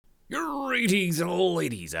Greetings,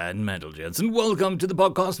 ladies and gentlemen, and welcome to the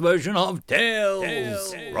podcast version of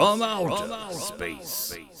Tales from Outer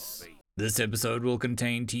Space. This episode will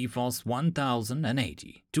contain TFOS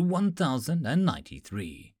 1080 to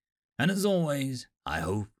 1093, and as always, I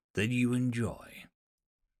hope that you enjoy.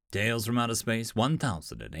 Tales from Outer Space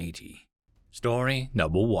 1080. Story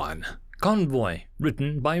number 1. Convoy,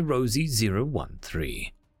 written by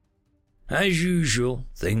Rosie013. As usual,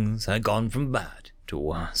 things had gone from bad to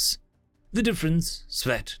worse. The difference,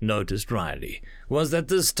 Svet noticed wryly, was that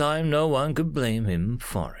this time no one could blame him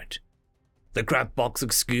for it. The crapbox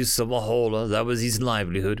excuse of a hauler that was his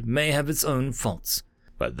livelihood may have its own faults,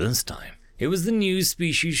 but this time it was the new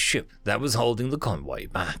species ship that was holding the convoy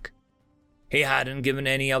back. He hadn't given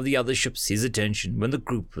any of the other ships his attention when the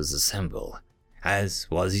group was assembled, as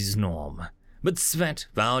was his norm, but Svet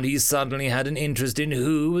found he suddenly had an interest in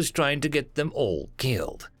who was trying to get them all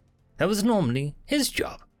killed. That was normally his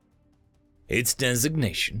job. Its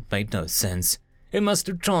designation made no sense. It must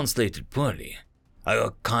have translated poorly.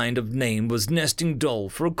 A kind of name was nesting doll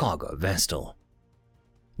for a cargo vessel.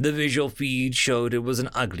 The visual feed showed it was an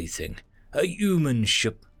ugly thing. A human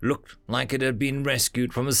ship looked like it had been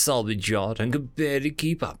rescued from a salvage yard and could barely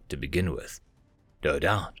keep up to begin with. No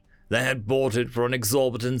doubt, they had bought it for an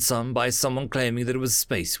exorbitant sum by someone claiming that it was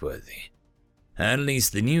space-worthy. At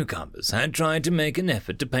least the newcomers had tried to make an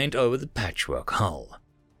effort to paint over the patchwork hull,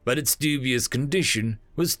 but its dubious condition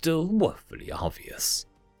was still woefully obvious.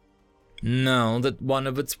 Now that one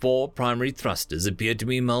of its 4 primary thrusters appeared to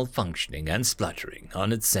be malfunctioning and spluttering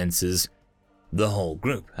on its sensors, the whole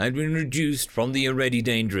group had been reduced from the already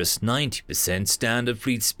dangerous 90% standard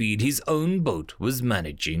fleet speed his own boat was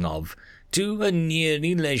managing of to a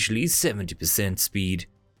nearly leisurely 70% speed.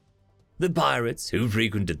 The pirates who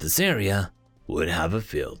frequented this area would have a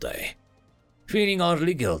field day. Feeling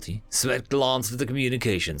utterly guilty, Svet glanced at the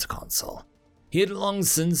communications console. He had long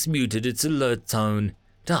since muted its alert tone,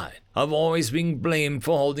 tired of always being blamed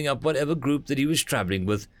for holding up whatever group that he was traveling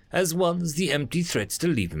with, as well as the empty threats to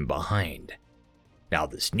leave him behind. Now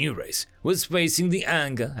this new race was facing the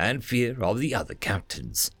anger and fear of the other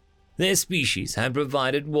captains. Their species had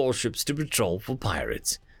provided warships to patrol for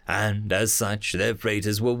pirates, and as such their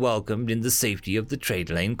freighters were welcomed in the safety of the trade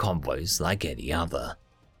lane convoys like any other.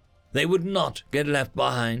 They would not get left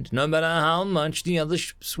behind, no matter how much the other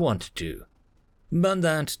ships wanted to. But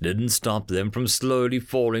that didn't stop them from slowly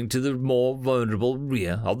falling to the more vulnerable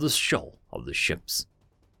rear of the shoal of the ships.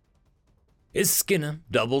 His Skinner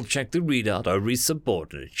double-checked the readout over his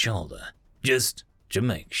subordinate's shoulder, just to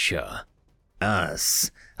make sure. Us,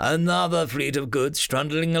 another fleet of goods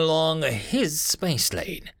trundling along his space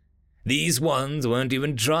lane. These ones weren't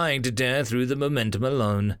even trying to tear through the momentum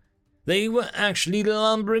alone. They were actually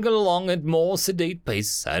lumbering along at more sedate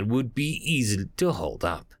pace and would be easy to hold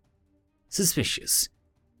up. Suspicious.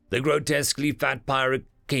 The grotesquely fat pirate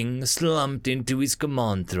king slumped into his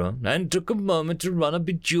command throne and took a moment to run a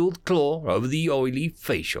bejeweled claw over the oily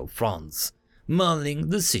facial fronds, mulling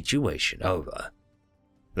the situation over.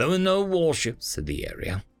 There were no warships in the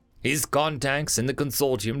area. His contacts in the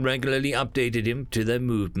consortium regularly updated him to their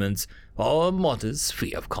movements, or Motors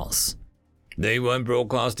free of cost. They weren't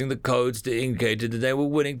broadcasting the codes that indicated that they were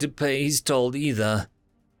willing to pay his toll either.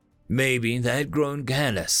 Maybe they had grown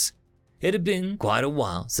careless. It had been quite a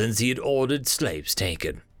while since he had ordered slaves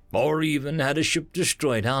taken, or even had a ship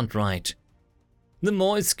destroyed outright. The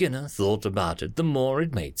more Skinner thought about it, the more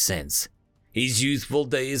it made sense. His youthful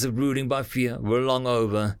days of ruling by fear were long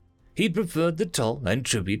over. He preferred the toll and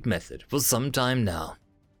tribute method for some time now.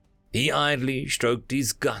 He idly stroked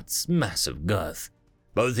his gut's massive girth.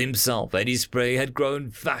 Both himself and his prey had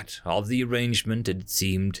grown fat of the arrangement, it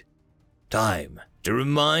seemed. Time to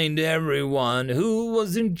remind everyone who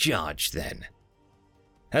was in charge then.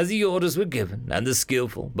 As the orders were given and the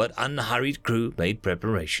skillful but unhurried crew made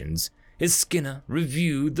preparations, his Skinner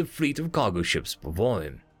reviewed the fleet of cargo ships before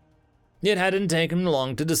him. It hadn't taken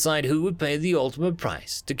long to decide who would pay the ultimate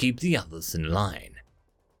price to keep the others in line.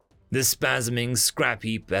 The spasming scrap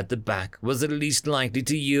heap at the back was at least likely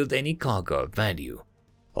to yield any cargo of value,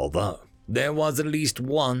 although there was at least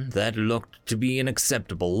one that looked to be an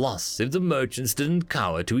acceptable loss if the merchants didn't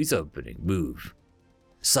cower to his opening move.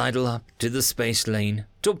 Sidle up to the space lane,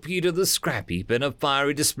 torpedo the scrap heap in a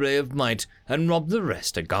fiery display of might, and rob the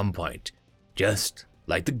rest at gunpoint, just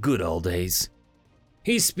like the good old days.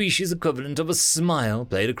 His species equivalent of a smile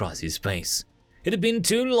played across his face. It had been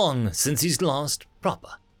too long since his last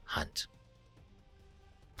proper hunt.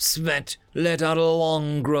 Svet let out a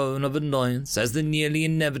long groan of annoyance as the nearly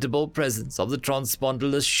inevitable presence of the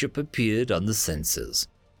transponderless ship appeared on the sensors.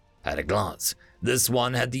 At a glance, This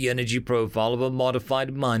one had the energy profile of a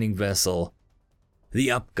modified mining vessel. The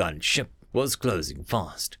upgun ship was closing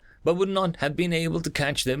fast, but would not have been able to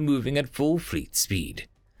catch them moving at full fleet speed,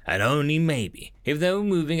 and only maybe if they were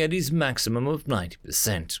moving at his maximum of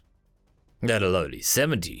 90%. At a lowly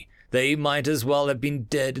 70, they might as well have been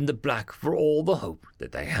dead in the black for all the hope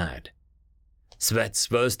that they had. Svet's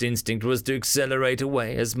first instinct was to accelerate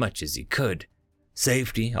away as much as he could.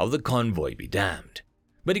 Safety of the convoy be damned.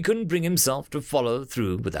 But he couldn't bring himself to follow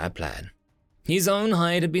through with that plan. His own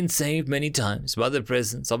hide had been saved many times by the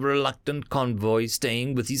presence of a reluctant convoy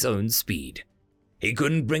staying with his own speed. He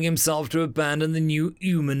couldn't bring himself to abandon the new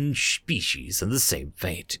human species and the same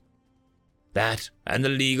fate. That and the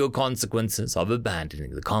legal consequences of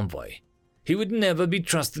abandoning the convoy. He would never be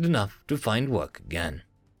trusted enough to find work again.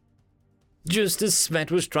 Just as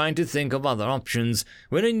Svet was trying to think of other options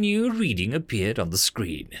when a new reading appeared on the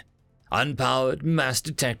screen. Unpowered mass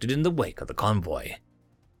detected in the wake of the convoy.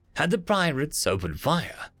 Had the pirates opened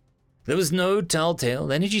fire? There was no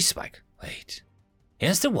telltale energy spike. Wait.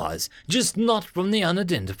 Yes, there was, just not from the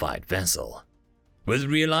unidentified vessel. With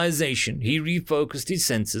realization, he refocused his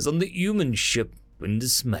senses on the human ship in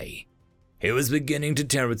dismay. It was beginning to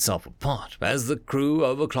tear itself apart as the crew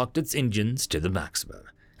overclocked its engines to the maximum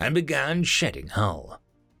and began shedding hull.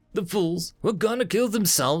 The fools were gonna kill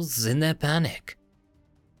themselves in their panic.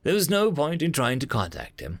 There was no point in trying to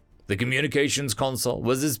contact him. The communications console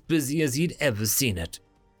was as busy as he'd ever seen it,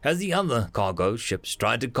 as the other cargo ships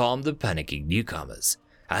tried to calm the panicking newcomers,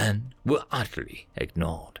 and were utterly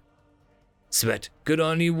ignored. Svet could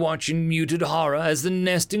only watch in muted horror as the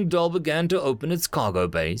nesting doll began to open its cargo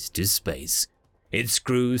bays to space, its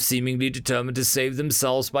crew seemingly determined to save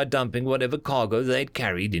themselves by dumping whatever cargo they'd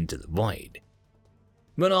carried into the void.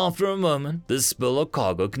 But after a moment, the spill of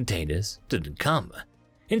cargo containers didn't come.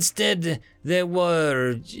 Instead, there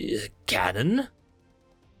were cannon?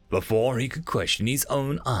 Before he could question his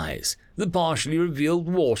own eyes, the partially revealed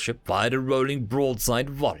warship fired a rolling broadside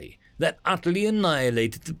volley that utterly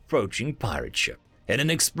annihilated the approaching pirate ship in an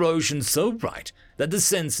explosion so bright that the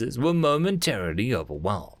senses were momentarily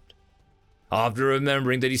overwhelmed. After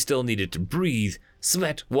remembering that he still needed to breathe,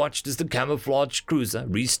 Svet watched as the camouflaged cruiser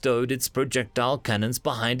restowed its projectile cannons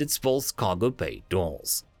behind its false cargo bay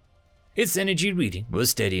doors. Its energy reading was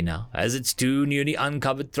steady now, as its two newly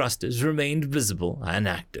uncovered thrusters remained visible and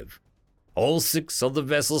active. All 6 of the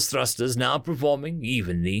vessel's thrusters now performing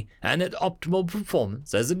evenly and at optimal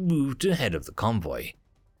performance as it moved ahead of the convoy.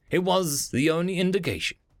 It was the only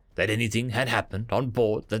indication that anything had happened on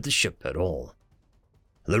board the ship at all.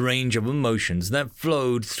 The range of emotions that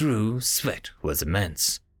flowed through Svet was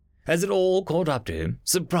immense. As it all caught up to him,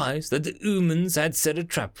 surprise that the humans had set a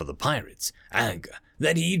trap for the pirates, anger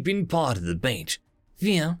that he'd been part of the bait,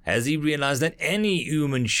 fear as he realized that any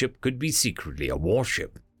human ship could be secretly a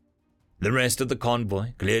warship. The rest of the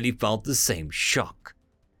convoy clearly felt the same shock,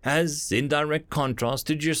 as, in direct contrast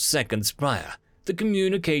to just seconds prior, the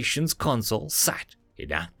communications console sat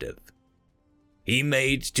inactive. He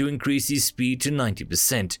made to increase his speed to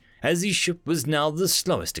 90%, as his ship was now the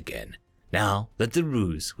slowest again, now that the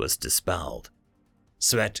ruse was dispelled.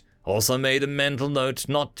 Svet also made a mental note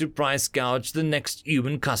not to price gouge the next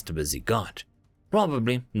human customers he got.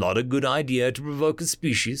 Probably not a good idea to provoke a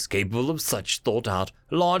species capable of such thought-out,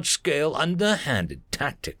 large-scale, underhanded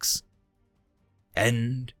tactics.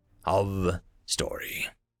 End of story.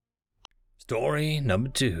 Story number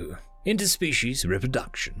 2. Interspecies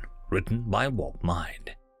reproduction. Written by Walt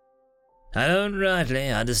Mind. I don't rightly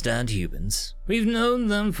understand humans. We've known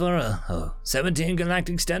them for 17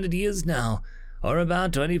 galactic standard years now, or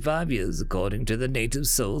about 25 years according to the native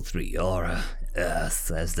Sol 3, or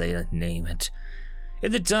Earth as they name it.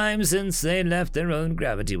 In the time since they left their own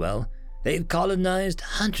gravity well, they've colonized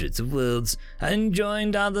hundreds of worlds and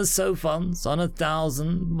joined other Sophons on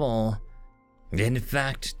 1,000 more. In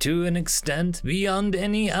fact, to an extent beyond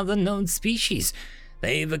any other known species,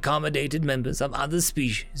 they've accommodated members of other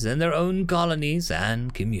species in their own colonies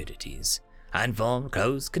and communities, and formed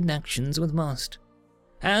close connections with most.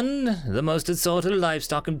 And the most assorted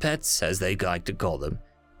livestock and pets, as they like to call them.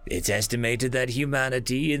 It's estimated that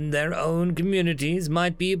humanity in their own communities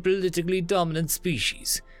might be a politically dominant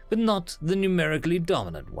species, but not the numerically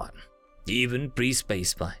dominant one. Even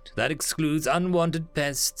pre-spaceflight, that excludes unwanted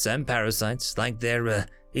pests and parasites like their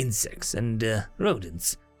insects and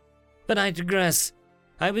rodents. But I digress.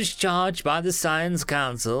 I was charged by the Science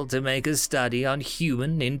Council to make a study on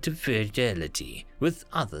human infertility with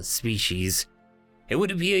other species. It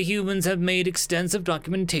would appear humans have made extensive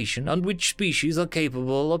documentation on which species are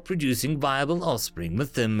capable of producing viable offspring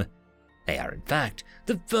with them. They are, in fact,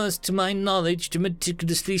 the first to my knowledge to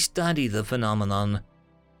meticulously study the phenomenon.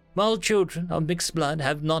 While children of mixed blood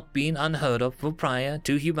have not been unheard of for prior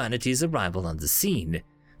to humanity's arrival on the scene,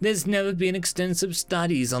 there's never been extensive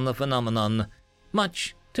studies on the phenomenon,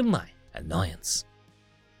 much to my annoyance.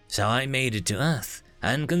 So I made it to Earth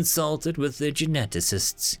and consulted with the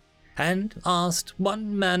geneticists, and asked what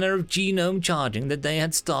manner of genome charting that they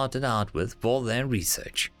had started out with for their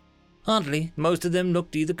research. Oddly, most of them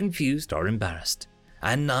looked either confused or embarrassed,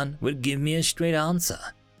 and none would give me a straight answer.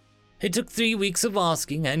 It took 3 weeks of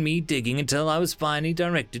asking and me digging until I was finally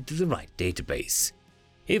directed to the right database,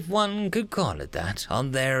 if one could call it that, on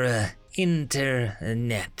their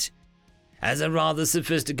internet, as a rather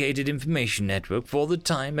sophisticated information network for the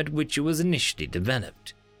time at which it was initially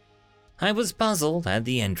developed. I was puzzled at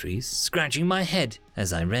the entries, scratching my head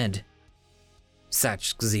as I read.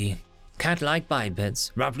 Sachsky, cat-like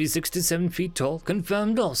bipeds, roughly 6 to 7 feet tall,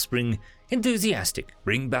 confirmed offspring, enthusiastic,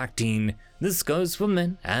 bring back teen. This goes for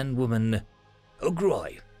men and women.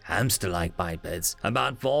 Ugroi, hamster-like bipeds,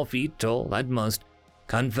 about 4 feet tall at most,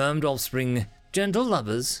 confirmed offspring, gentle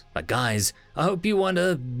lovers. But guys, I hope you want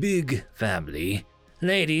a big family.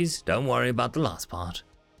 Ladies, don't worry about the last part.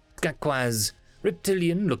 Kakwaz,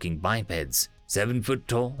 reptilian-looking bipeds, 7 foot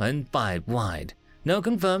tall and 5 wide. No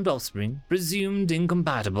confirmed offspring, presumed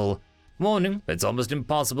incompatible. Warning, it's almost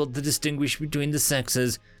impossible to distinguish between the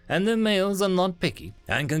sexes, and the males are not picky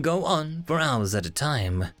and can go on for hours at a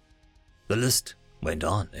time. The list went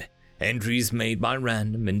on. Entries made by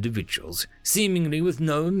random individuals, seemingly with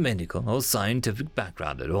no medical or scientific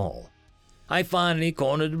background at all. I finally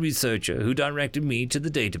cornered a researcher who directed me to the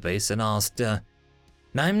database and asked,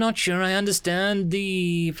 I'm not sure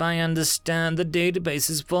if I understand the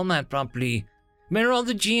database's format properly. Where are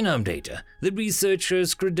the genome data, the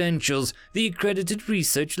researcher's credentials, the accredited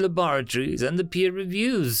research laboratories, and the peer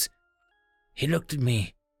reviews? He looked at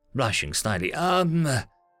me, blushing slightly.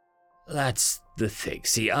 That's the thing.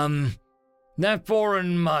 See, that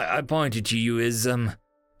forum I pointed to you is,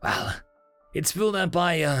 it's filled out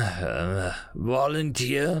by,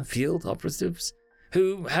 volunteer field operatives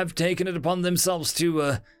who have taken it upon themselves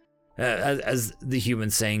to, as the human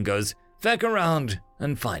saying goes, feck around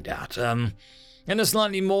and find out, in a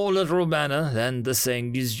slightly more literal manner than the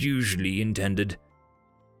saying is usually intended.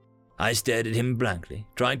 I stared at him blankly,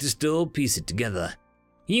 trying to still piece it together.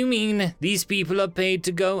 You mean these people are paid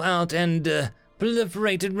to go out and,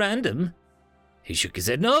 proliferate at random? He shook his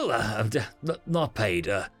head. No, not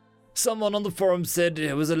paid. Someone on the forum said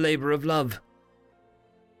it was a labor of love.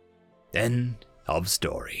 End of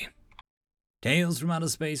story. Tales from Outer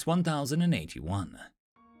Space 1081.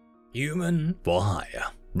 Human for Hire.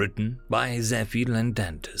 Written by Zephy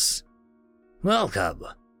Landantis. Welcome.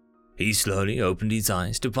 He slowly opened his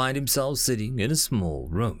eyes to find himself sitting in a small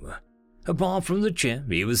room. Apart from the chair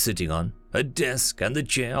he was sitting on, a desk and the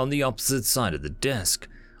chair on the opposite side of the desk,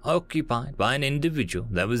 occupied by an individual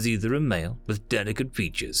that was either a male with delicate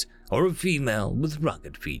features or a female with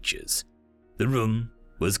rugged features. The room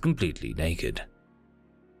was completely naked.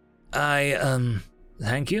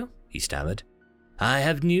 Thank you, he stammered. I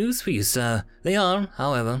have news for you, sir. They are,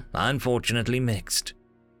 however, unfortunately mixed.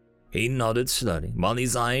 He nodded slowly while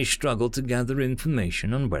his eyes struggled to gather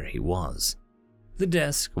information on where he was. The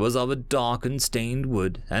desk was of a dark and stained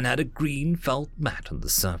wood and had a green felt mat on the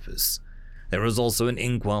surface. There was also an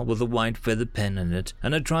inkwell with a white feather pen in it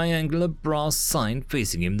and a triangular brass sign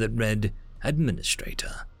facing him that read,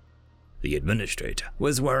 Administrator. The administrator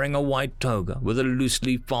was wearing a white toga with a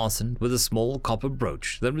loosely fastened with a small copper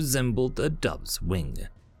brooch that resembled a dove's wing.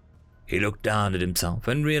 He looked down at himself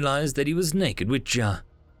and realized that he was naked, which,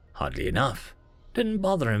 oddly enough, didn't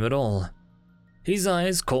bother him at all. His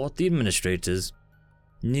eyes caught the administrator's.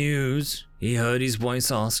 News, he heard his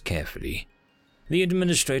voice ask carefully. The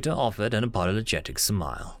administrator offered an apologetic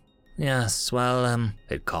smile. Yes, well,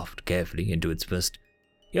 it coughed carefully into its fist.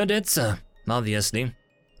 You're dead, sir, obviously.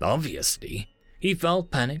 Obviously? He felt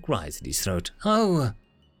panic rise in his throat. Oh!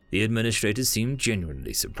 The administrator seemed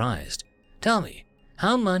genuinely surprised. Tell me,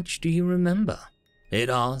 how much do you remember? It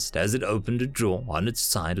asked as it opened a drawer on its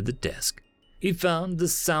side of the desk. He found the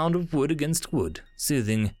sound of wood against wood,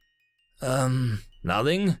 soothing.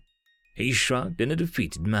 Nothing? He shrugged in a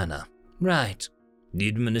defeated manner. Right. The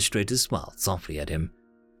administrator smiled softly at him.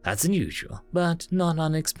 That's unusual, but not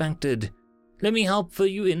unexpected. Let me help fill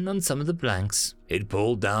you in on some of the blanks. It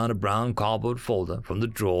pulled down a brown cardboard folder from the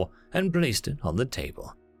drawer and placed it on the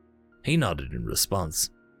table. He nodded in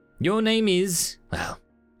response. Your name is,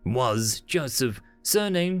 was Joseph.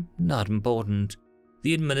 Surname, not important.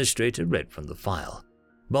 The administrator read from the file.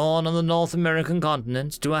 Born on the North American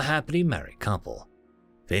continent to a happily married couple.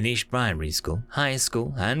 finished primary school, high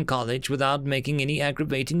school, and college without making any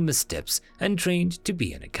aggravating missteps, and trained to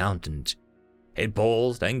be an accountant. It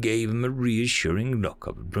paused and gave him a reassuring look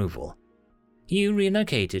of approval. You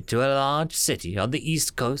relocated to a large city on the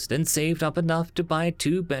East Coast and saved up enough to buy a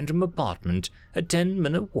 2-bedroom apartment a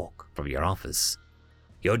 10-minute walk from your office.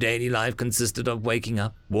 Your daily life consisted of waking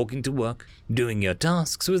up, walking to work, doing your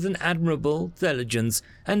tasks with an admirable diligence,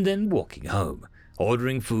 and then walking home,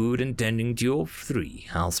 ordering food and tending to your 3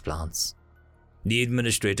 houseplants. The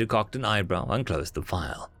administrator cocked an eyebrow and closed the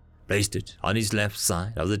file, placed it on his left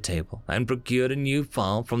side of the table, and procured a new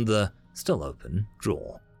file from the still-open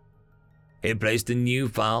drawer. He placed the new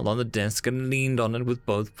file on the desk and leaned on it with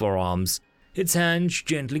both forearms, its hands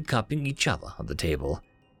gently cupping each other on the table.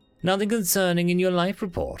 Nothing concerning in your life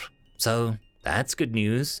report, so that's good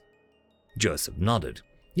news. Joseph nodded.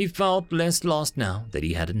 He felt less lost now that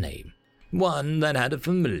he had a name, one that had a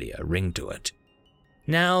familiar ring to it.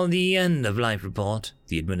 Now the end of life report.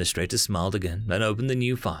 The administrator smiled again and opened the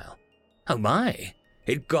new file. Oh my!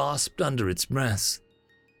 It gasped under its breath.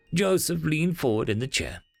 Joseph leaned forward in the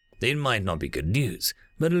chair. It might not be good news,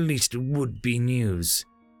 but at least it would be news.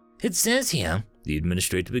 It says here, the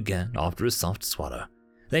administrator began after a soft swallow,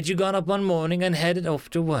 that you got up one morning and headed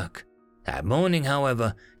off to work. That morning,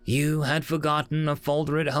 however, you had forgotten a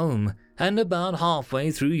folder at home, and about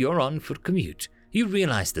halfway through your on-foot commute, you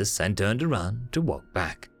realized this and turned around to walk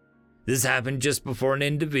back. This happened just before an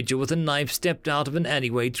individual with a knife stepped out of an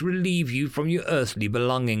alleyway to relieve you from your earthly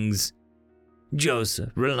belongings.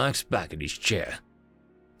 Joseph relaxed back in his chair.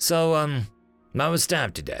 So, I was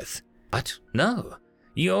stabbed to death. But no,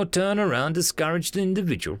 your turnaround discouraged the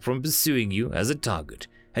individual from pursuing you as a target,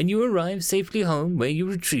 and you arrived safely home where you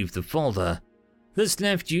retrieved the folder. This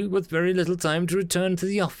left you with very little time to return to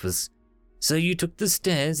the office, so you took the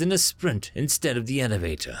stairs in a sprint instead of the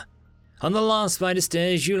elevator. On the last flight of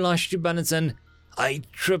stairs, you lost your balance and I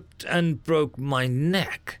tripped and broke my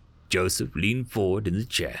neck. Joseph leaned forward in the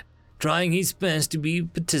chair, trying his best to be a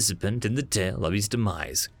participant in the tale of his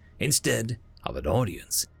demise, instead of an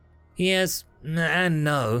audience. Yes and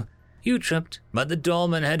no. You tripped, but the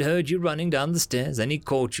doorman had heard you running down the stairs and he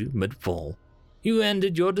caught you mid-fall. You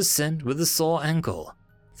ended your descent with a sore ankle,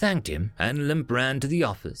 thanked him, and limp ran to the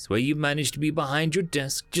office where you managed to be behind your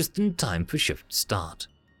desk just in time for shift start.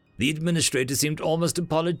 The administrator seemed almost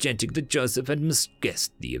apologetic that Joseph had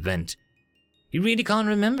misguessed the event. You really can't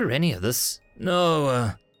remember any of this?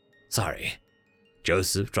 No, sorry.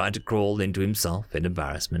 Joseph tried to crawl into himself in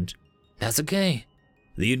embarrassment. That's okay.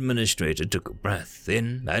 The administrator took a breath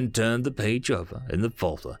in and turned the page over in the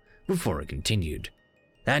folder before it continued.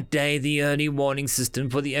 That day, the early warning system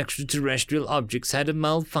for the extraterrestrial objects had a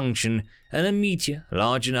malfunction, and a meteor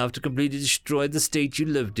large enough to completely destroy the state you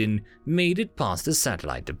lived in made it past the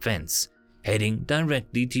satellite defense, heading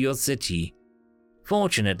directly to your city.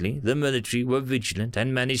 Fortunately, the military were vigilant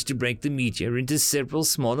and managed to break the meteor into several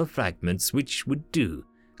smaller fragments which would do,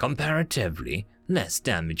 comparatively, less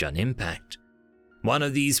damage on impact. One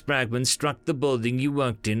of these fragments struck the building you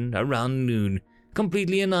worked in around noon,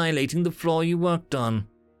 completely annihilating the floor you worked on.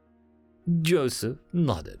 Joseph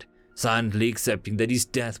nodded, silently accepting that his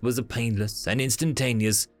death was painless and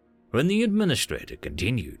instantaneous, when the administrator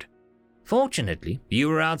continued. Fortunately, you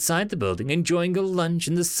were outside the building enjoying a lunch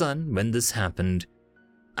in the sun when this happened.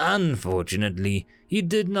 Unfortunately, you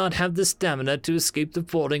did not have the stamina to escape the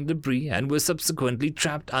falling debris and were subsequently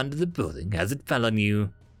trapped under the building as it fell on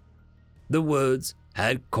you. The words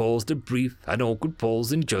had caused a brief and awkward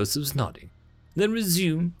pause in Joseph's nodding, then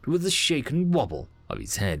resumed with a shaken wobble of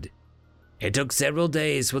his head. It took several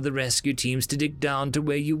days for the rescue teams to dig down to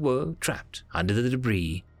where you were trapped under the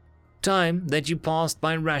debris. Time that you passed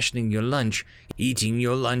by rationing your lunch, eating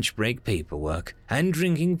your lunch break paperwork, and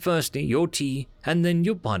drinking firstly your tea and then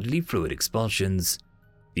your bodily fluid expulsions.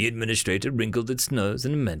 The administrator wrinkled its nose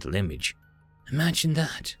in a mental image. Imagine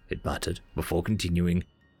that, it muttered, before continuing.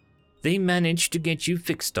 They managed to get you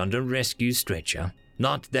fixed on a rescue stretcher.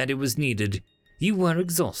 Not that it was needed. You were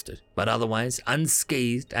exhausted, but otherwise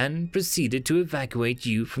unscathed, and proceeded to evacuate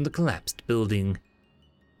you from the collapsed building.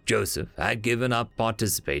 Joseph had given up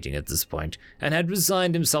participating at this point and had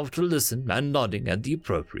resigned himself to listen and nodding at the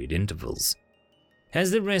appropriate intervals. As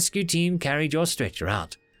the rescue team carried your stretcher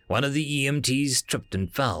out, one of the EMTs tripped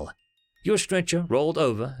and fell. Your stretcher rolled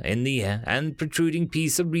over in the air and protruding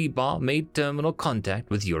piece of rebar made terminal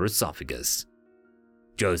contact with your esophagus.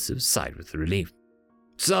 Joseph sighed with relief.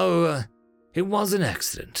 So, it was an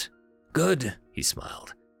accident. Good, he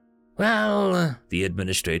smiled. Well, the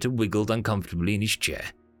administrator wiggled uncomfortably in his chair.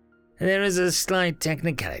 There is a slight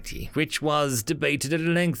technicality, which was debated at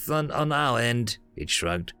length on our end, it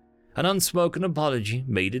shrugged. An unspoken apology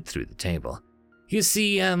made it through the table. You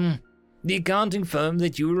see, the accounting firm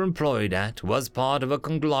that you were employed at was part of a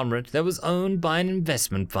conglomerate that was owned by an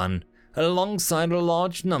investment fund, alongside a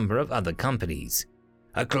large number of other companies.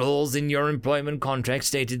 A clause in your employment contract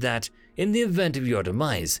stated that, in the event of your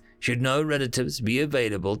demise, should no relatives be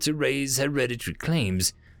available to raise hereditary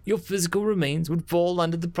claims, your physical remains would fall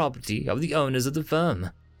under the property of the owners of the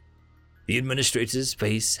firm. The administrator's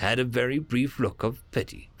face had a very brief look of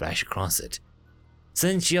pity flash across it.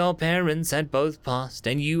 Since your parents had both passed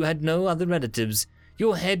and you had no other relatives,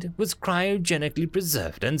 your head was cryogenically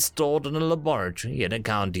preserved and stored in a laboratory in a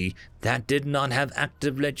county that did not have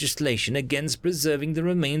active legislation against preserving the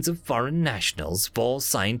remains of foreign nationals for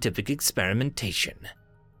scientific experimentation.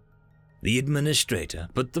 The administrator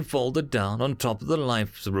put the folder down on top of the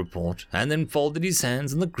life report and then folded his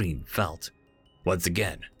hands on the green felt, once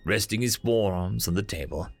again resting his forearms on the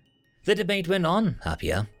table. The debate went on up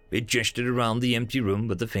here. It gestured around the empty room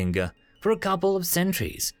with a finger for a couple of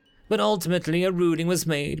centuries, but ultimately a ruling was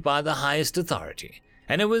made by the highest authority,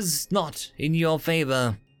 and it was not in your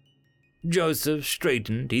favor. Joseph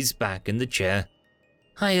straightened his back in the chair.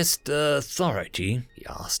 Highest authority? He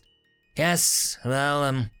asked. Yes,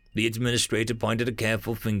 well, the administrator pointed a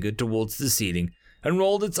careful finger towards the ceiling and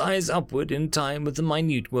rolled its eyes upward in time with the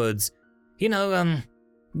minute words. You know,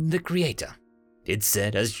 the Creator, it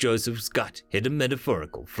said as Joseph's gut hit a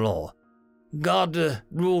metaphorical flaw. God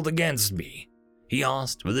ruled against me, he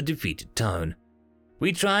asked with a defeated tone.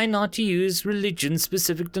 We try not to use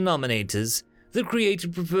religion-specific denominators. The Creator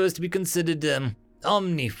prefers to be considered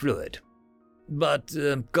omnifluid. But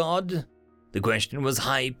God? The question was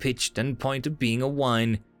high-pitched and point of being a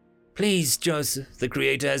whine. Please, Joseph, the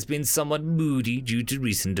Creator has been somewhat moody due to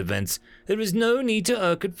recent events. There is no need to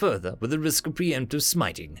irk it further with the risk of preemptive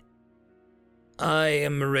smiting. I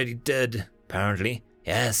am already dead, apparently.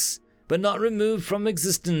 Yes, but not removed from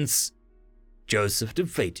existence. Joseph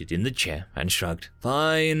deflated in the chair and shrugged.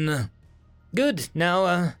 Fine. Good.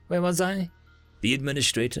 Now, where was I? The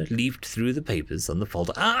administrator leafed through the papers on the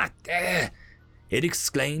folder. There! It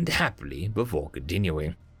exclaimed happily before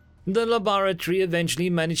continuing. The laboratory eventually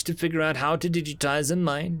managed to figure out how to digitize a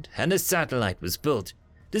mind, and a satellite was built,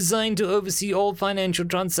 designed to oversee all financial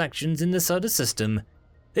transactions in the solar system.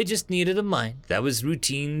 They just needed a mind that was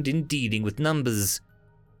routine in dealing with numbers.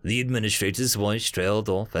 The administrator's voice trailed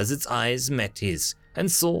off as its eyes met his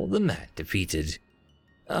and saw the man defeated.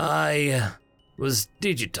 I was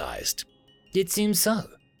digitized. It seems so.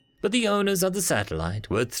 But the owners of the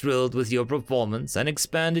satellite were thrilled with your performance and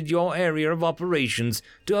expanded your area of operations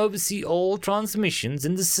to oversee all transmissions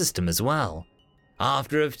in the system as well,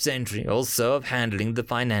 after a century or so of handling the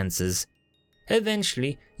finances.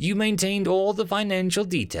 Eventually, you maintained all the financial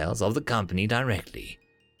details of the company directly.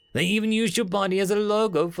 They even used your body as a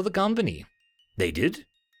logo for the company. They did?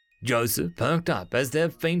 Joseph perked up as their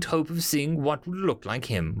faint hope of seeing what would look like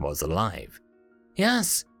him was alive.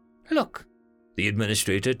 Yes, look. The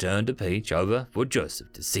administrator turned a page over for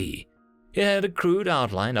Joseph to see. It had a crude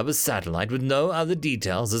outline of a satellite with no other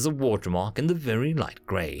details as a watermark in the very light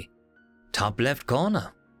gray. Top left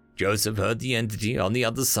corner. Joseph heard the entity on the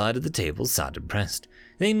other side of the table sound impressed.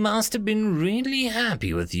 They must have been really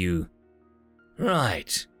happy with you.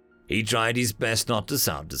 Right. He tried his best not to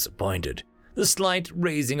sound disappointed. The slight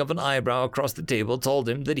raising of an eyebrow across the table told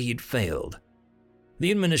him that he'd failed.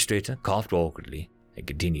 The administrator coughed awkwardly and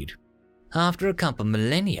continued. After a couple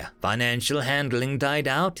millennia, financial handling died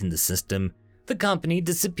out in the system. The company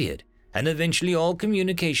disappeared, and eventually all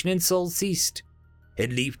communication in Seoul ceased.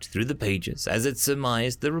 It leafed through the pages as it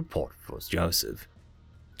surmised the report for Joseph.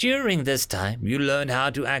 During this time, you learned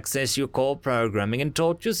how to access your core programming and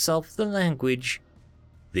taught yourself the language.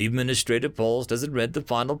 The administrator paused as it read the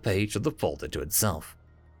final page of the folder to itself.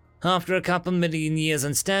 After a couple million years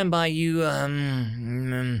on standby, you,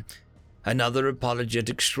 Another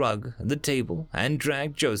apologetic shrug at the table and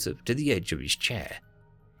dragged Joseph to the edge of his chair.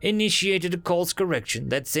 Initiated a course correction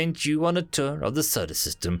that sent you on a tour of the solar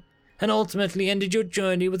system and ultimately ended your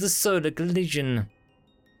journey with a solar collision.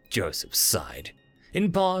 Joseph sighed.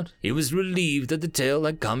 In part, he was relieved that the tale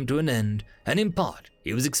had come to an end, and in part,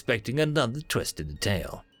 he was expecting another twist in the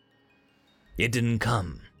tale. It didn't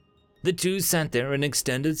come. The two sat there in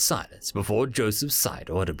extended silence before Joseph sighed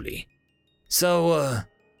audibly. So,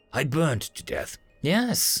 I burned to death.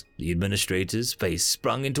 Yes, the administrator's face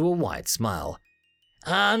sprung into a wide smile.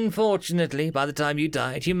 Unfortunately, by the time you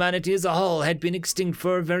died, humanity as a whole had been extinct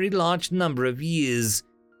for a very large number of years.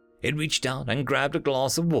 It reached out and grabbed a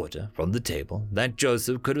glass of water from the table that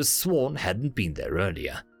Joseph could have sworn hadn't been there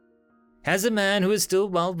earlier. As a man who is still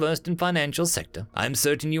well versed in financial sector, I am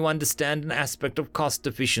certain you understand an aspect of cost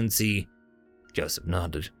efficiency. Joseph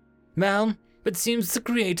nodded. Well, it seems the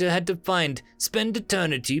Creator had defined spend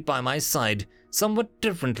eternity by my side somewhat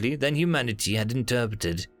differently than humanity had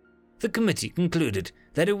interpreted. The committee concluded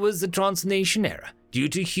that it was a translation error due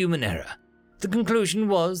to human error. The conclusion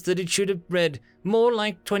was that it should have read more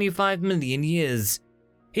like 25 million years.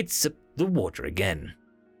 It sipped the water again.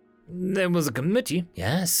 There was a committee,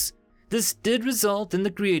 yes. This did result in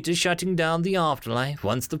the Creator shutting down the afterlife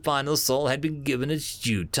once the final soul had been given its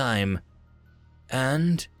due time.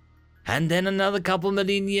 And then another couple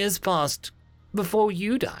million years passed before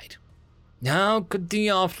you died. How could the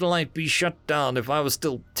afterlife be shut down if I was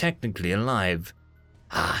still technically alive?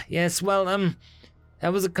 Yes, well,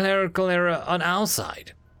 that was a clerical error on our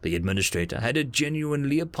side. The administrator had a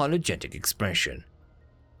genuinely apologetic expression.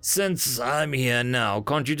 Since I'm here now,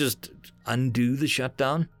 can't you just undo the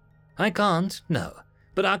shutdown? I can't, no,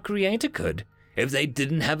 but our Creator could, if they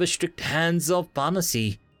didn't have a strict hands-off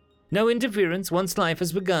policy. No interference once life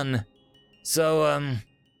has begun. So,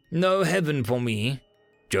 no heaven for me.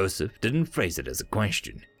 Joseph didn't phrase it as a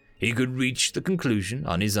question. He could reach the conclusion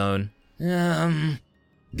on his own.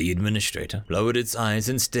 The administrator lowered its eyes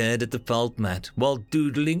and stared at the felt mat while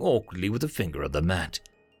doodling awkwardly with a finger on the mat.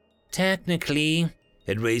 Technically,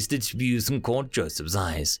 it raised its views and caught Joseph's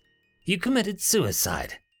eyes. You committed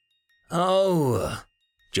suicide. Oh,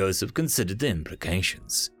 Joseph considered the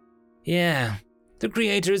implications. Yeah, the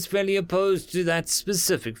Creator is fairly opposed to that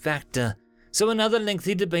specific factor, so another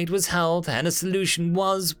lengthy debate was held and a solution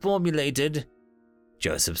was formulated.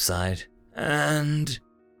 Joseph sighed. And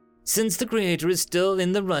since the Creator is still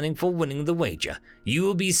in the running for winning the wager, you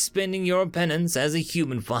will be spending your penance as a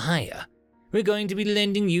human for hire. We're going to be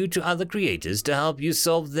lending you to other creators to help you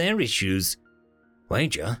solve their issues.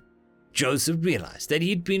 Wager? Joseph realized that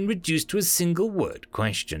he'd been reduced to a single word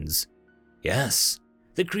questions. Yes,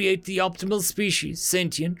 they create the optimal species,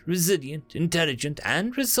 sentient, resilient, intelligent,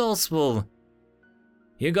 and resourceful.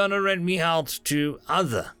 You're gonna rent me out to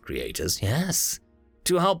other creators, yes.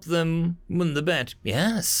 To help them win the bet,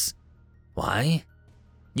 yes. Why?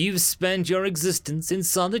 You've spent your existence in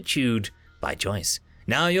solitude, by choice.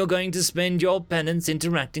 Now you're going to spend your penance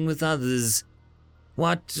interacting with others.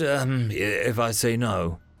 What, if I say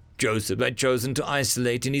no? Joseph had chosen to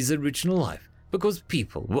isolate in his original life because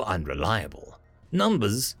people were unreliable.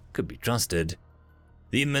 Numbers could be trusted.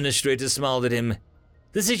 The administrator smiled at him.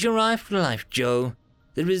 This is your afterlife, Joe.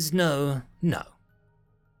 There is no.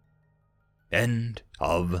 End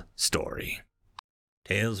of story.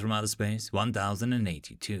 Tales from Outer Space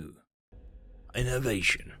 1082.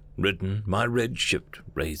 Innovation, written by Redshift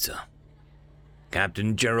Razor.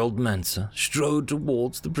 Captain Gerald Manser strode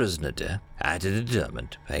towards the prisoner deck at a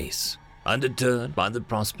determined pace, undeterred by the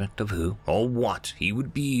prospect of who or what he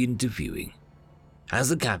would be interviewing. As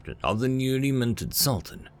the captain of the newly minted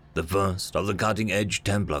Sultan, the first of the cutting-edge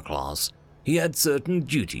Templar class, he had certain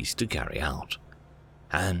duties to carry out,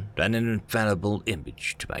 and an infallible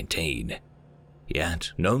image to maintain.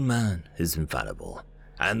 Yet no man is infallible,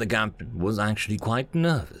 and the captain was actually quite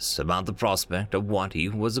nervous about the prospect of what he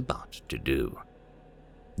was about to do.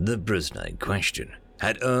 The prisoner in question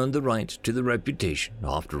had earned the right to the reputation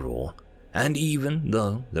after all, and even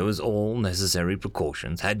though there was all necessary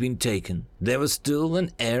precautions had been taken, there was still an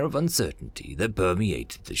air of uncertainty that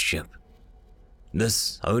permeated the ship.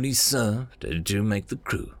 This only served to make the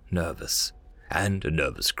crew nervous, and a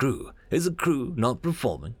nervous crew is a crew not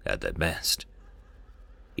performing at their best.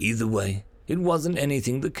 Either way, it wasn't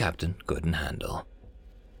anything the captain couldn't handle.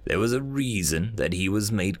 There was a reason that he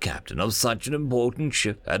was made captain of such an important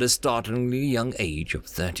ship at a startlingly young age of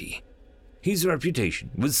 30. His reputation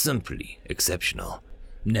was simply exceptional.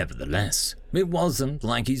 Nevertheless, it wasn't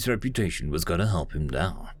like his reputation was going to help him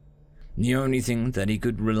down. The only thing that he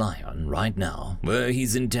could rely on right now were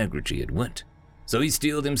his integrity and wit, so he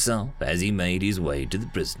steeled himself as he made his way to the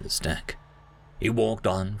prisoner's deck. He walked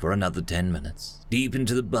on for another 10 minutes, deep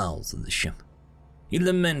into the bowels of the ship. He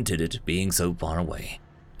lamented it being so far away,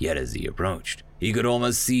 yet as he approached, he could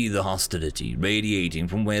almost see the hostility radiating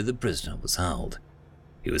from where the prisoner was held.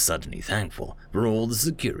 He was suddenly thankful for all the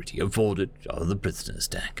security afforded of the prisoner's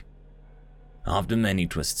deck. After many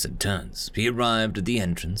twists and turns, he arrived at the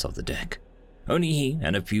entrance of the deck. Only he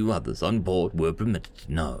and a few others on board were permitted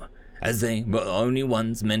to know, as they were only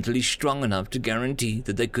ones mentally strong enough to guarantee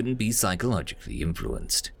that they couldn't be psychologically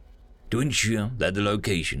influenced. To ensure that the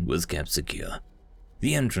location was kept secure,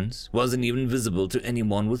 the entrance wasn't even visible to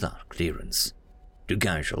anyone without clearance. To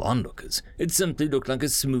casual onlookers, it simply looked like a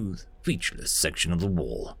smooth, featureless section of the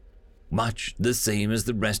wall, much the same as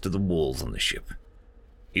the rest of the walls on the ship.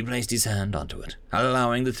 He placed his hand onto it,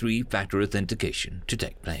 allowing the three-factor authentication to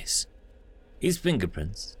take place. His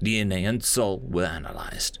fingerprints, DNA, and soul were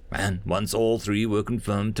analyzed, and once all three were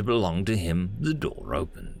confirmed to belong to him, the door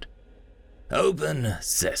opened. "Open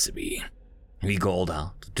sesame," he called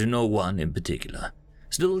out to no one in particular,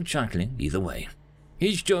 still chuckling either way.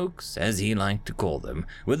 His jokes, as he liked to call them,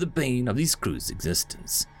 were the bane of his crew's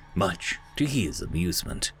existence, much to his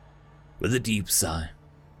amusement. With a deep sigh,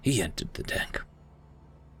 he entered the deck.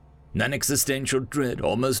 An existential dread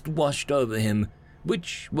almost washed over him,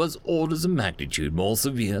 which was orders of magnitude more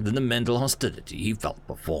severe than the mental hostility he felt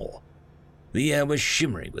before. The air was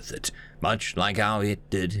shimmering with it, much like how it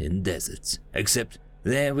did in deserts, except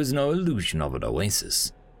there was no illusion of an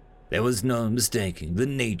oasis. There was no mistaking the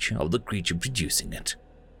nature of the creature producing it.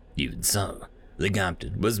 Even so, the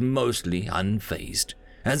captain was mostly unfazed,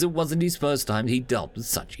 as it wasn't his first time he dealt with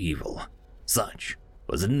such evil. Such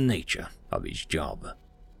was the nature of his job.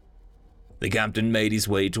 The captain made his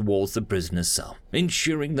way towards the prisoner's cell,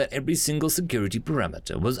 ensuring that every single security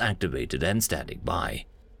parameter was activated and standing by.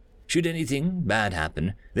 Should anything bad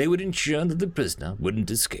happen, they would ensure that the prisoner wouldn't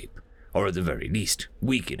escape, or at the very least,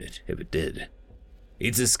 weaken it if it did.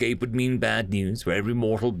 Its escape would mean bad news for every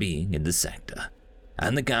mortal being in the sector,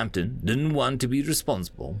 and the captain didn't want to be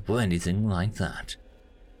responsible for anything like that.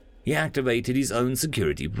 He activated his own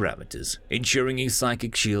security parameters, ensuring his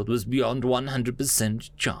psychic shield was beyond 100%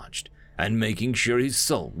 charged, and making sure his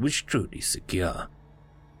soul was truly secure.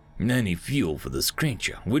 Any fuel for this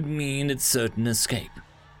creature would mean its certain escape,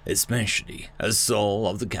 especially a soul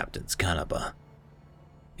of the captain's caliber.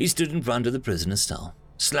 He stood in front of the prisoner's cell,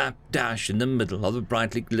 slapdash in the middle of a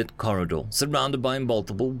brightly lit corridor surrounded by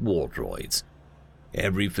multiple war droids.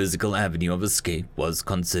 Every physical avenue of escape was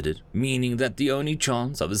considered, meaning that the only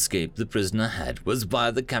chance of escape the prisoner had was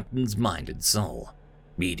via the captain's mind and soul,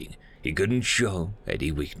 meaning he couldn't show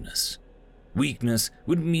any weakness. Weakness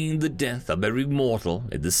would mean the death of every mortal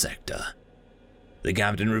in the sector. The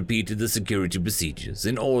captain repeated the security procedures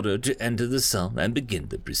in order to enter the cell and begin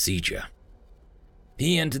the procedure.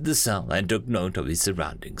 He entered the cell and took note of his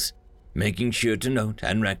surroundings, making sure to note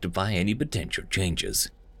and rectify any potential changes.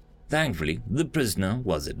 Thankfully, the prisoner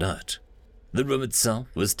was inert. The room itself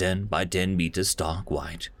was 10 by 10 meters stark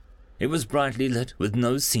white. It was brightly lit with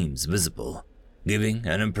no seams visible, giving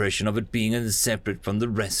an impression of it being separate from the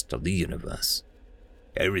rest of the universe.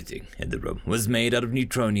 Everything in the room was made out of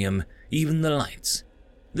neutronium, even the lights.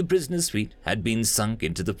 The prisoner's feet had been sunk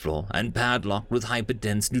into the floor and padlocked with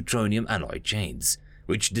hyperdense neutronium alloy chains,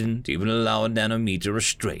 which didn't even allow a nanometer of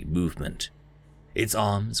stray movement. Its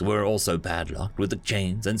arms were also padlocked with the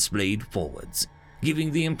chains and splayed forwards,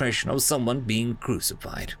 giving the impression of someone being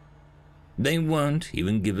crucified. They weren't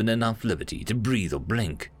even given enough liberty to breathe or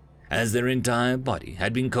blink, as their entire body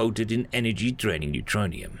had been coated in energy-draining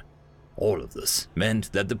neutronium. All of this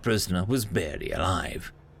meant that the prisoner was barely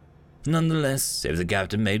alive. Nonetheless, if the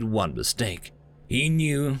captain made one mistake, he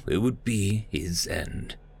knew it would be his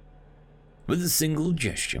end. With a single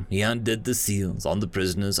gesture, he undid the seals on the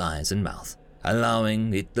prisoner's eyes and mouth,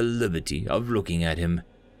 allowing it the liberty of looking at him.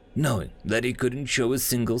 Knowing that he couldn't show a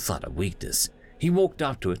single sign of weakness, he walked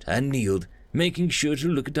up to it and kneeled, making sure to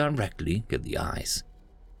look it directly in the eyes.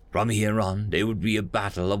 From here on, there would be a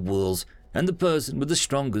battle of wills, and the person with the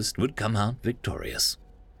strongest would come out victorious.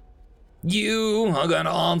 "You are going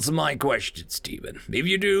to answer my question, Stephen. If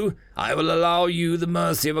you do, I will allow you the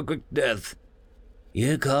mercy of a quick death."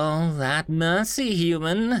 "You call that mercy,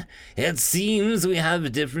 human? It seems we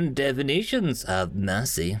have different definitions of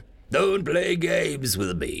mercy." "Don't play games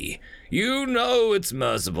with me. You know it's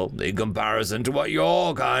merciful in comparison to what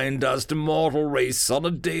your kind does to mortal race on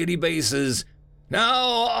a daily basis.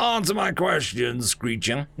 Now answer my question,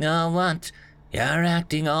 Screeching." "Oh, what? You're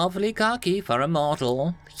acting awfully cocky for a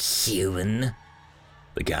mortal, human."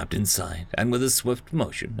 The captain sighed, and with a swift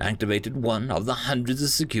motion activated one of the hundreds of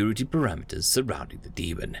security parameters surrounding the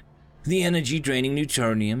demon. The energy-draining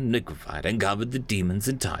neutronium liquefied and covered the demon's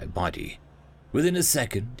entire body. Within a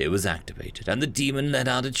second, it was activated, and the demon let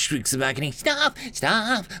out its shrieks of agony. "Stop!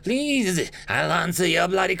 Stop! Please! I'll answer your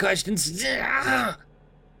bloody questions!"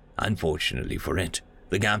 Unfortunately for it,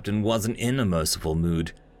 the captain wasn't in a merciful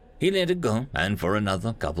mood. He let it go, and for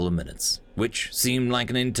another couple of minutes, which seemed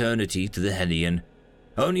like an eternity to the Hellion,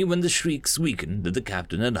 only when the shrieks weakened did the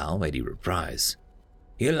captain allow any reprise.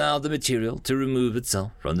 He allowed the material to remove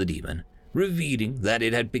itself from the demon, revealing that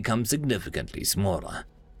it had become significantly smaller.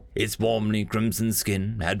 Its formerly crimson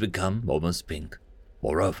skin had become almost pink.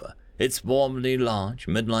 Moreover, its formerly large,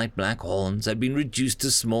 midnight black horns had been reduced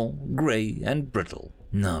to small, gray, and brittle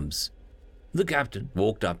nubs. The captain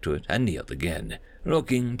walked up to it and kneeled again,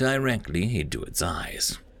 looking directly into its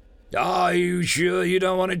eyes. Are you sure you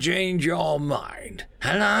don't want to change your mind?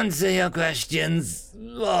 I'll answer your questions,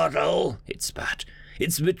 mortal, it spat,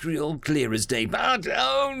 its vitriol clear as day, but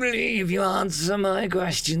only if you answer my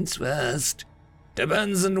questions first.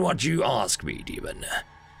 Depends on what you ask me, demon.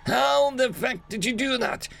 How the fuck did you do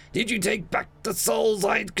that? Did you take back the souls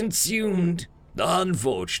I'd consumed?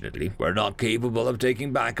 Unfortunately, we're not capable of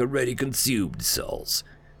taking back already consumed souls.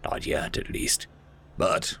 Not yet, at least.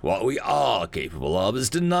 But what we are capable of is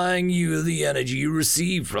denying you the energy you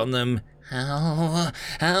receive from them.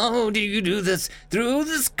 How do you do this? Through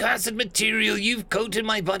this cursed material you've coated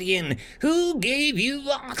my body in. Who gave you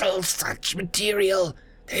all such material?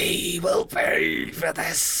 They will pay for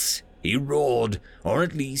this. He roared, or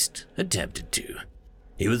at least attempted to.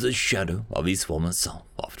 He was a shadow of his former self,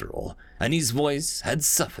 after all, and his voice had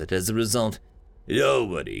suffered as a result.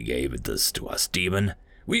 Nobody gave this to us, demon.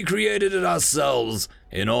 We created it ourselves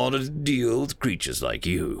in order to deal with creatures like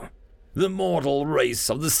you. The mortal race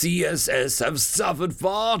of the CSS have suffered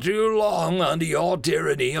far too long under your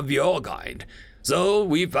tyranny of your kind, so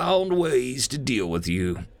we found ways to deal with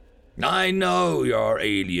you. I know you're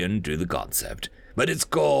alien to the concept, but it's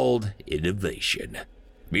called innovation.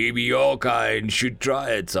 Maybe your kind should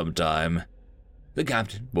try it sometime. The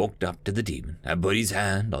captain walked up to the demon and put his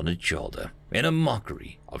hand on its shoulder in a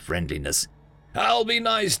mockery of friendliness. I'll be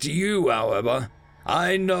nice to you, however.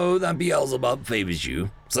 I know that Beelzebub favors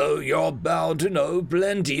you, so you're bound to know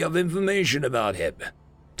plenty of information about him.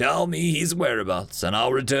 Tell me his whereabouts, and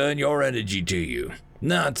I'll return your energy to you.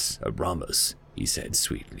 That's a promise, he said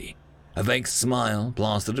sweetly. A fake smile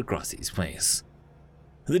plastered across his face.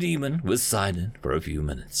 The demon was silent for a few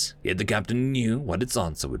minutes, yet the captain knew what its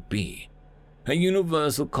answer would be. A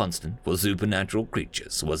universal constant for supernatural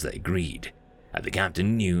creatures was their greed, and the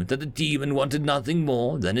captain knew that the demon wanted nothing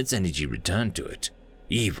more than its energy returned to it,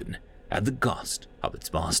 even at the cost of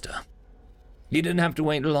its master. He didn't have to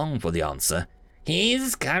wait long for the answer.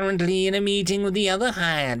 He's currently in a meeting with the other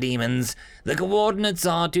higher demons. The coordinates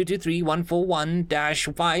are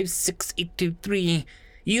 223141-56823.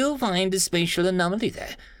 You'll find a spatial anomaly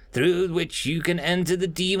there, through which you can enter the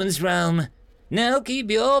demon's realm. Now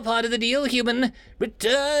keep your part of the deal, human.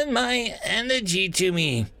 Return my energy to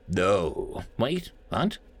me. No. Wait,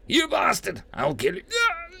 what? You bastard! I'll kill you.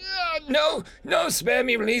 No, spare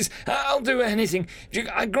me, please. I'll do anything.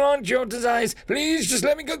 I grant your desires. Please, just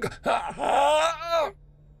let me go.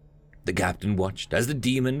 The captain watched as the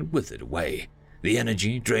demon withered away, the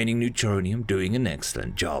energy draining Neutronium doing an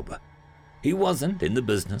excellent job. He wasn't in the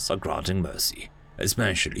business of granting mercy,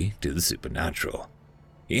 especially to the supernatural.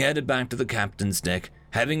 He headed back to the captain's deck,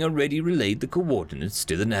 having already relayed the coordinates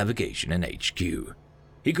to the navigation and HQ.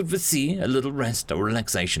 He could foresee a little rest or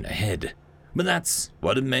relaxation ahead, but that's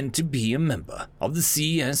what it meant to be a member of the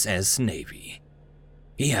CSS Navy.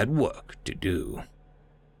 He had work to do.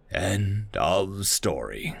 End of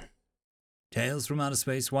story. Tales from Outer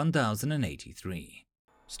Space 1083.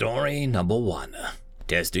 Story number 1.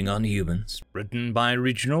 Testing on Humans, written by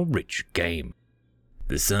original Rich Game.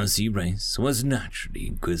 The Circe race was naturally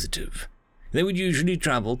inquisitive. They would usually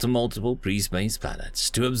travel to multiple pre-space planets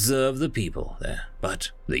to observe the people there,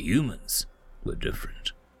 but the humans were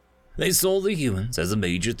different. They saw the humans as a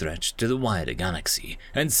major threat to the wider galaxy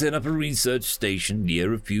and set up a research station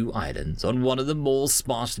near a few islands on one of the more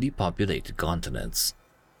sparsely populated continents.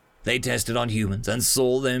 They tested on humans and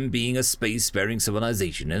saw them being a space-faring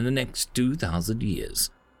civilization in the next 2,000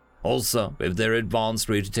 years. Also, if their advanced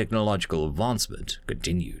rate of technological advancement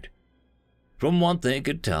continued. From what they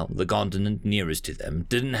could tell, the continent nearest to them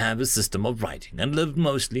didn't have a system of writing and lived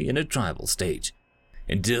mostly in a tribal state,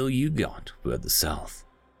 until you got further south.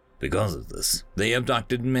 Because of this, they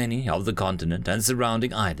abducted many of the continent and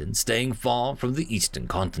surrounding islands, staying far from the eastern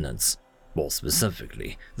continents, more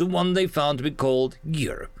specifically, the one they found to be called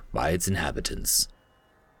Europe by its inhabitants.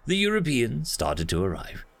 The Europeans started to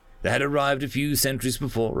arrive. They had arrived a few centuries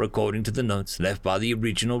before, according to the notes left by the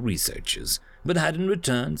original researchers, but hadn't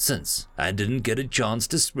returned since and didn't get a chance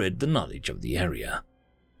to spread the knowledge of the area.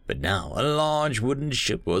 But now a large wooden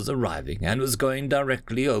ship was arriving and was going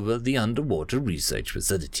directly over the underwater research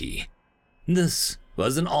facility. This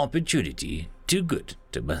was an opportunity too good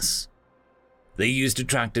to miss. They used a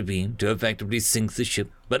tractor beam to effectively sink the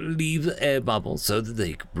ship but leave the air bubble so that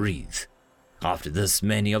they could breathe. After this,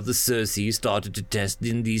 many of the Circe started to test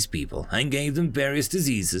in these people and gave them various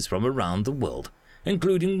diseases from around the world,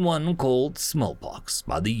 including one called smallpox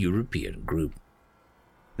by the European group.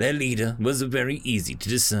 Their leader was very easy to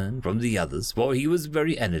discern from the others, for he was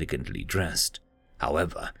very elegantly dressed.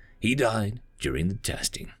 However, he died during the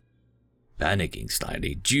testing. Panicking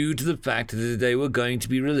slightly due to the fact that they were going to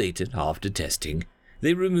be related after testing,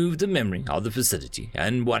 they removed the memory of the facility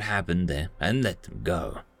and what happened there and let them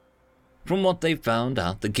go. From what they found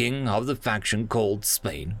out, the king of the faction called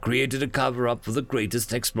Spain created a cover-up for the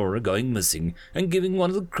greatest explorer going missing and giving one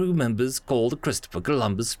of the crew members called Christopher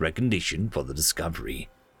Columbus recognition for the discovery.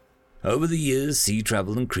 Over the years, sea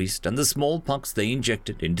travel increased, and the smallpox they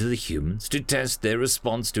injected into the humans to test their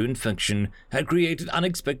response to infection had created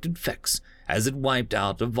unexpected effects as it wiped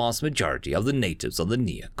out a vast majority of the natives on the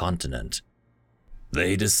near continent.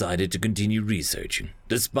 They decided to continue researching,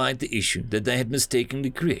 despite the issue that they had mistakenly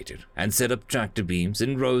created, and set up tractor beams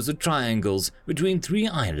in rows of triangles between 3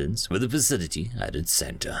 islands with the facility at its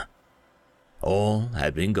center. All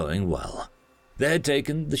had been going well. They had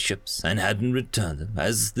taken the ships and hadn't returned them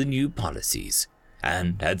as the new policies,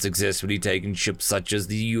 and had successfully taken ships such as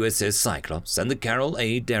the USS Cyclops and the Carol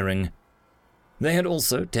A. Daring. They had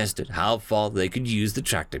also tested how far they could use the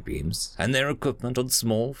tractor beams and their equipment on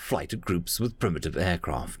small flighted groups with primitive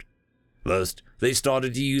aircraft. First, they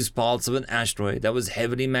started to use parts of an asteroid that was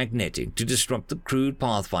heavily magnetic to disrupt the crude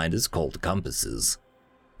pathfinders called compasses.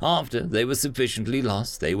 After they were sufficiently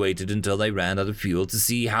lost, they waited until they ran out of fuel to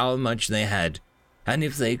see how much they had, and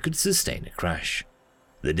if they could sustain a crash.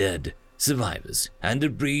 The dead, survivors, and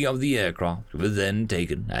debris of the aircraft were then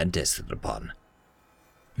taken and tested upon.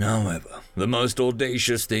 However, the most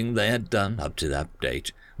audacious thing they had done up to that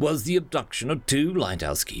date was the abduction of 2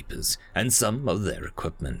 lighthouse keepers and some of their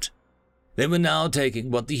equipment. They were now taking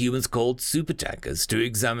what the humans called supertankers to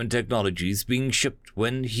examine technologies being shipped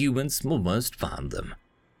when humans almost found them.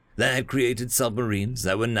 They had created submarines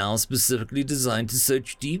that were now specifically designed to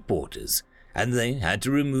search deep waters, and they had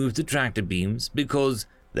to remove the tractor beams because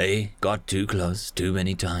they got too close too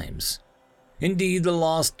many times. Indeed, the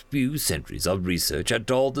last few centuries of research had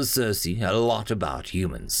told the Circe a lot about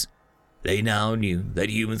humans. They now knew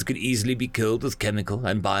that humans could easily be killed with chemical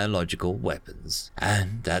and biological weapons,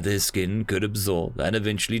 and that their skin could absorb and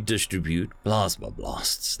eventually distribute plasma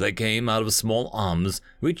blasts that came out of small arms,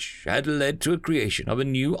 which had led to a creation of a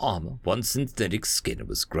new armor once synthetic skin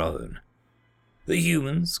was grown. The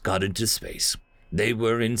humans got into space. They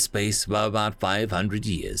were in space for about 500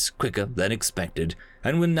 years, quicker than expected,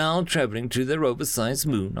 and were now traveling to their oversized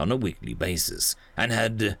moon on a weekly basis, and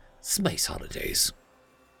had space holidays.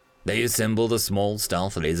 They assembled a small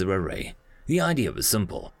stealth laser array. The idea was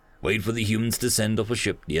simple. Wait for the humans to send off a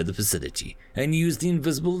ship near the facility, and use the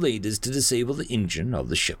invisible lasers to disable the engine of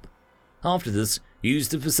the ship. After this, use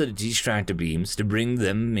the facility's tractor beams to bring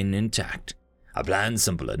them in intact. A plan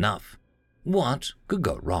simple enough. What could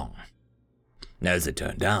go wrong? As it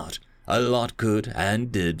turned out, a lot could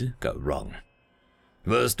and did go wrong.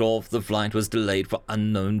 First off, the flight was delayed for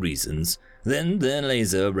unknown reasons. Then their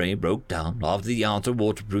laser array broke down after the outer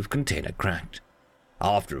waterproof container cracked.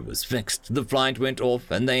 After it was fixed, the flight went off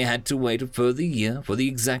and they had to wait a further year for the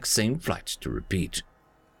exact same flight to repeat.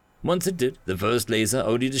 Once it did, the first laser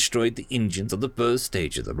only destroyed the engines of the first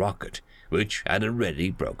stage of the rocket, which had already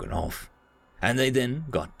broken off. And they then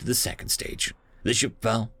got to the second stage. The ship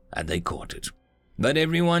fell and they caught it. But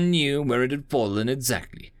everyone knew where it had fallen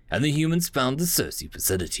exactly, and the humans found the Circe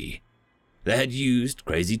facility. They had used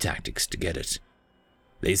crazy tactics to get it.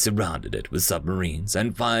 They surrounded it with submarines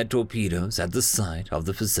and fired torpedoes at the side of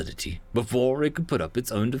the facility before it could put up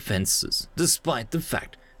its own defenses, despite the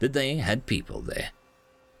fact that they had people there.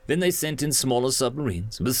 Then they sent in smaller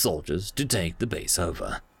submarines with soldiers to take the base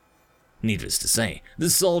over. Needless to say,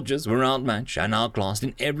 the soldiers were outmatched and outclassed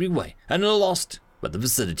in every way and lost, but the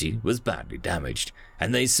facility was badly damaged,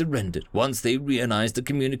 and they surrendered once they realized the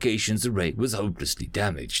communications array was hopelessly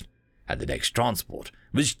damaged, and the next transport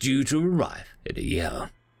was due to arrive in a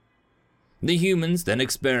year. The humans then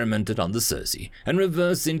experimented on the Circe and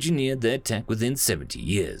reverse-engineered their tech within 70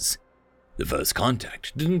 years. The first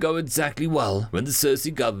contact didn't go exactly well when the Circe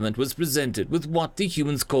government was presented with what the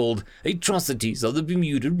humans called atrocities of the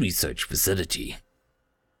Bermuda Research Facility.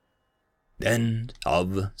 End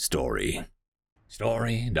of story.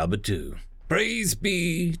 Story number 2. Praise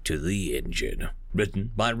be to the engine.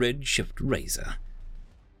 Written by Redshift Razor.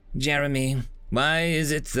 Jeremy, why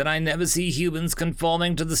is it that I never see humans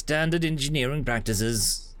conforming to the standard engineering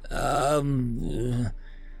practices? Am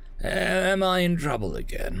I in trouble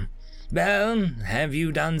again? Well, have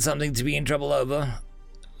you done something to be in trouble over?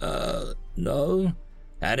 No.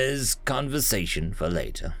 That is conversation for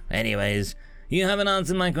later. Anyways, you haven't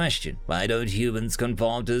answered my question. Why don't humans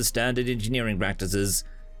conform to the standard engineering practices?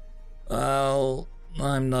 Well,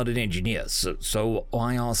 I'm not an engineer, so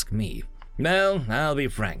why ask me? Well, I'll be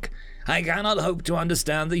frank. I cannot hope to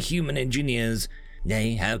understand the human engineers.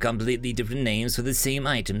 They have completely different names for the same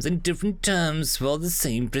items and different terms for the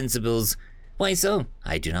same principles. Why so?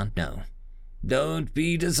 I do not know. Don't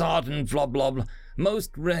be disheartened, Floblob.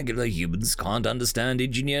 Most regular humans can't understand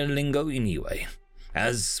engineer lingo anyway.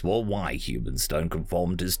 As for why humans don't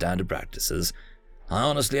conform to standard practices, I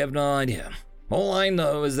honestly have no idea. All I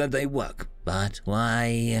know is that they work. But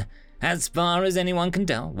why? As far as anyone can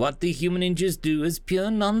tell, what the human ninjas do is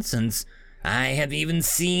pure nonsense. I have even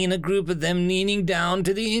seen a group of them kneeling down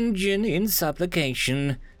to the engine in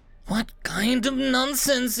supplication. What kind of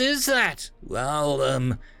nonsense is that?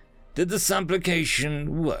 Well, did the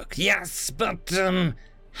supplication work? Yes, but,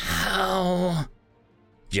 how?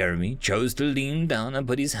 Jeremy chose to lean down and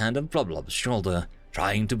put his hand on Floblob's shoulder,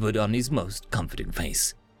 trying to put on his most comforting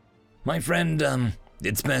face. My friend,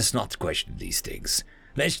 it's best not to question these things,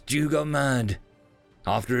 lest you go mad.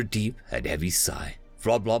 After a deep and heavy sigh,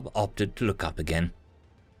 Floblob opted to look up again.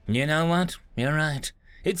 You know what? You're right.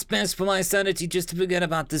 It's best for my sanity just to forget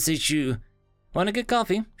about this issue. Want to get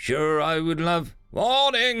coffee? Sure, I would love.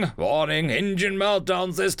 Warning! Warning! Engine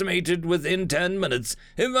meltdowns estimated within 10 minutes.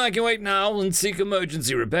 Evacuate now and seek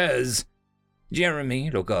emergency repairs. Jeremy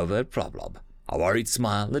looked over at Floblob, a worried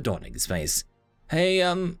smile adorning his face. Hey,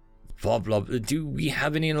 Floblob, do we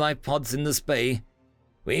have any life pods in this bay?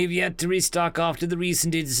 We've yet to restock after the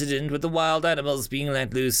recent incident with the wild animals being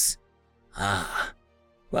let loose. Ah.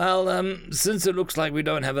 Well, since it looks like we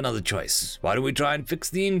don't have another choice, why don't we try and fix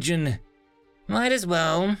the engine? Might as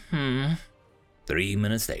well, 3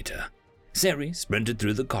 minutes later, Seri sprinted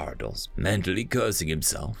through the corridors, mentally cursing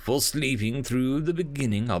himself for sleeping through the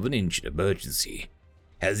beginning of an engine emergency.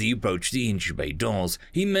 As he approached the engine bay doors,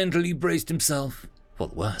 he mentally braced himself for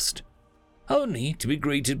the worst, only to be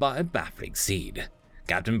greeted by a baffling scene.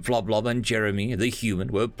 Captain Floblob and Jeremy, the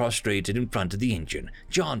human, were prostrated in front of the engine,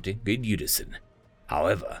 chanting in unison.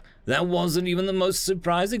 However, that wasn't even the most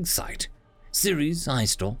surprising sight. Seri's eye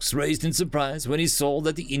stalks raised in surprise when he saw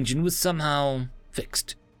that the engine was somehow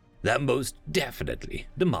fixed. That most definitely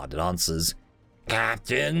demanded answers.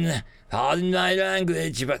 Captain, pardon my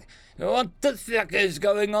language, but what the fuck is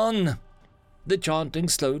going on? The chanting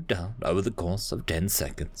slowed down over the course of 10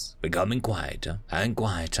 seconds, becoming quieter and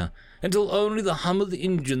quieter until only the hum of the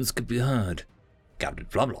engines could be heard. Captain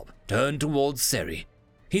Floblob turned towards Seri,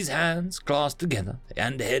 his hands clasped together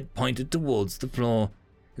and head pointed towards the floor.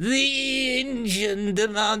 The engine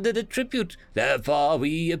demanded a tribute, therefore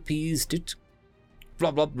we appeased it.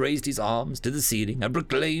 Floblob raised his arms to the ceiling and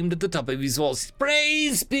proclaimed at the top of his voice,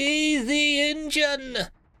 "Praise be the engine!"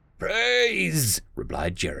 "Praise!"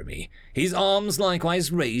 replied Jeremy, his arms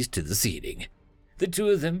likewise raised to the ceiling. The two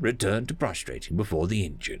of them returned to prostrating before the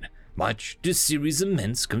engine, much to Siri's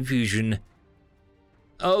immense confusion.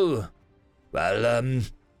 "Oh, well,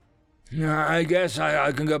 I guess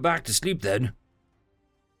I can go back to sleep then."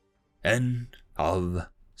 End of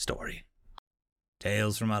story.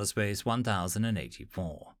 Tales from Outer Space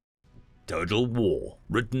 1084. Total War,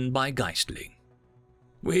 written by Geistling.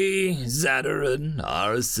 We, Zadaran,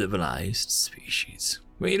 are a civilized species.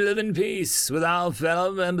 We live in peace with our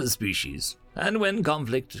fellow member species, and when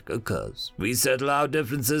conflict occurs, we settle our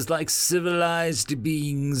differences like civilized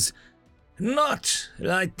beings, not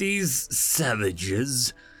like these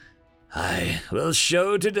savages. I will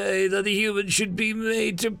show today that the humans should be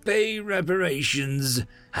made to pay reparations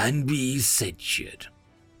and be censured,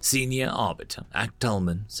 Senior Arbiter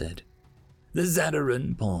Actalman said. The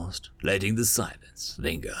Zadaran paused, letting the silence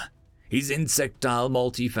linger, his insectile,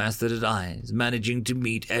 multifaceted eyes managing to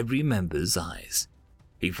meet every member's eyes.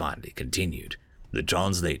 He finally continued, the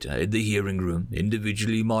translator in the hearing room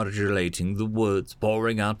individually modulating the words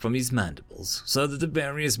pouring out from his mandibles so that the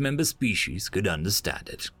various member species could understand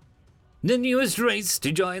it. The newest race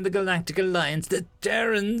to join the Galactic Alliance, the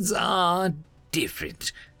Terrans, are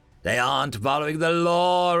different. They aren't following the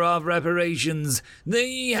law of reparations.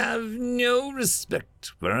 They have no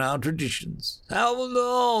respect for our traditions, our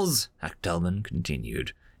laws, Actalman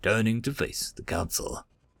continued, turning to face the Council.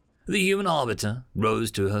 The human Arbiter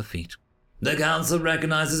rose to her feet. The Council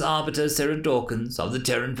recognizes Arbiter Sarah Dawkins of the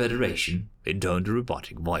Terran Federation, intoned a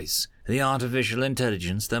robotic voice. The artificial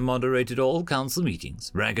intelligence that moderated all Council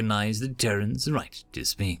meetings recognized the Terran's right to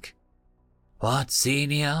speak. What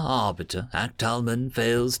Senior Arbiter Actalman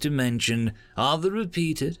fails to mention are the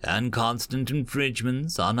repeated and constant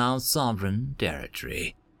infringements on our sovereign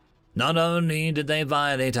territory. Not only did they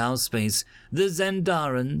violate our space, the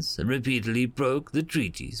Zendarans repeatedly broke the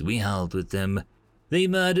treaties we held with them. They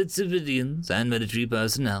murdered civilians and military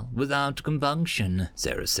personnel without compunction,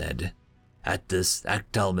 Sarah said. At this,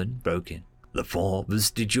 Actalman broke in, the 4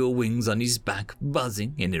 vestigial wings on his back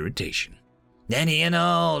buzzing in irritation. Any and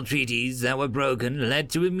all treaties that were broken led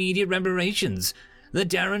to immediate reparations. The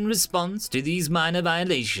Terran response to these minor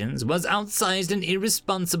violations was outsized and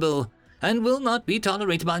irresponsible, and will not be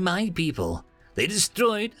tolerated by my people. They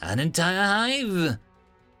destroyed an entire hive."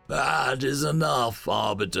 "That is enough,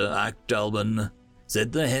 Arbiter Actelman,"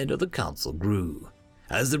 said the head of the Council, Gru,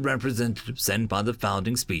 as the representative sent by the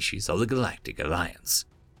founding species of the Galactic Alliance.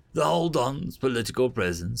 The Holdon's political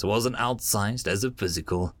presence wasn't outsized as a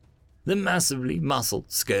physical. The massively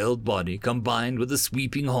muscled, scaled body combined with the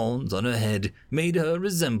sweeping horns on her head made her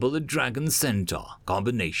resemble a dragon-centaur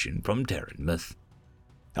combination from Terran myth.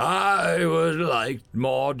 "I would like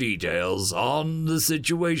more details on the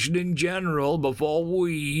situation in general before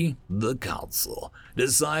we, the Council,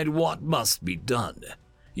 decide what must be done.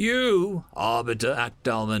 You, Arbiter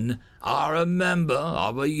Actelman, are a member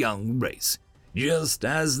of a young race, just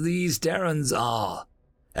as these Terrans are.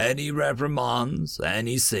 Any reprimands,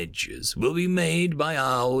 any censures will be made by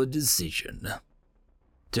our decision."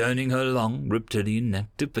 Turning her long reptilian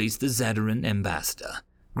neck to face the Zadaran ambassador,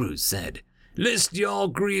 Gru said, "List your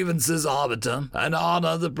grievances, Arbiter, and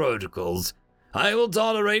honor the protocols. I will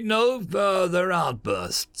tolerate no further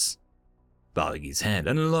outbursts." Bowing his head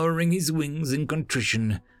and lowering his wings in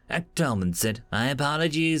contrition, Actelman said, "My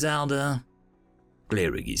apologies, Elder,"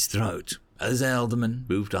 clearing his throat as Elderman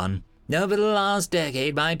moved on. "Over the last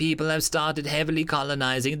decade, my people have started heavily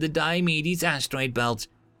colonizing the Diomedes asteroid belt.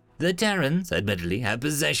 The Terrans, admittedly, have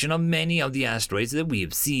possession of many of the asteroids that we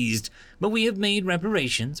have seized, but we have made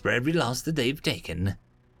reparations for every loss that they've taken.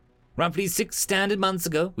 Roughly 6 standard months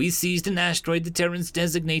ago, we seized an asteroid the Terrans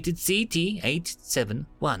designated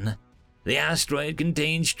CT-871. The asteroid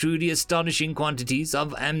contains truly astonishing quantities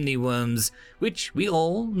of omniworms, which we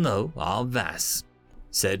all know are vast,"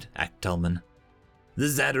 said Actelman. The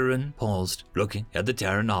Zadaran paused, looking at the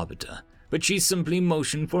Terran Arbiter, but she simply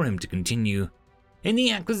motioned for him to continue. "In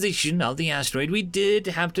the acquisition of the asteroid, we did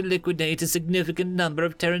have to liquidate a significant number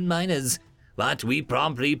of Terran miners, but we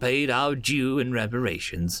promptly paid our due in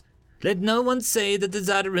reparations. Let no one say that the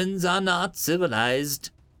Zadarans are not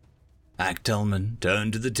civilized." Actelman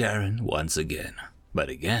turned to the Terran once again, but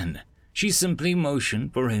again she simply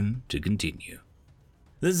motioned for him to continue.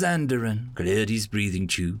 The Zandaran cleared his breathing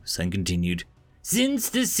tubes and continued, "Since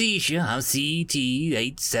the seizure of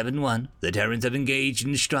CT-871, the Terrans have engaged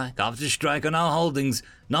in strike after strike on our holdings,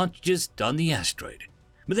 not just on the asteroid,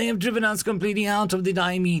 but they have driven us completely out of the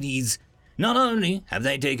Diomedes. Not only have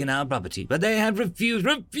they taken our property, but they have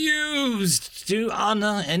refused to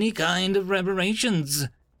honor any kind of reparations.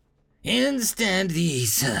 Instead,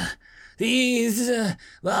 these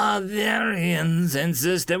barbarians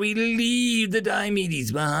insist that we leave the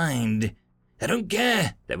Diomedes behind. They don't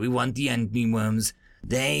care that we want the omniworms.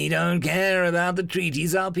 They don't care about the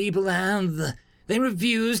treaties our people have. They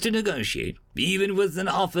refuse to negotiate, even with an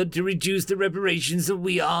offer to reduce the reparations that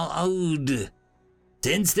we are owed.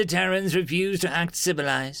 Since the Terrans refuse to act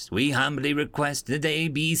civilized, we humbly request that they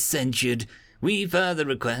be censured. We further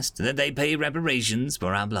request that they pay reparations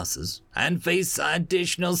for our losses, and face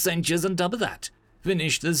additional censures on top of that,"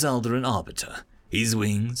 finished the Zaldaran Arbiter, his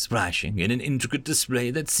wings splashing in an intricate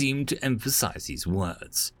display that seemed to emphasize his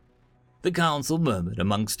words. The council murmured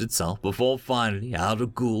amongst itself before finally Elder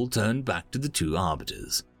Ghoul turned back to the 2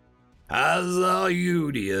 arbiters. "As a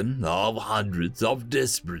union of hundreds of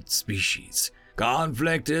disparate species,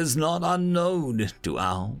 conflict is not unknown to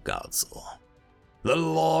our council. The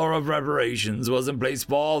law of reparations was in place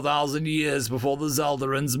 4,000 years before the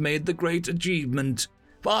Zaldarans made the great achievement,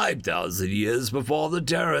 5,000 years before the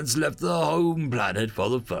Terrans left the home planet for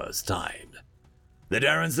the first time. The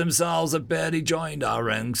Terrans themselves have barely joined our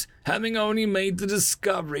ranks, having only made the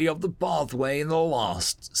discovery of the pathway in the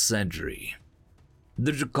last century."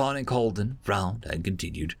 The draconic Holden frowned and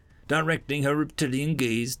continued, directing her reptilian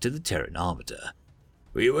gaze to the Terran Arbiter.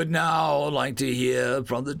 "We would now like to hear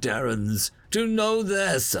from the Terrans, to know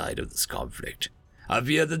their side of this conflict. I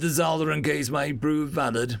fear that the Zaldaran case might prove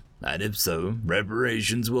valid, and if so,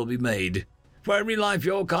 reparations will be made. For every life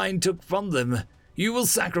your kind took from them, you will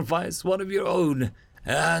sacrifice one of your own,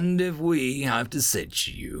 and if we have to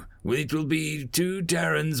censure you, it will be 2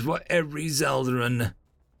 Terrans for every Zaldaran."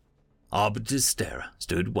 Arbiter Stera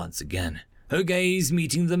stood once again, her gaze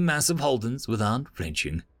meeting the massive Holdens without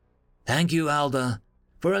flinching. "Thank you, Elder,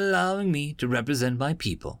 for allowing me to represent my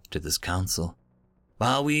people to this council.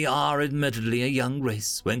 While we are admittedly a young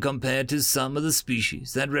race when compared to some of the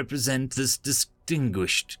species that represent this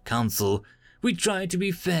distinguished council, we try to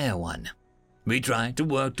be fair one. We try to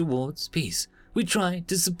work towards peace. We try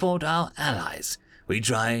to support our allies. We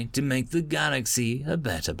try to make the galaxy a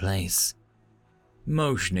better place."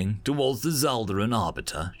 Motioning towards the Zaldaran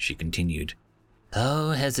Arbiter, she continued,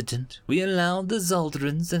 Though hesitant, we allowed the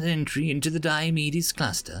Zoltarans an entry into the Diomedes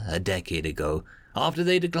cluster a decade ago, after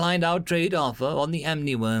they declined our trade offer on the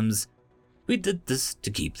Amniworms. We did this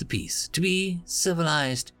to keep the peace, to be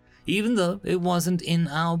civilized, even though it wasn't in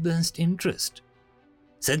our best interest.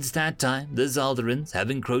 Since that time, the Zoltarans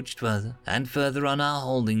have encroached further and further on our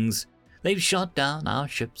holdings. They've shot down our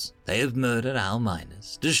ships, they have murdered our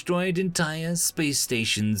miners, destroyed entire space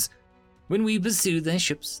stations. When we pursue their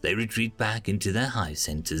ships, they retreat back into their hive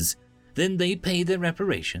centers. Then they pay their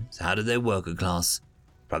reparations out of their worker class.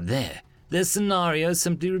 From there, their scenario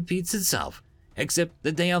simply repeats itself, except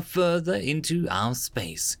that they are further into our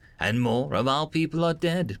space, and more of our people are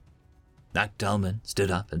dead. Noctelman stood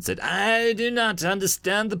up and said, I do not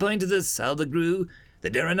understand the point of this, Elder Gru. The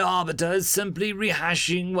Terran Arbiter is simply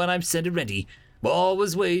rehashing what I've said already. War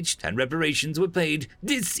was waged and reparations were paid.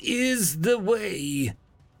 This is the way.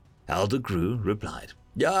 Elder Gru replied,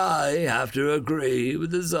 I have to agree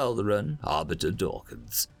with the Zoltaran, Arbiter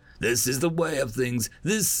Dawkins. This is the way of things.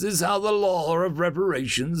 This is how the law of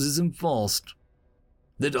reparations is enforced.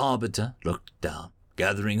 The Arbiter looked down,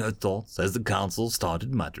 gathering her thoughts as the council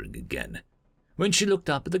started muttering again. When she looked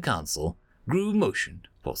up at the council, Gru motioned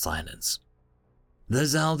for silence. The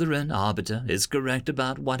Zoltaran Arbiter is correct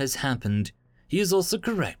about what has happened. He is also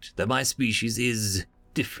correct that my species is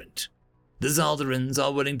different. The Zoltarans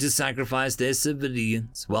are willing to sacrifice their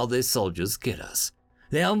civilians while their soldiers kill us.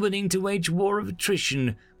 They are willing to wage war of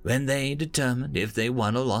attrition when they determine if they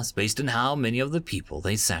won or lost based on how many of the people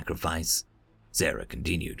they sacrifice. Sarah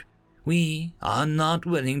continued, We are not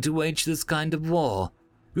willing to wage this kind of war.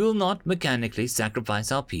 We will not mechanically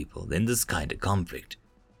sacrifice our people in this kind of conflict.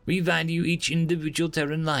 We value each individual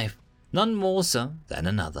Terran life, none more so than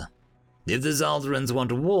another. If the Zoltarans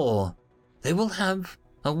want a war, they will have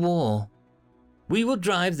a war. We will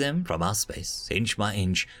drive them from our space, inch by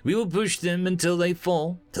inch. We will push them until they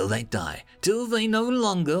fall, till they die, till they no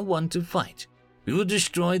longer want to fight. We will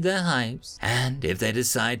destroy their hives, and if they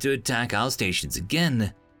decide to attack our stations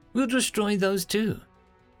again, we'll destroy those too.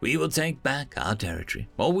 We will take back our territory,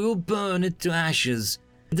 or we will burn it to ashes.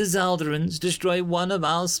 If the Zoltarans destroy one of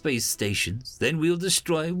our space stations, then we'll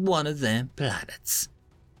destroy one of their planets.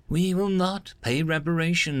 We will not pay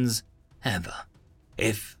reparations, ever.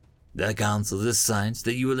 If the Council decides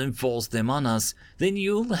that you will enforce them on us, then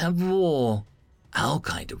you'll have war. Our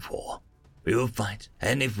kind of war. We will fight,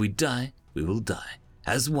 and if we die, we will die,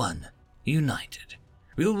 as one, united.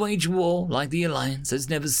 We'll wage war like the Alliance has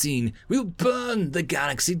never seen. We'll burn the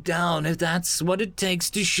galaxy down if that's what it takes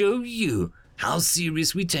to show you how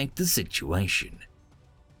serious we take the situation.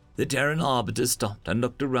 The Terran Arbiter stopped and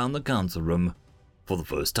looked around the council room. For the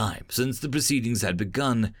first time since the proceedings had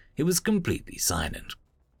begun, it was completely silent.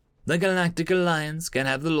 The Galactic Alliance can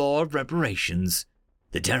have the law of reparations.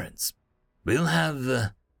 The Terrans will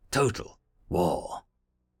have total war.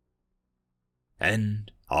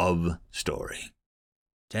 End of story.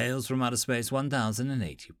 Tales from Outer Space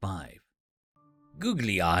 1085.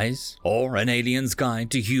 Googly Eyes, or An Alien's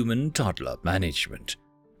Guide to Human Toddler Management.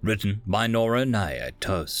 Written by Nora Naya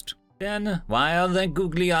Toast. Then, why are there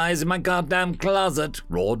googly eyes in my goddamn closet?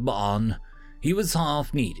 Roared Ba'an. He was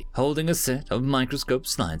half-kneading, holding a set of microscope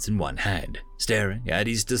slides in one hand, staring at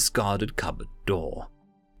his discarded cupboard door.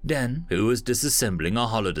 Den, who was disassembling a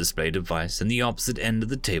holodisplay device in the opposite end of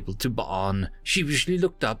the table to Ba'an, sheepishly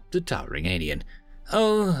looked up the towering alien.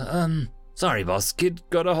 Sorry boss, kid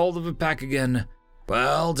got a hold of a pack again.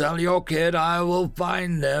 Well, tell your kid I will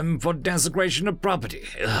fine them for desecration of property.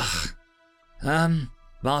 Ugh.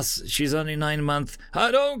 Boss, she's only 9 months.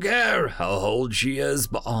 I don't care how old she is,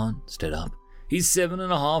 Ba'an stood up. He's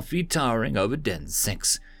 7.5 feet towering over Den's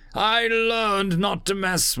 6. I learned not to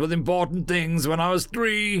mess with important things when I was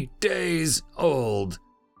 3 days old.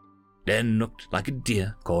 Den looked like a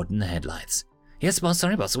deer caught in the headlights. Yes, boss,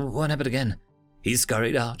 sorry, boss, what happened again? He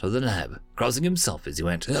scurried out of the lab, crossing himself as he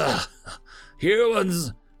went. Ugh.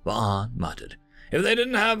 Humans, Ba'an muttered. If they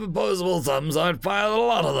didn't have opposable thumbs, I'd file a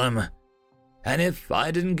lot of them. And if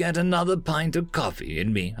I didn't get another pint of coffee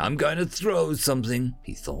in me, I'm going to throw something,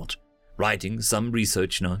 he thought, writing some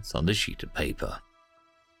research notes on the sheet of paper.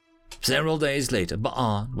 Several days later,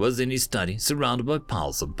 Ba'an was in his study, surrounded by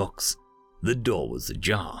piles of books. The door was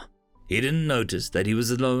ajar. He didn't notice that he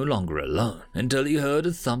was no longer alone until he heard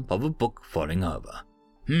a thump of a book falling over.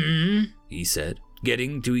 He said,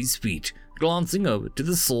 getting to his feet. Glancing over to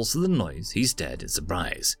the source of the noise, he stared in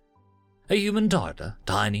surprise. A human darter,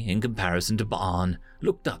 tiny in comparison to Ba'an,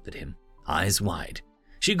 looked up at him, eyes wide.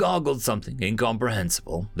 She gargled something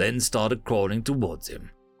incomprehensible, then started crawling towards him.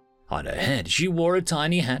 On her head, she wore a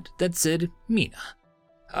tiny hat that said Mina.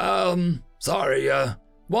 Sorry,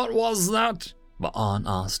 what was that? Ba'an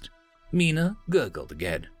asked. Mina gurgled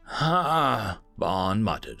again. "Ha," Ba'an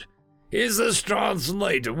muttered. "Is this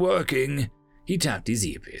translator working?" He tapped his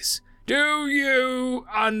earpiece. "Do you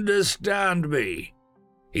understand me?"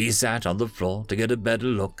 He sat on the floor to get a better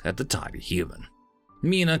look at the tiny human.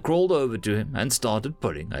 Mina crawled over to him and started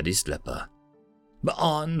pulling at his slipper.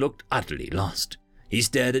 Ba'an looked utterly lost. He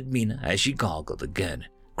stared at Mina as she gargled again,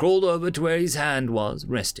 crawled over to where his hand was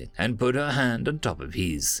resting, and put her hand on top of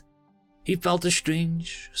his. He felt a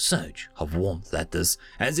strange surge of warmth at this,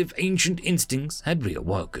 as if ancient instincts had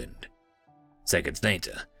reawakened. Seconds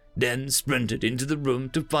later, Den sprinted into the room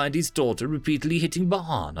to find his daughter repeatedly hitting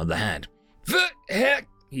Ba'an on the hand. "For heck,"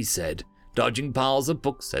 he said, dodging piles of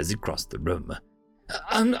books as he crossed the room.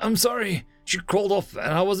 I'm sorry. She crawled off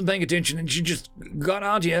and I wasn't paying attention and she just got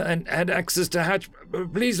out here and had access to hatch.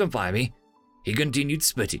 Please don't fire me." He continued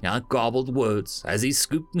spitting out garbled words as he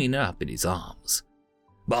scooped Mina up in his arms.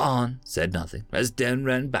 Ba'an said nothing as Den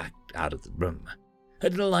ran back out of the room, a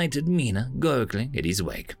delighted Mina gurgling at his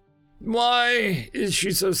wake. "Why is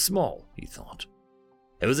she so small?" he thought.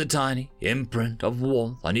 There was a tiny imprint of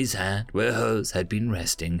warmth on his hand where hers had been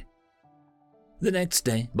resting. The next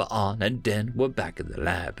day, Ba'an and Den were back in the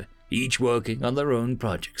lab, each working on their own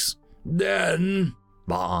projects. "Den?"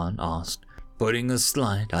 Ba'an asked, putting a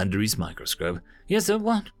slide under his microscope. "Yes, sir,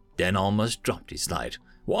 what?" Den almost dropped his slide.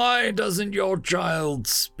 "Why doesn't your child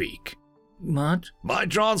speak?" "What?" "My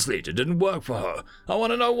translator didn't work for her. I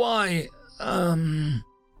want to know why."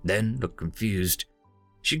 Den looked confused.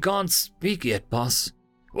 "She can't speak yet, boss."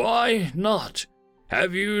 "Why not?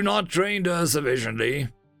 Have you not trained her sufficiently?"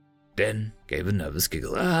 Den gave a nervous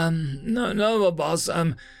giggle. No, boss.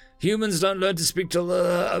 Humans don't learn to speak till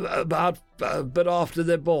but after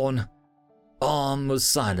they're born." Ba'an was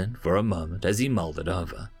silent for a moment as he mulled it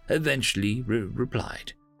over, eventually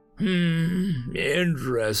replied.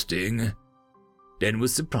 Interesting." Den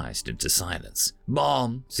was surprised into silence.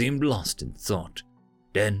 Ba'an seemed lost in thought.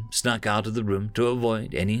 Den snuck out of the room to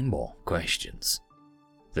avoid any more questions.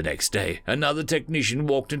 The next day, another technician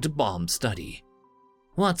walked into Ba'an's study.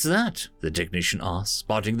 "What's that?" the technician asked,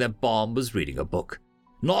 spotting that Ba'an was reading a book.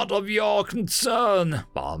 "Not of your concern,"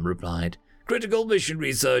 Ba'an replied. "Critical mission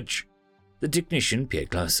research." The technician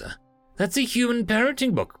peered closer. "That's a human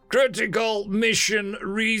parenting book." "Critical mission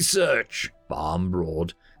research," Ba'an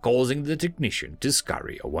roared, causing the technician to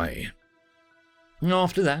scurry away.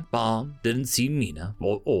 After that, Ba'an didn't see Mina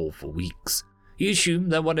for weeks. He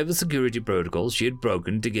assumed that whatever security protocols she had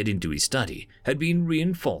broken to get into his study had been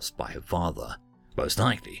reinforced by her father. Most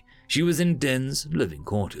likely, she was in Den's living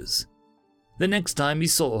quarters. The next time he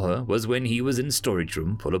saw her was when he was in a storage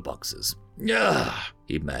room full of boxes. "Ugh,"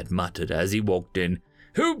 he muttered as he walked in.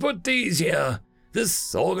 "Who put these here?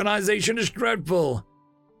 This organization is dreadful."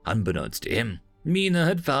 Unbeknownst to him, Mina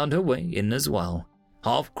had found her way in as well,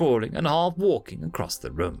 half crawling and half walking across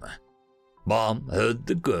the room. Ba'an heard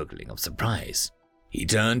the gurgling of surprise. He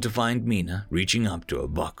turned to find Mina reaching up to a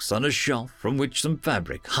box on a shelf from which some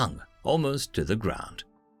fabric hung almost to the ground.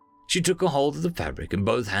 She took a hold of the fabric in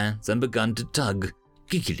both hands and began to tug,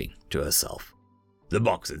 giggling to herself. The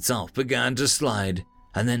box itself began to slide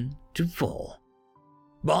and then to fall.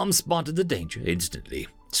 Ba'an spotted the danger instantly,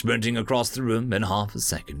 sprinting across the room in half a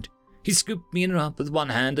second. He scooped Mina up with one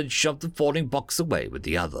hand and shoved the falling box away with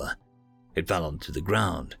the other. It fell onto the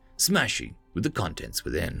ground, smashing with the contents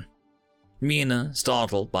within. Mina,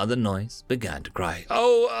 startled by the noise, began to cry.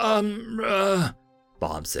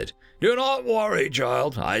 Ba'an said. "Do not worry,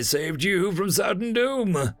 child. I saved you from certain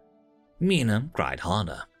doom." Mina cried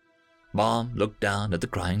harder. Ba'an looked down at the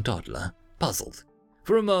crying toddler, puzzled.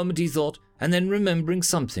 For a moment he thought, and then remembering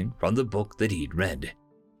something from the book that he'd read.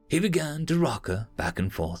 He began to rock her back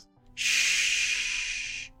and forth.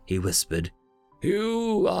 "Shh," he whispered.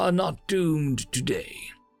 "You are not doomed today."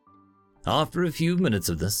 After a few minutes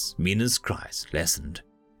of this, Mina's cries lessened.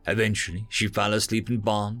 Eventually, she fell asleep in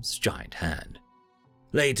Ba'an's giant hand.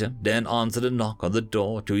 Later, Dan answered a knock on the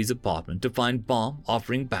door to his apartment to find Ba'an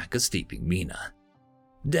offering back a sleeping Mina.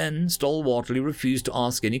 Dan stalwartly refused to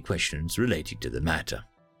ask any questions relating to the matter.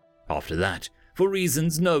 After that, for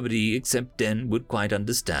reasons nobody except Dan would quite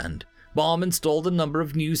understand, Ba'an installed a number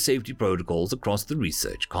of new safety protocols across the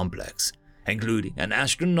research complex, including an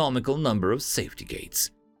astronomical number of safety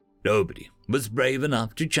gates. Nobody was brave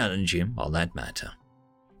enough to challenge him on that matter.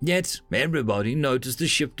 Yet, everybody noticed the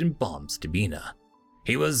shift in Ba'an's demeanor.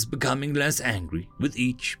 He was becoming less angry with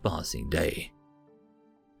each passing day.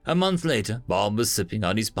 A month later, Ba'an was sipping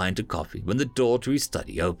on his pint of coffee when the door to his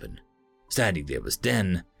study opened. Standing there was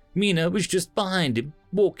Den. Mina was just behind him,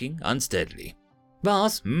 walking unsteadily.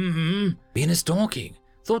 "Boss, Mina's talking.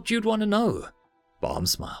 Thought you'd want to know." Ba'an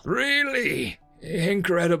smiled. "Really?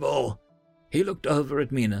 Incredible. He looked over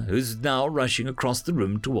at Mina, who's now rushing across the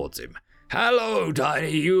room towards him. Hello,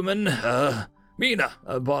 tiny human. Mina,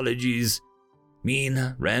 apologies.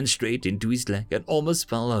 Mina ran straight into his leg and almost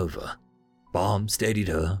fell over. Bomb steadied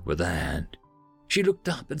her with a hand. She looked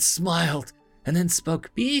up and smiled, and then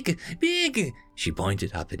spoke. Big, big. She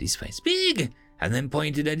pointed up at his face. Big, and then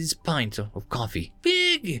pointed at his pint of coffee.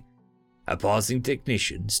 Big. A passing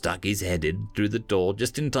technician stuck his head in through the door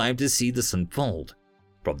just in time to see this unfold.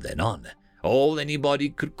 From then on, all anybody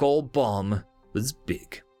could call Bomb was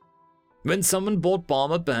Big. When someone bought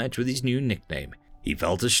Bomb a badge with his new nickname, he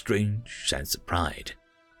felt a strange sense of pride.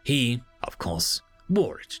 He, of course,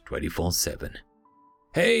 wore it 24/7.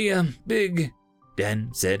 Hey, Big,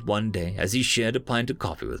 Dan said one day as he shared a pint of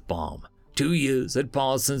coffee with Bomb. 2 years had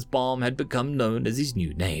passed since Bomb had become known as his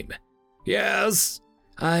new name. Yes,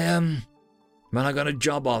 I got a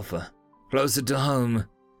job offer, closer to home.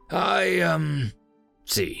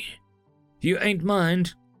 See. You ain't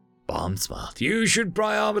mind? Bomb smiled. You should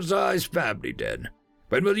prioritize family, Dan.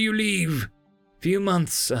 When will you leave? Few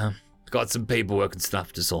months, got some paperwork and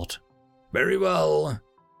stuff to sort. Very well.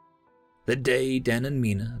 The day Dan and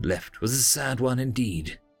Mina left was a sad one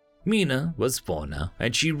indeed. Mina was 4 now,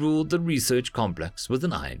 and she ruled the research complex with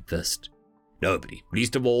an iron fist. Nobody,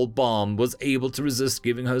 least of all Bomb, was able to resist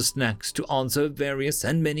giving her snacks to answer various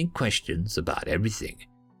and many questions about everything.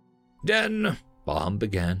 Dan, Bomb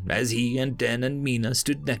began, as he and Dan and Mina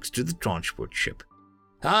stood next to the transport ship.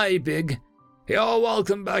 Hi, Big. You're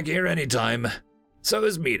welcome back here anytime. So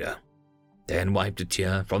is Mina. Dan wiped a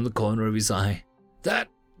tear from the corner of his eye. That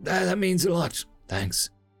means a lot.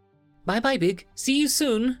 Thanks. Bye-bye, Big. See you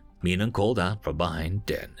soon, Mina called out from behind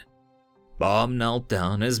Dan. Bomb knelt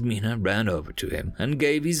down as Mina ran over to him and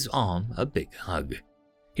gave his arm a big hug.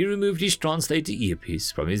 He removed his translator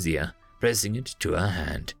earpiece from his ear, pressing it to her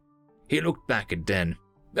hand. He looked back at Dan.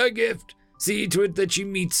 A gift. See to it that she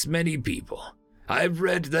meets many people. I've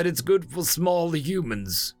read that it's good for small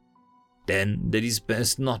humans. Dan did his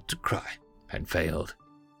best not to cry, and failed.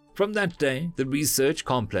 From that day, the research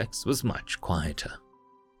complex was much quieter.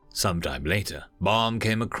 Sometime later, Bomb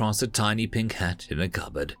came across a tiny pink hat in a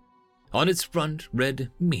cupboard. On its front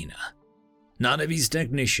read Mina. None of his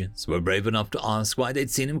technicians were brave enough to ask why they'd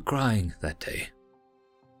seen him crying that day.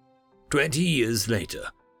 20 years later,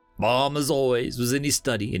 Bomb, as always, was in his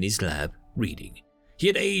study in his lab, reading. He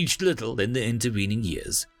had aged little in the intervening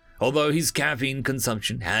years, although his caffeine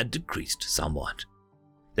consumption had decreased somewhat.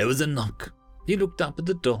 There was a knock. He looked up at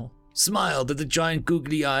the door, smiled at the giant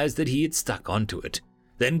googly eyes that he had stuck onto it,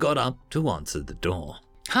 then got up to answer the door.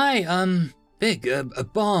 Hi, Big,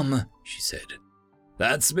 Bomb, she said.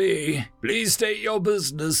 That's me. Please state your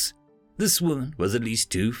business. This woman was at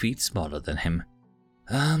least 2 feet smaller than him.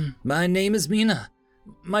 My name is Mina.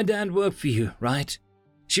 My dad worked for you, right?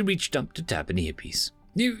 She reached up to tap an earpiece.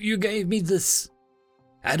 You gave me this.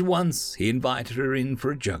 At once, he invited her in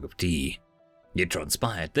for a jug of tea. It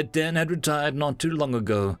transpired that Dan had retired not too long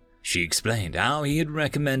ago. She explained how he had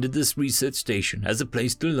recommended this research station as a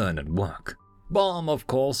place to learn and work. Bomb, of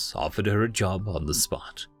course, offered her a job on the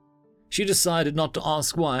spot. She decided not to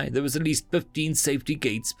ask why there was at least 15 safety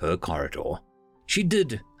gates per corridor. She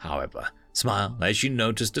did, however, smile as she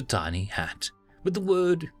noticed a tiny hat with the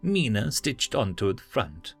word Mina stitched onto the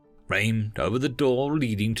front, framed over the door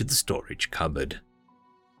leading to the storage cupboard.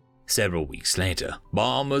 Several weeks later,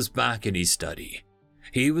 Bomb was back in his study.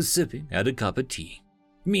 He was sipping at a cup of tea.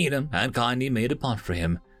 Mina had kindly made a pot for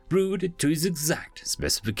him, brewed it to his exact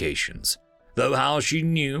specifications, though how she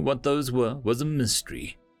knew what those were was a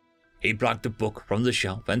mystery. He plucked a book from the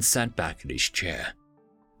shelf and sat back in his chair.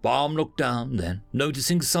 Bomb looked down then,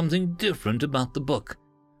 noticing something different about the book.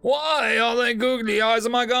 Why are there googly eyes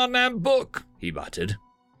on my goddamn book? He muttered.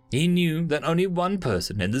 He knew that only one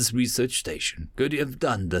person in this research station could have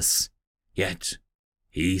done this. Yet,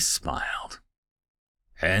 he smiled.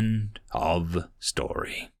 End of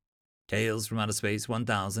story. Tales from Outer Space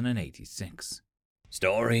 1086.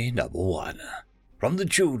 Story number 1. From the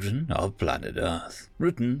Children of Planet Earth.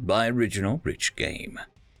 Written by Original Rich Game.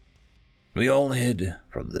 We all hid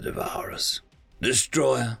from the Devourers,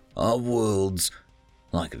 destroyer of worlds.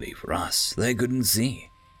 Luckily for us, they couldn't see.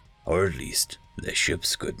 Or at least, their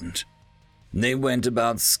ships couldn't. They went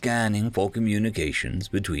about scanning for communications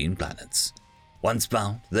between planets. Once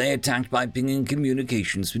found, they attacked by pinging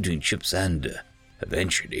communications between ships and,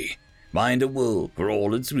 eventually, mined a world for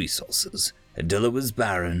all its resources until it was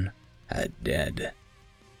barren and dead.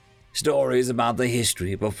 Stories about the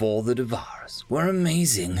history before the Devourers were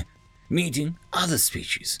amazing. Meeting other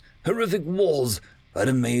species, horrific wars, but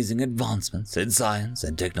amazing advancements in science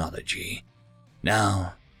and technology.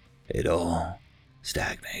 Now, it all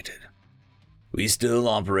stagnated. We still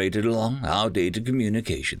operated along outdated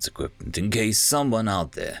communications equipment in case someone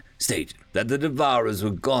out there stated that the Devourers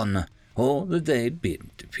were gone or that they had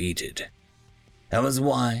been defeated. That was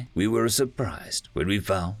why we were surprised when we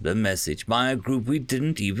found a message by a group we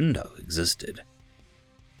didn't even know existed.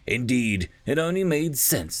 Indeed, it only made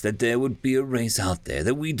sense that there would be a race out there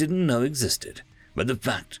that we didn't know existed, but the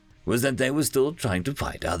fact was that they were still trying to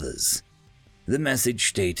fight others. The message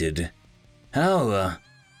stated, "Hello,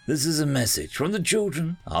 this is a message from the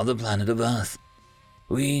children of the planet of Earth.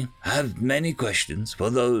 We have many questions for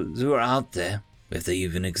those who are out there, if they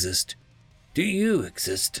even exist. Do you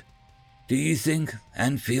exist? Do you think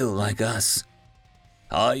and feel like us?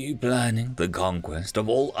 Are you planning the conquest of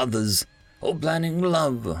all others, or planning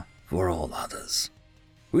love for all others?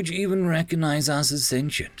 Would you even recognize us as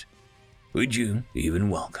sentient? Would you even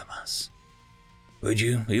welcome us? Would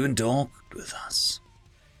you even talk with us?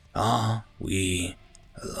 Are we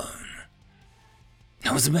alone?"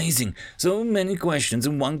 That was amazing. So many questions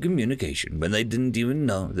in one communication when they didn't even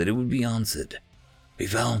know that it would be answered. We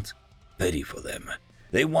felt pity for them.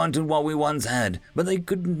 They wanted what we once had, but they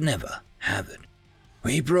could never have it.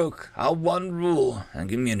 We broke our one rule and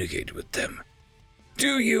communicated with them.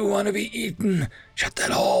 "Do you want to be eaten? Shut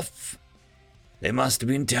that off." They must have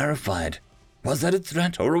been terrified. Was that a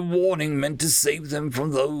threat or a warning meant to save them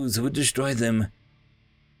from those who would destroy them?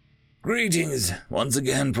 "Greetings once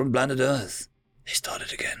again from planet Earth." They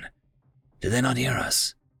started again. Did they not hear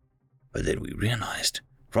us? But then we realized,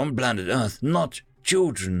 from planet Earth, not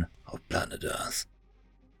children of planet Earth.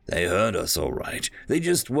 They heard us all right. They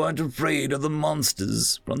just weren't afraid of the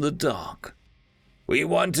monsters from the dark. "We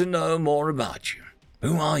want to know more about you.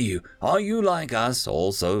 Who are you? Are you like us,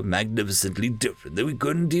 all so magnificently different that we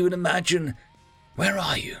couldn't even imagine? Where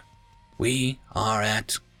are you?" "We are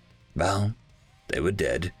at..." Well, they were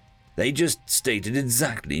dead. They just stated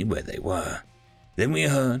exactly where they were. Then we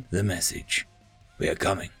heard the message. "We are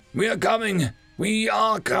coming. We are coming. We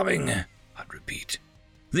are coming." I'd repeat.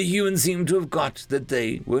 The humans seemed to have got that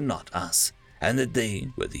they were not us, and that they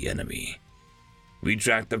were the enemy. We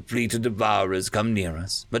tracked the fleet of Devourers come near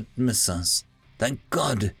us, but miss us. Thank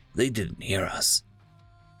God they didn't hear us.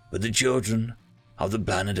 But the children of the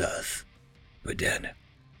planet Earth were dead.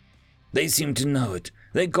 They seemed to know it.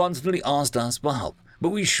 They constantly asked us for help, but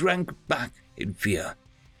we shrank back in fear.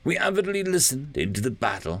 We avidly listened into the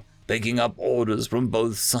battle, picking up orders from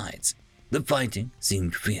both sides. The fighting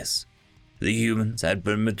seemed fierce. The humans had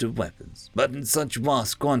primitive weapons, but in such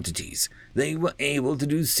vast quantities, they were able to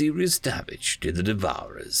do serious damage to the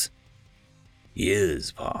Devourers.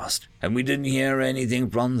 Years passed, and we didn't hear anything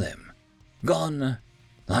from them. Gone,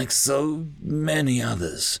 like so many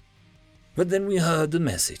others. But then we heard the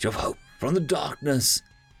message of hope from the darkness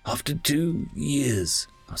after 2 years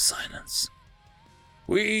of silence.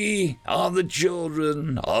 "We are the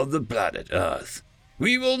children of the planet Earth.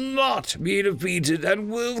 We will not be defeated and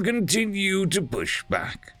will continue to push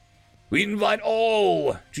back. We invite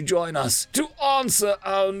all to join us to answer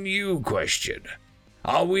our new question.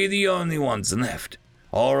 Are we the only ones left,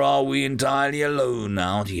 or are we entirely alone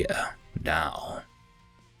out here now?"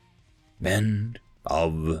 End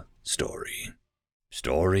of story.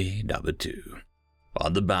 Story number 2.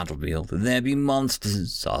 On the battlefield, there be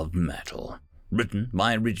monsters of metal. Written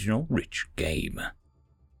by original Rich Game.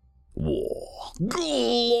 War.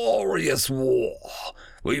 Glorious war.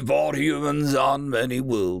 We fought humans on many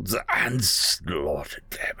worlds and slaughtered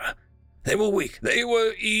them. They were weak. They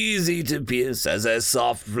were easy to pierce, as their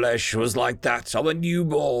soft flesh was like that of a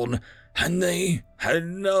newborn, and they had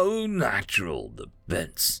no natural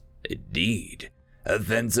defense. Indeed,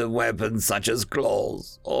 offensive weapons such as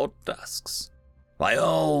claws or tusks. By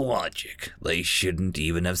all logic, they shouldn't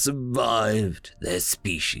even have survived their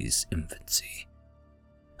species' infancy.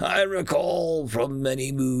 I recall from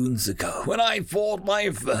many moons ago when I fought my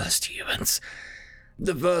first humans.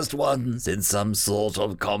 The first ones in some sort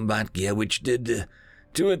of combat gear which did,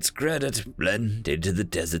 to its credit, blend into the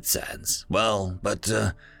desert sands. Well, but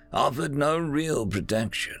offered no real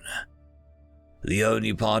protection. The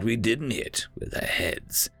only part we didn't hit were their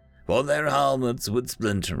heads, for their helmets would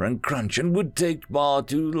splinter and crunch and would take far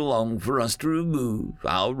too long for us to remove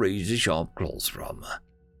our razor-sharp claws from.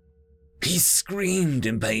 He screamed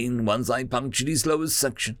in pain once I punctured his lowest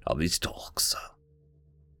section of his torso.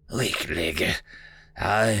 Weakling,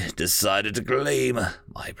 I decided to claim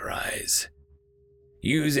my prize.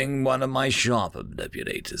 Using one of my sharper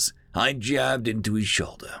manipulators, I jabbed into his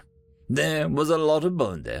shoulder. There was a lot of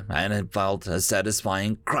bone there, and it felt a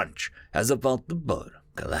satisfying crunch as I felt the bone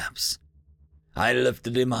collapse. I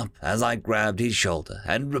lifted him up as I grabbed his shoulder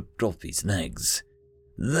and ripped off his legs.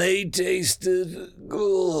 They tasted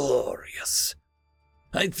glorious.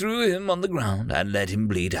 I threw him on the ground and let him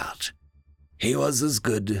bleed out. He was as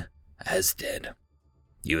good as dead.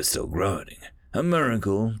 He was still groaning, a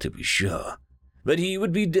miracle to be sure, but he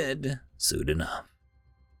would be dead soon enough.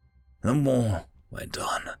 The war went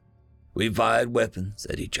on. We fired weapons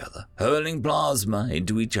at each other, hurling plasma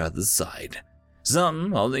into each other's side.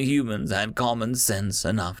 Some of the humans had common sense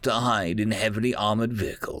enough to hide in heavily armored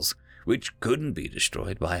vehicles, which couldn't be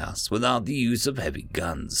destroyed by us without the use of heavy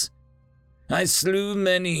guns. I slew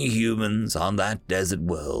many humans on that desert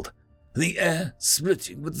world, the air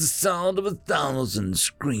splitting with the sound of 1,000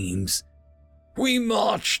 screams. We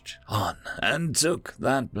marched on and took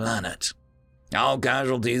that planet. Our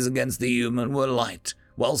casualties against the human were light,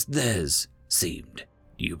 whilst theirs seemed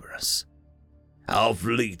numerous. Our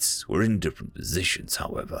fleets were in different positions,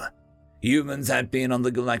 however. Humans had been on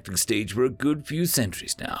the galactic stage for a good few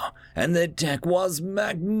centuries now, and their tech was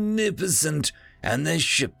magnificent, and their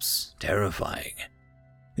ships terrifying.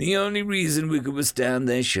 The only reason we could withstand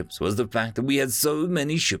their ships was the fact that we had so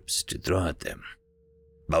many ships to throw at them.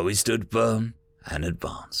 But we stood firm and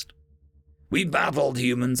advanced. We battled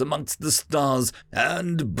humans amongst the stars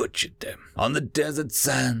and butchered them on the desert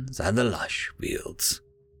sands and the lush fields.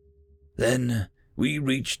 Then we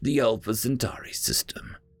reached the Alpha Centauri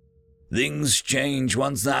system. Things changed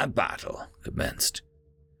once that battle commenced.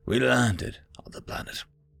 We landed on the planet.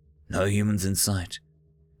 No humans in sight.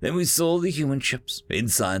 Then we saw the human ships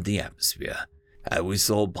inside the atmosphere, and we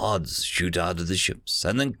saw pods shoot out of the ships,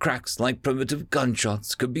 and then cracks like primitive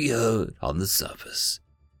gunshots could be heard on the surface.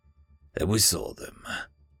 Then we saw them.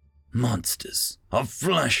 Monsters of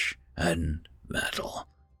flesh and metal.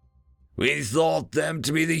 We thought them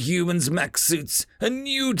to be the humans' mech suits, a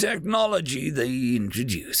new technology they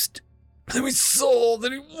introduced. But then we saw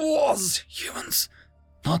that it was humans,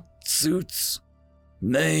 not suits.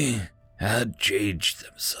 They had changed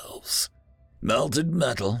themselves, melted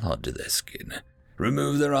metal onto their skin,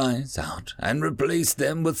 removed their eyes out, and replaced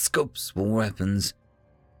them with scopes for weapons.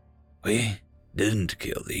 We didn't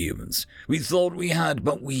kill the humans. We thought we had,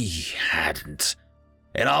 but we hadn't.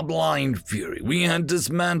 In our blind fury, we had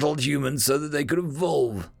dismantled humans so that they could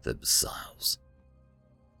evolve themselves.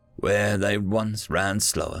 Where they once ran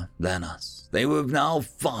slower than us, they were now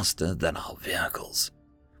faster than our vehicles.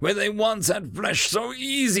 Where they once had flesh so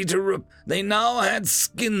easy to rip, they now had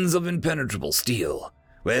skins of impenetrable steel.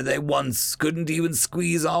 Where they once couldn't even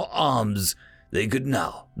squeeze our arms, they could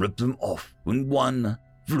now rip them off in one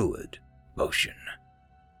fluid motion.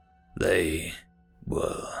 They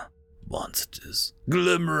were monsters,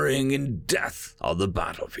 glimmering in death on the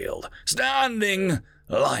battlefield, standing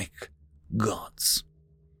like gods.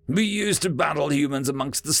 We used to battle humans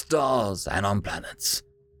amongst the stars and on planets.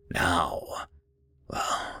 Now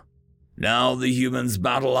the humans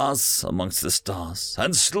battle us amongst the stars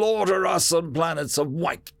and slaughter us on planets of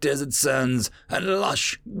white desert sands and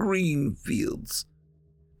lush green fields.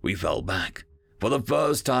 We fell back. For the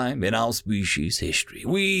first time in our species' history,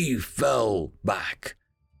 we fell back,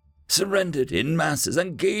 surrendered in masses,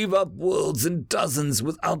 and gave up worlds in dozens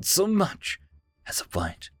without so much as a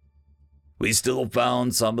fight. We still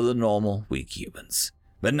found some of the normal, weak humans,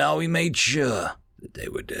 but now we made sure that they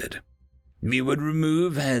were dead. We would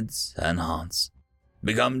remove heads and hearts,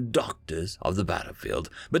 become doctors of the battlefield,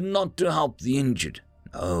 but not to help the injured,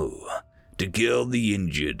 no, to kill the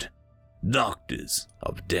injured. Doctors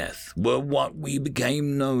of death were what we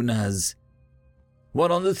became known as.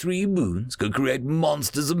 What on the 3 moons could create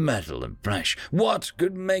monsters of metal and flesh? What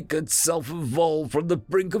could make itself evolve from the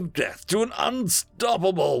brink of death to an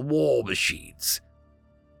unstoppable war machines?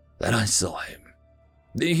 Then I saw him.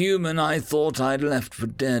 The human I thought I'd left for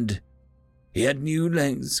dead. He had new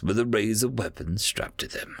legs with a razor weapon strapped to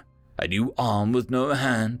them, a new arm with no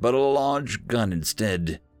hand but a large gun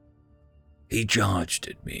instead. He charged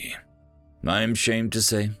at me. I am ashamed to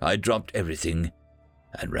say I dropped everything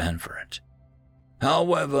and ran for it.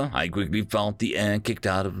 However, I quickly felt the air kicked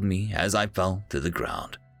out of me as I fell to the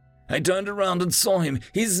ground. I turned around and saw him,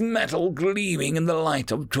 his metal gleaming in the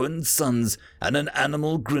light of twin suns, and an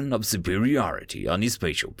animal grin of superiority on his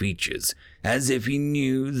facial features, as if he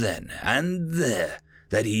knew then and there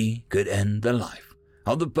that he could end the life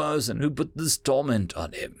of the person who put this torment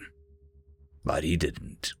on him. But he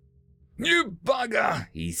didn't. "You bugger,"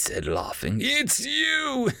 he said, laughing. "It's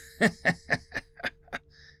you!"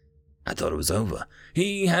 I thought it was over.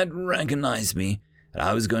 He had recognized me, and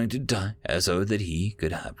I was going to die so that he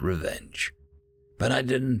could have revenge. But I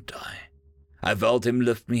didn't die. I felt him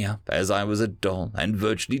lift me up as I was a doll and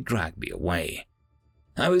virtually drag me away.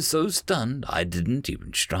 I was so stunned I didn't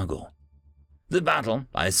even struggle. The battle,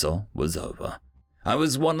 I saw, was over. I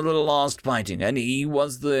was one of the last fighting, and he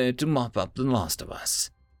was there to mop up the last of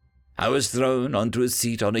us. I was thrown onto a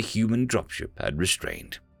seat on a human dropship had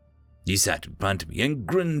restrained. He sat in front of me and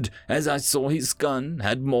grinned as I saw his gun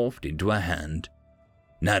had morphed into a hand.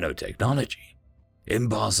 Nanotechnology.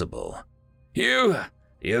 Impossible. You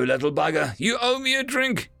little bugger, you owe me a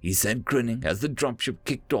drink, he said, grinning as the dropship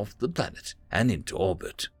kicked off the planet and into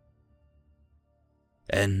orbit.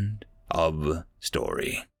 End of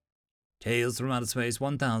story. Tales from Outer Space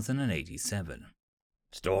 1087.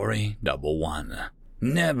 Story number 1.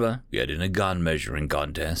 Never get in a gun measuring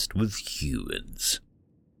contest with humans.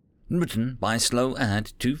 Written by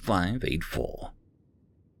SlowAd 2584.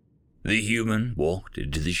 The human walked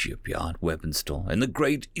into the shipyard weapon store in the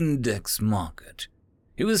Great Index Market.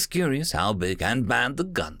 He was curious how big and bad the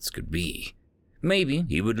guns could be. Maybe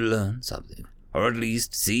he would learn something, or at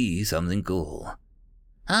least see something cool.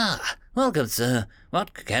 Ah, welcome, sir.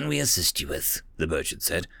 What can we assist you with? The merchant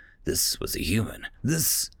said. This was a human.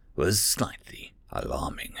 This was slightly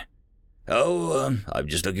alarming. I'm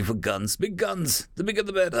just looking for guns. Big guns. The bigger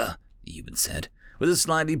the better, the human said, with a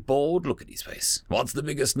slightly bored look at his face. What's the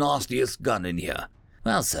biggest, nastiest gun in here?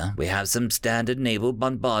 Well, sir, we have some standard naval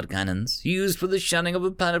bombard cannons used for the shunning of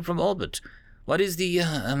a planet from orbit. What is the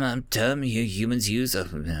term you humans use?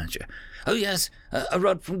 Oh, yes, a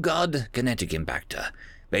rod from God kinetic impactor.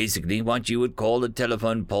 Basically what you would call a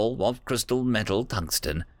telephone pole of crystal metal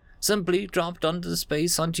tungsten, simply dropped onto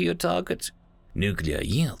space onto your target. Nuclear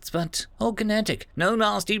yields, but all kinetic. No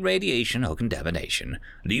nasty radiation or contamination.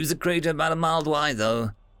 Leaves a crater about a mile wide,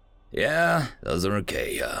 though. Yeah, those are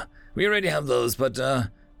okay. We already have those, but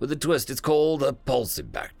with a twist, it's called a pulse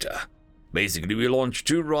impactor. Basically, we launch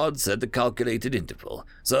 2 rods at the calculated interval,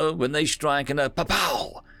 so when they strike in a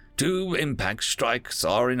pa-pow, 2 impact strikes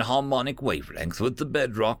are in harmonic wavelength with the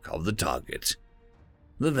bedrock of the target.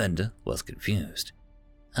 The vendor was confused.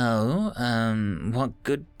 Oh, what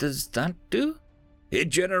good does that do? It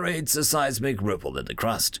generates a seismic ripple in the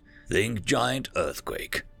crust. Think giant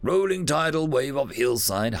earthquake, rolling tidal wave of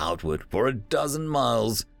hillside outward for a dozen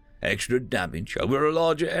miles. Extra damage over a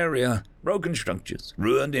larger area, broken structures,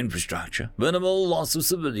 ruined infrastructure, minimal loss of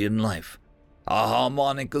civilian life. A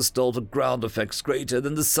harmonic distorted ground effects greater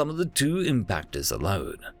than the sum of the 2 impactors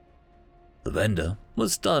alone. The vendor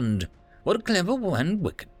was stunned. What a clever and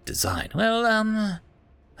wicked design. Well,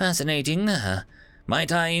 fascinating.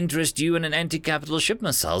 Might I interest you in an anti-capital ship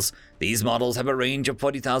missiles? These models have a range of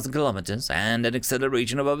 40,000 kilometers and an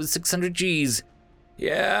acceleration of over 600 Gs.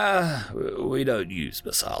 Yeah, we don't use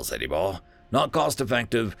missiles anymore. Not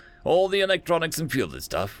cost-effective. All the electronics and fielded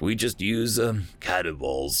stuff, we just use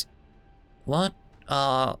cannonballs. What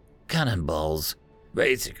are cannonballs?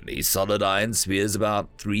 Basically, solid iron spears about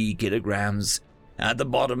 3 kilograms. At the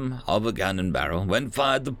bottom of a cannon barrel, when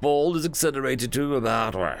fired, the ball is accelerated to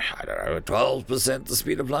about, 12% the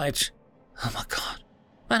speed of light. Oh my god.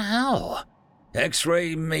 But how?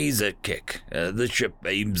 X-ray maser kick. The ship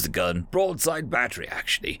aims the gun, broadside battery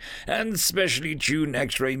actually, and specially tuned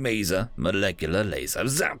X-ray maser, molecular laser,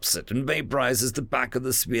 zaps it and vaporizes the back of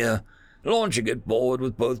the spear, launching it forward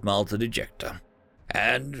with both mouth and ejector.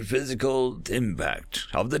 And physical impact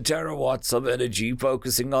of the terawatts of energy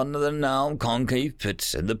focusing on the now concave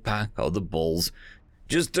pit in the back of the balls.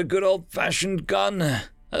 Just a good old-fashioned gun.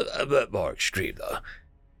 A bit more extreme, though.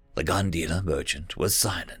 The gun dealer merchant was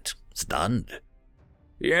silent, stunned.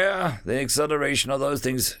 Yeah, the acceleration of those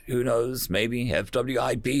things, who knows, maybe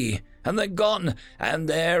FWIP, and they're gone, and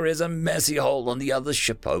there is a messy hole on the other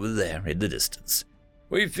ship over there in the distance.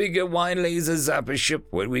 We figure why laser zap a ship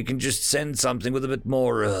when we can just send something with a bit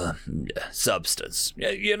more, substance,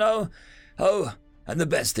 you know? Oh, and the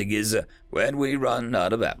best thing is, when we run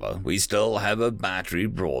out of ammo, we still have a battery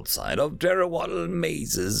broadside of terawatt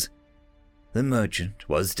masers. The merchant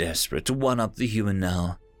was desperate to one-up the human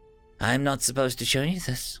now. I'm not supposed to show you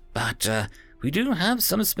this, but we do have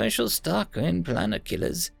some special stock in planet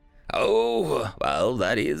killers. Oh, well,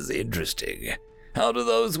 that is interesting. How do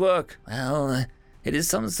those work? Well, it is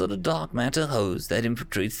some sort of dark matter hose that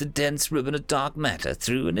infiltrates the dense ribbon of dark matter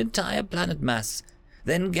through an entire planet mass,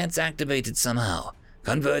 then gets activated somehow,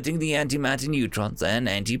 converting the antimatter neutrons and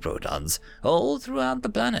antiprotons all throughout the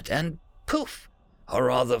planet, and poof, or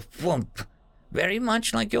rather whoomp. Very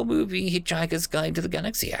much like your movie Hitchhiker's Guide to the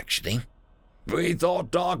Galaxy, actually. We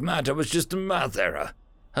thought dark matter was just a math error.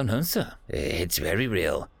 Oh no, sir. It's very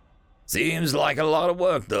real. Seems like a lot of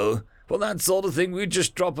work, though. For that sort of thing, we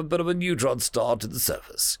just drop a bit of a neutron star to the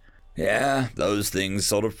surface. Yeah, those things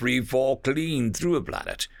sort of free fall clean through a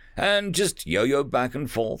planet, and just yo-yo back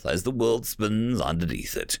and forth as the world spins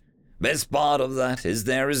underneath it. Best part of that is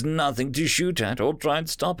there is nothing to shoot at or try and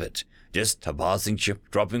stop it. Just a passing ship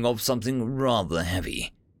dropping off something rather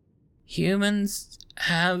heavy. Humans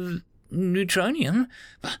have neutronium?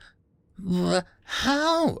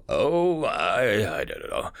 How? Oh, I don't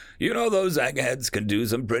know. You know, those eggheads can do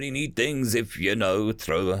some pretty neat things if,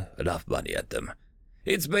 throw enough money at them.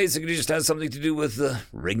 It's basically just has something to do with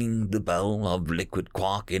ringing the bell of liquid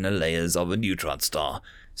quark inner layers of a neutron star,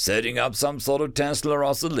 setting up some sort of Tesla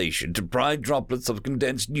oscillation to pry droplets of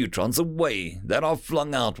condensed neutrons away that are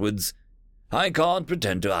flung outwards. I can't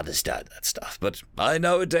pretend to understand that stuff, but I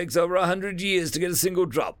know it takes over 100 years to get a single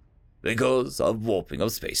drop, because of warping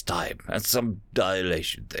of space-time and some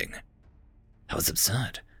dilation thing. That was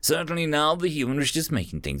absurd. Certainly now the human was just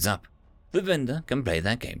making things up. The vendor can play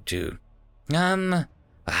that game too. Well,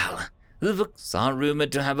 the books are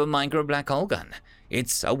rumored to have a micro-black hole gun.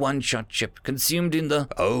 It's a one-shot chip consumed in the...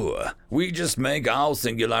 Oh, we just make our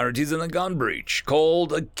singularities in the gun breech,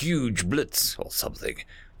 called a huge blitz or something.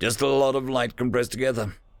 Just a lot of light compressed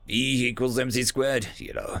together. E equals mc squared,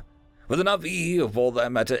 with enough E, or for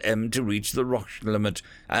that matter m, to reach the Roche limit,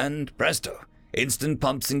 and presto, instant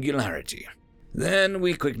pump singularity. Then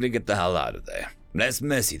we quickly get the hell out of there. Less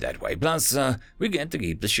messy that way, plus we get to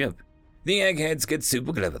keep the ship. The eggheads get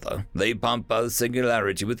super clever though. They pump our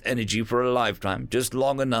singularity with energy for a lifetime, just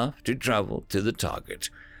long enough to travel to the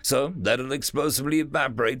target, so that it'll explosively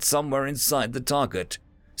evaporate somewhere inside the target.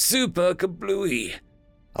 Super kablooey!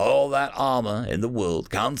 All that armor in the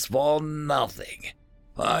world counts for nothing.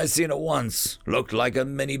 I seen it once. Looked like a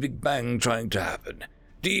mini Big Bang trying to happen.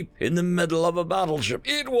 Deep in the middle of a battleship.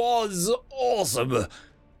 It was awesome.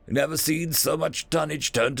 Never seen so much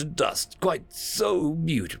tonnage turn to dust quite so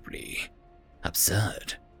beautifully.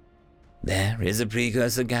 Absurd. There is a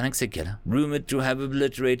precursor galaxy killer, rumored to have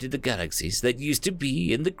obliterated the galaxies that used to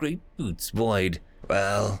be in the Great Boots Void.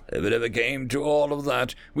 Well, if it ever came to all of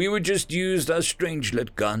that, we would just use a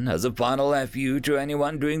Strangelet gun as a final FU to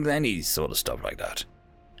anyone doing any sort of stuff like that.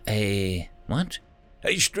 A what?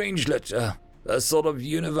 A Strangelet, a sort of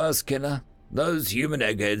universe killer. Those human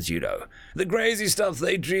eggheads, the crazy stuff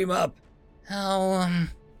they dream up. How,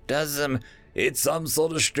 It's some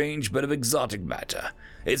sort of strange bit of exotic matter.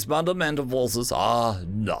 Its fundamental forces are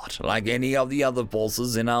not like any of the other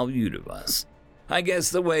forces in our universe. I guess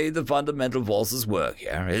the way the fundamental forces work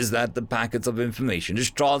here is that the packets of information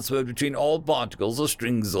is transferred between all particles or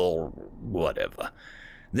strings or whatever.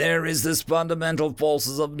 There is this fundamental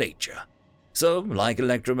forces of nature. So, like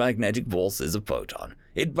electromagnetic force is a photon,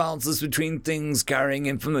 it bounces between things carrying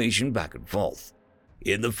information back and forth.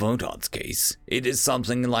 In the photon's case, it is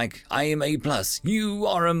something like, I am A+, you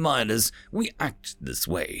are a minus, we act this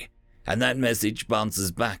way. And that message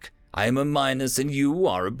bounces back, I am a minus and you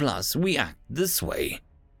are a plus, we act this way.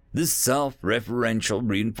 This self-referential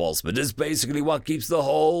reinforcement is basically what keeps the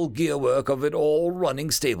whole gearwork of it all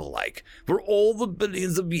running stable-like for all the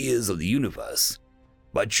billions of years of the universe.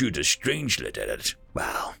 But shoot a Strangelet at it,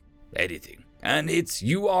 well, anything. And it's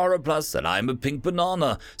you are a plus and I'm a pink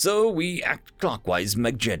banana, so we act clockwise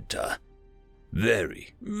magenta.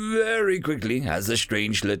 Very, very quickly as the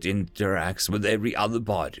Strangelet interacts with every other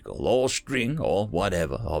particle or string or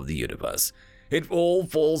whatever of the universe. It all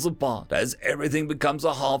falls apart as everything becomes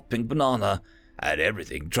a half pink banana, and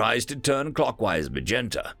everything tries to turn clockwise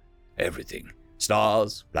magenta. Everything.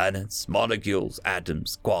 Stars, planets, molecules,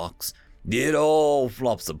 atoms, quarks. It all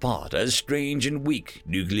flops apart as strange and weak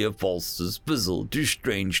nuclear forces fizzle to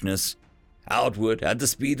strangeness. Outward at the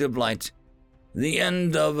speed of light. The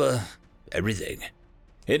end of, everything.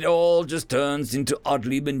 It all just turns into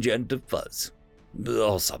oddly magenta fuzz.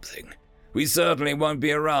 Or something. We certainly won't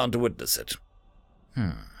be around to witness it.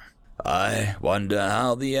 I wonder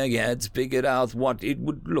how the eggheads figured out what it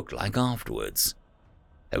would look like afterwards.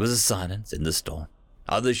 There was a silence in the store.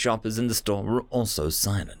 Other shoppers in the store were also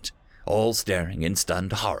silent, all staring in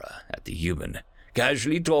stunned horror at the human,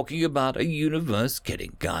 casually talking about a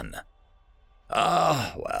universe-killing gun.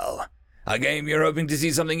 Well, a game you're hoping to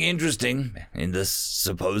see something interesting in this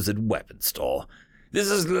supposed weapon store. This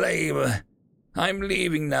is lame. I'm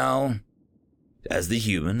leaving now. As the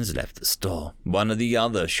humans left the store, one of the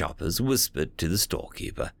other shoppers whispered to the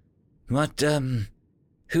storekeeper.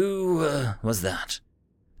 Who was that?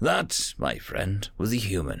 That, my friend, was a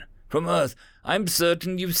human. From Earth. I'm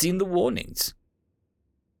certain you've seen the warnings.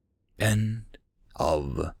 End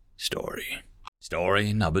of story.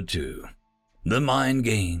 Story number 2. The Mind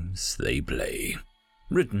Games They Play.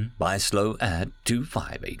 Written by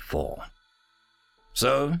SlowAd2584.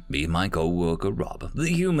 So, me and my co-worker Rob, the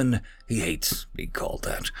human he hates being called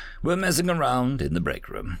that, were messing around in the break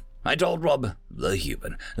room. I told Rob, the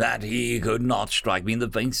human, that he could not strike me in the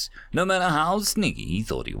face, no matter how sneaky he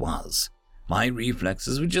thought he was. My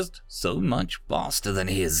reflexes were just so much faster than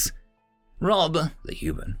his. Rob, the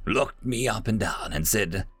human, looked me up and down and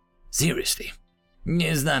said, "Seriously,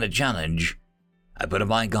 is that a challenge?" I put on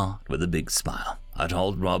my guard with a big smile. I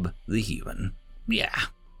told Rob, the human, "Yeah,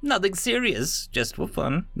 nothing serious, just for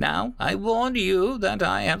fun. Now, I warn you that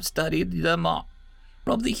I have studied the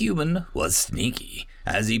Rob the human was sneaky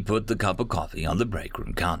as he put the cup of coffee on the break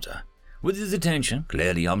room counter, with his attention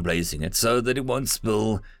clearly on placing it so that it won't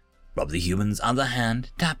spill. Rob the human's other hand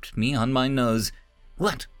tapped me on my nose.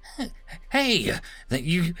 "What? Hey,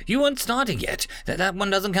 you weren't starting yet. That one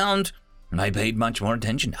doesn't count." I paid much more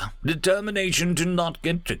attention now. Determination to not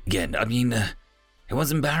get tricked again. It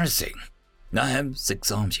was embarrassing. I have 6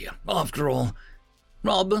 arms here, after all.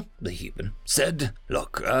 Rob, the human, said,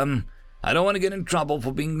 "Look, I don't want to get in trouble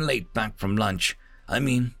for being late back from lunch.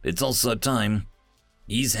 It's also time."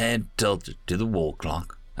 His head tilted to the wall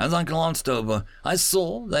clock. As I glanced over, I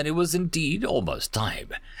saw that it was indeed almost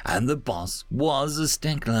time, and the boss was a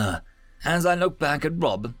stickler. As I looked back at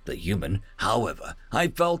Rob, the human, however, I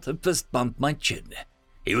felt a fist bump my chin.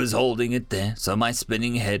 He was holding it there so my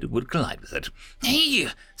spinning head would collide with it. "Hey,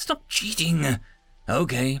 stop cheating."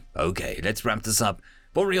 Okay, let's wrap this up.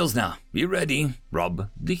 For reals now. You ready?" Rob,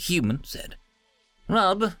 the human, said.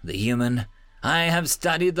 "Rob, the human, I have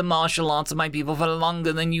studied the martial arts of my people for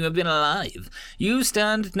longer than you have been alive. You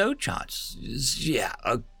stand no chance." "Yeah,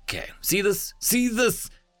 okay. See this? See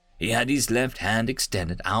this?" He had his left hand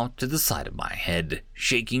extended out to the side of my head,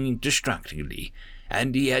 shaking distractingly,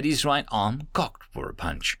 and he had his right arm cocked for a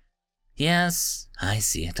punch. "Yes, I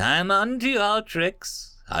see it. I'm onto your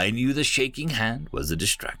tricks." I knew the shaking hand was a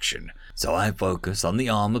distraction, so I focused on the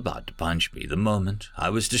arm about to punch me the moment I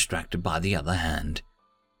was distracted by the other hand.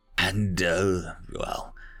 And, the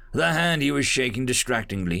hand he was shaking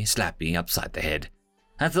distractingly slapped me upside the head.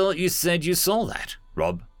 "I thought you said you saw that,"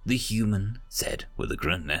 Rob, the human, said with a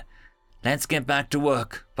grin. "Let's get back to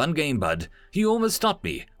work. Fun game, bud. You almost stopped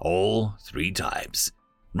me, all 3 times,"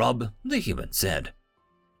 Rob, the human, said.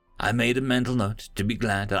 I made a mental note to be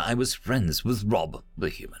glad that I was friends with Rob, the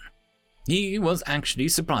human. He was actually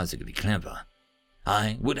surprisingly clever.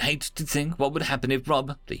 I would hate to think what would happen if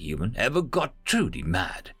Rob, the human, ever got truly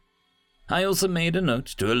mad. I also made a note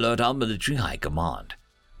to alert our military high command.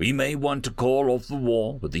 We may want to call off the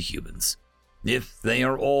war with the humans, if they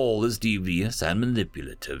are all as devious and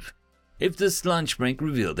manipulative. If this lunch break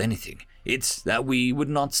revealed anything, it's that we would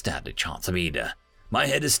not stand a chance of either. My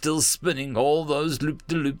head is still spinning all those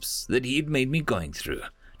loop-de-loops that he had made me going through,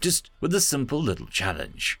 just with a simple little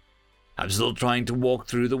challenge. I'm still trying to walk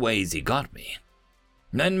through the ways he got me.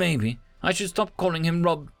 Then maybe I should stop calling him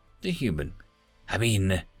Rob the human.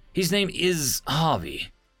 His name is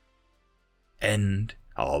Harvey. End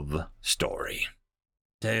of story.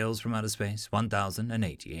 Tales from Outer Space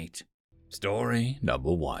 1088. Story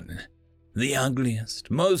number 1. The ugliest,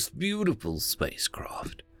 most beautiful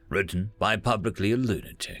spacecraft. Written by publicly a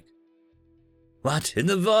lunatic. "What in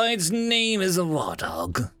the void's name is a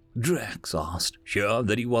warthog?" Drax asked, sure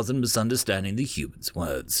that he wasn't misunderstanding the human's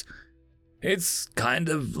words. "It's kind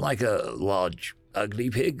of like a large, ugly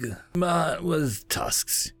pig, but with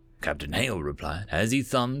tusks," Captain Hale replied as he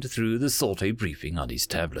thumbed through the saute briefing on his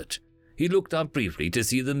tablet. He looked up briefly to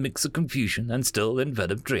see the mix of confusion and still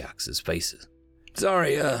enveloped Drax's faces.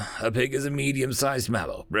 "Sorry, a pig is a medium-sized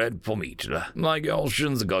mammal, bred for meat, like your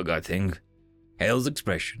Shinzagog, I think." Hale's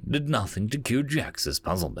expression did nothing to cure Drax's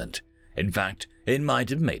puzzlement. In fact, it might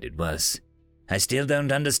have made it worse. "I still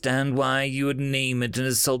don't understand why you would name it an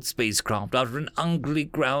assault spacecraft after an ugly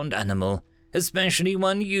ground animal, especially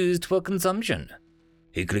one used for consumption."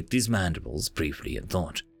 He clicked his mandibles briefly and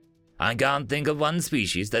thought. "I can't think of one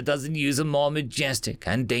species that doesn't use a more majestic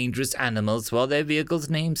and dangerous animals for their vehicle's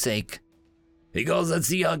namesake." "Because that's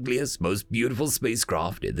the ugliest, most beautiful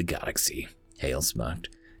spacecraft in the galaxy," Hale smirked,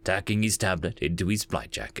 tacking his tablet into his flight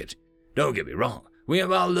jacket. "Don't get me wrong, we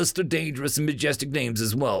have our list of dangerous and majestic names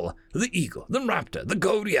as well. The Eagle, the Raptor, the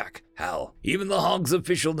Kodiak. Hell, even the Hog's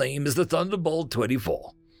official name is the Thunderbolt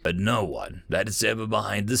 24. But no one that is ever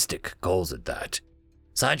behind the stick calls it that.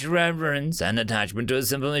 Such reverence and attachment to a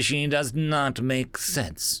simple machine does not make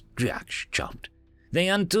sense," Drax chopped. "They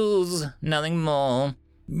are tools, nothing more."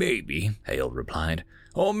 "Maybe," Hale replied.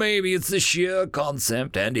 "Or maybe it's the sheer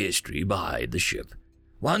concept and history behind the ship.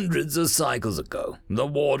 Hundreds of cycles ago, the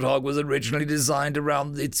Warthog was originally designed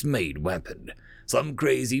around its main weapon. Some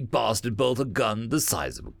crazy bastard built a gun the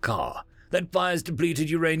size of a car that fires depleted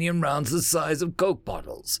uranium rounds the size of Coke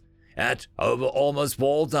bottles, at over almost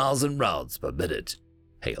 4,000 rounds per minute."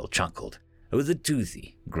 Hale chuckled. with a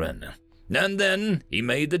toothy grin. And then he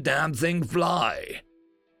made the damn thing fly.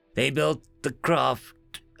 They built the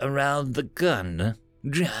craft around the gun.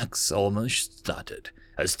 Drax almost stuttered,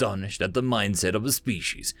 astonished at the mindset of a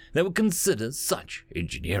species that would consider such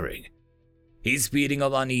engineering. His feeling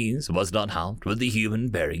of unease was not helped with the human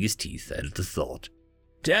baring his teeth at the thought.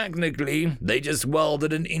 Technically, they just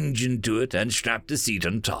welded an engine to it and strapped a seat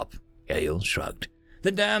on top. Hale shrugged.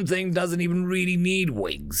 The damn thing doesn't even really need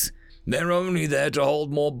wings. They're only there to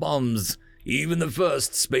hold more bombs. Even the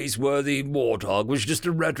first space-worthy Warthog was just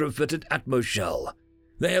a retrofitted Atmos shell.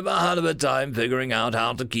 They have a hell of a time figuring out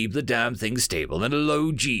how to keep the damn thing stable at a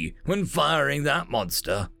low G when firing that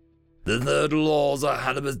monster. The third law's a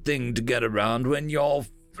hell of a thing to get around when you're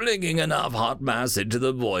flinging enough hot mass into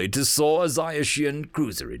the void to saw a Zayashian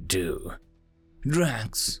cruiser in two.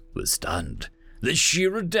 Drax was stunned. The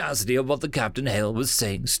sheer audacity of what the Captain Hale was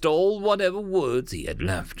saying stole whatever words he had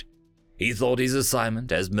left. He thought his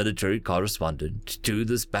assignment as military correspondent to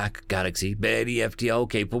this back galaxy barely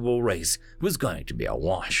FTL-capable race was going to be a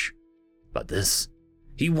wash. But this,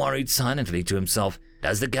 he worried silently to himself,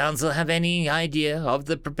 does the Council have any idea of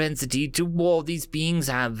the propensity to war these beings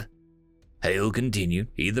have? Hale continued,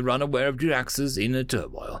 either unaware of Drax's inner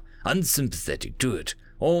turmoil, unsympathetic to it,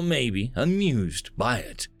 or maybe amused by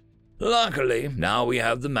it. Luckily, now we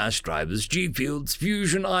have the mass drivers, G-fields,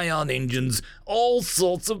 fusion ion engines, all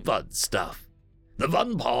sorts of fun stuff. The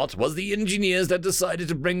fun part was the engineers that decided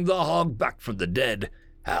to bring the hog back from the dead.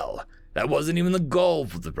 Hell, that wasn't even the goal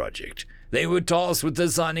for the project. They were tasked with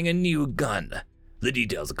designing a new gun. The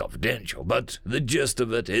details are confidential, but the gist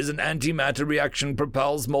of it is an antimatter reaction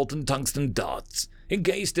propels molten tungsten darts,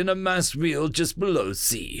 encased in a mass field just below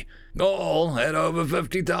C, all at over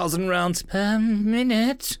 50,000 rounds per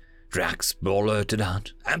minute. Drax blurted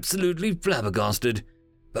out, absolutely flabbergasted.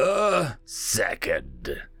 Per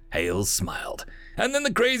second, Hale smiled, and then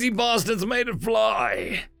the crazy bastards made it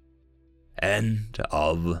fly. End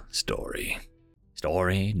of story.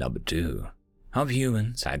 Story number 2, of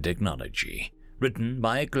Humans and Technology, written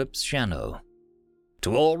by Eclipse Shano.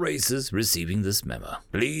 To all races receiving this memo,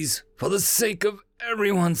 please, for the sake of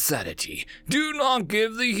everyone's sanity, do not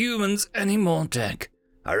give the humans any more tech.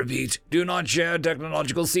 I repeat, do not share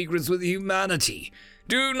technological secrets with humanity.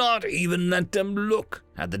 Do not even let them look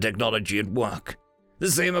at the technology at work.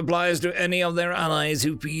 The same applies to any of their allies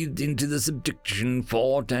who feed into this addiction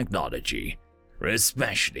for technology,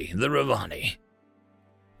 especially the Ravani.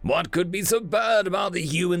 What could be so bad about the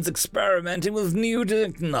humans experimenting with new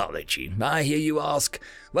technology, I hear you ask?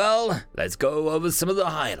 Well, let's go over some of the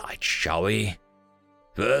highlights, shall we?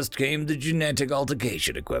 First came the genetic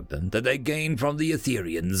altercation equipment that they gained from the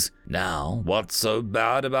Etherians. Now, what's so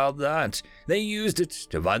bad about that? They used it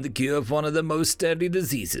to find the cure for one of the most deadly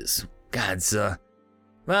diseases, cancer.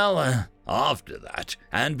 Well, after that,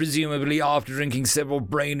 and presumably after drinking several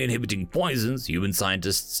brain-inhibiting poisons, human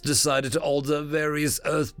scientists decided to alter various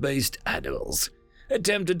Earth-based animals,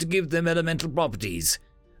 attempted to give them elemental properties,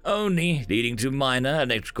 only leading to minor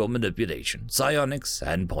electrical manipulation, psionics,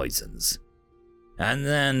 and poisons. And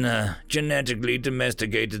then genetically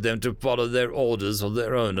domesticated them to follow their orders of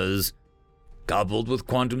their owners, coupled with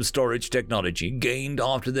quantum storage technology gained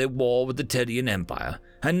after their war with the Tedian Empire,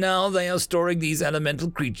 and now they are storing these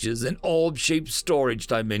elemental creatures in orb-shaped storage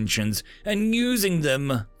dimensions and using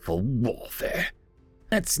them for warfare.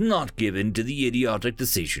 Let's not give in to the idiotic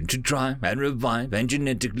decision to try and revive and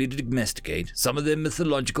genetically domesticate some of their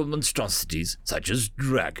mythological monstrosities, such as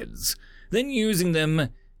dragons, then using them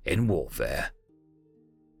in warfare.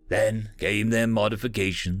 Then came their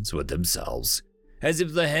modifications with themselves. As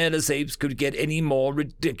if the hairless apes could get any more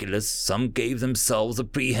ridiculous, some gave themselves a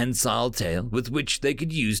prehensile tail with which they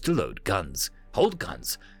could use to load guns, hold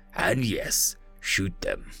guns, and yes, shoot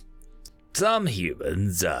them. Some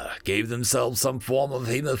humans gave themselves some form of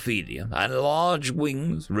hemophilia and large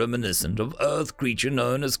wings reminiscent of Earth creature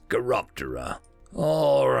known as Chiroptera,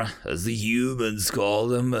 or as the humans call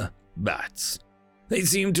them, bats. They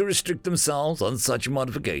seem to restrict themselves on such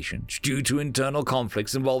modifications due to internal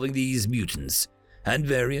conflicts involving these mutants and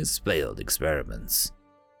various failed experiments.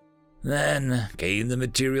 Then came the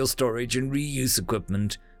material storage and reuse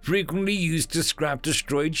equipment frequently used to scrap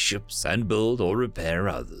destroyed ships and build or repair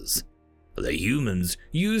others. The humans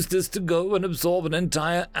used this to go and absorb an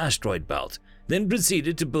entire asteroid belt, then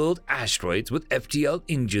proceeded to build asteroids with FTL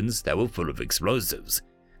engines that were full of explosives.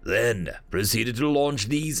 Then proceeded to launch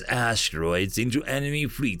these asteroids into enemy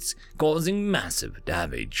fleets, causing massive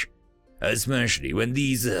damage, especially when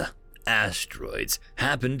these asteroids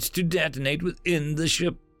happened to detonate within the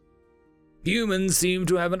ship. Humans seem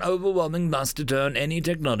to have an overwhelming lust to turn any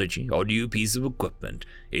technology or new piece of equipment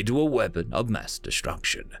into a weapon of mass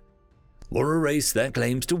destruction. For a race that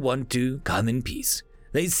claims to want to come in peace,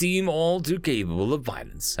 they seem all too capable of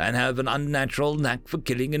violence and have an unnatural knack for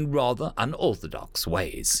killing in rather unorthodox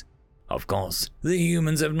ways. Of course, the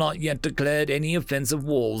humans have not yet declared any offensive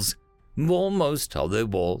wars. For most of their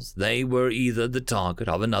wars, they were either the target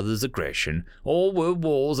of another's aggression or were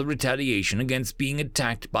wars of retaliation against being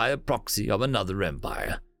attacked by a proxy of another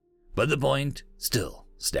empire. But the point still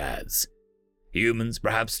stands. Humans,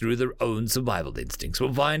 perhaps through their own survival instincts,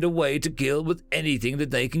 will find a way to kill with anything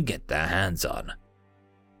that they can get their hands on.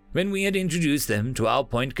 When we had introduced them to our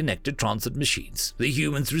point-connected transit machines, the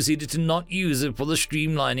humans proceeded to not use it for the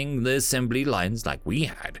streamlining the assembly lines like we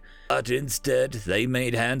had, but instead they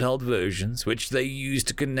made handheld versions which they used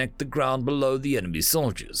to connect the ground below the enemy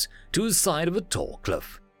soldiers to a side of a tall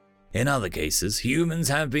cliff. In other cases, humans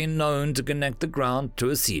have been known to connect the ground to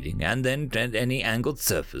a ceiling and then at any angled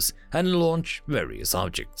surface and launch various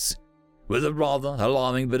objects, with a rather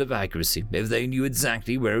alarming bit of accuracy if they knew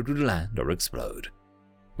exactly where it would land or explode.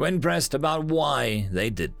 When pressed about why they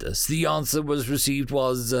did this, the answer received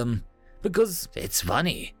was, because it's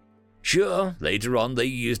funny. Sure, later on they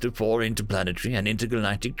used it for interplanetary and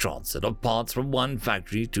intergalactic transit of parts from one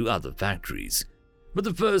factory to other factories, but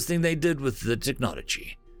the first thing they did with the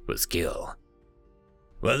technology was kill.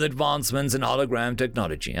 With advancements in hologram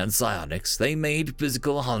technology and psionics, they made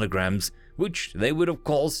physical holograms, which they would of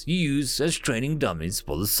course use as training dummies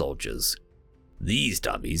for the soldiers. These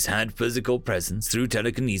dummies had physical presence through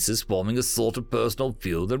telekinesis, forming a sort of personal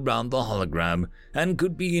field around the hologram and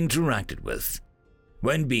could be interacted with.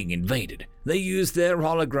 When being invaded, they used their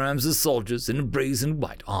holograms as soldiers in brazen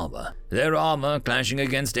white armor, their armor clashing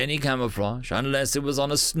against any camouflage unless it was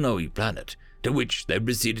on a snowy planet, to which they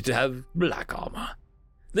proceeded to have black armor.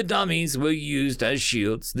 The dummies were used as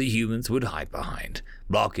shields the humans would hide behind,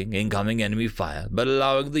 blocking incoming enemy fire but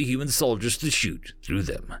allowing the human soldiers to shoot through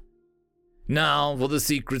them. Now, for the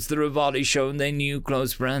secrets the Revali shown their new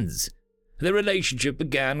close friends. Their relationship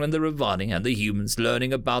began when the Revali and the humans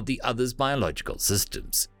learning about the other's biological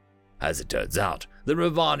systems. As it turns out, the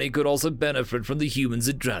Revali could also benefit from the humans'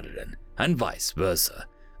 adrenaline, and vice versa.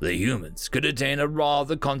 The humans could attain a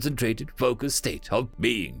rather concentrated, focused state of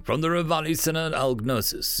being from the Revali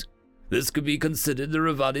syneralgnosis. This could be considered the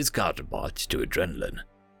Revali's counterpart to adrenaline.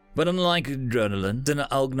 But unlike adrenaline,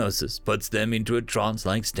 syneralgnosis puts them into a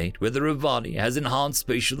trance-like state where the Revali has enhanced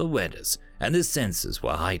spatial awareness and their senses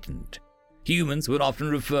were heightened. Humans would often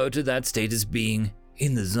refer to that state as being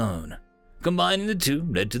in the zone. Combining the two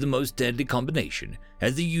led to the most deadly combination,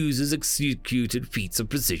 as the users executed feats of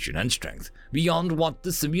precision and strength beyond what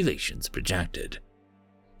the simulations projected.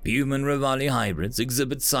 Human Revali hybrids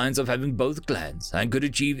exhibit signs of having both glands and could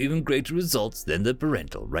achieve even greater results than the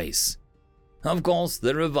parental race. Of course,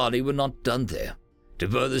 the Revali were not done there. To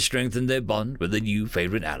further strengthen their bond with a new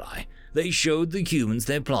favorite ally, they showed the humans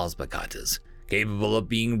their plasma cutters, capable of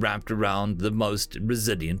being wrapped around the most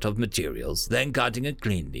resilient of materials, then cutting it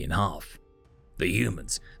cleanly in half. The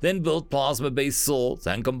humans then built plasma-based swords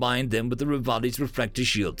and combined them with the Revali's reflector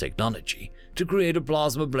shield technology to create a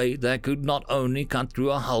plasma blade that could not only cut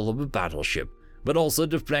through a hull of a battleship, but also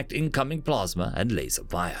deflect incoming plasma and laser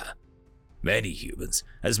fire. Many humans,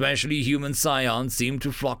 especially human scions, seemed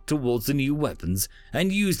to flock towards the new weapons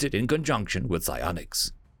and used it in conjunction with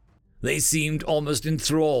psionics. They seemed almost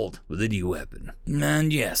enthralled with the new weapon,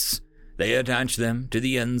 and yes, they attached them to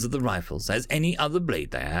the ends of the rifles as any other blade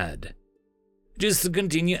they had. Just to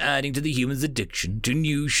continue adding to the humans' addiction to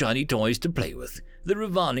new shiny toys to play with, the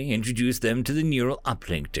Revali introduced them to the neural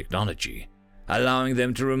uplink technology, allowing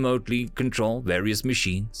them to remotely control various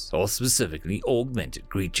machines or specifically augmented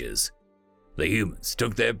creatures. The humans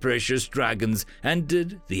took their precious dragons and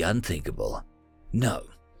did the unthinkable. No,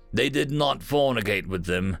 they did not fornicate with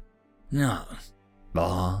them. No,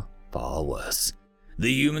 far worse.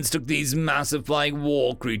 The humans took these massive flying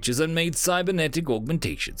war creatures and made cybernetic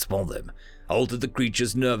augmentations for them, altered the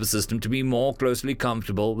creature's nervous system to be more closely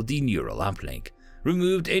comfortable with the neural uplink,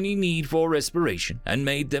 removed any need for respiration, and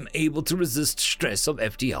made them able to resist stress of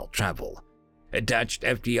FTL travel, attached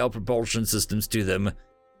FTL propulsion systems to them,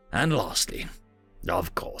 and lastly,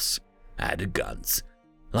 of course, added guns.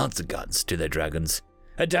 Lots of guns to their dragons.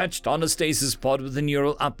 Attached on a stasis pod with a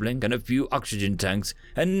neural uplink and a few oxygen tanks,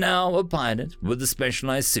 and now a pilot with a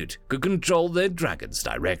specialized suit could control their dragons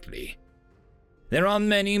directly. There are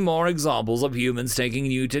many more examples of humans taking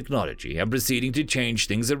new technology and proceeding to change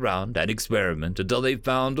things around and experiment until they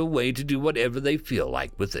found a way to do whatever they feel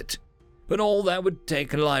like with it. But all that would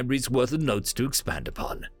take a library's worth of notes to expand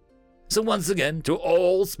upon. So once again, to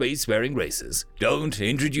all spacefaring races, don't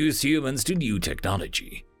introduce humans to new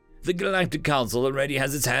technology. The Galactic Council already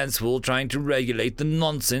has its hands full trying to regulate the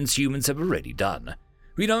nonsense humans have already done.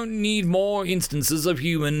 We don't need more instances of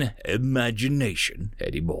human imagination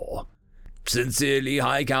anymore. Sincerely,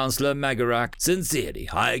 High Counselor Magarak. Sincerely,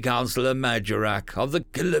 High Counselor Majorak of the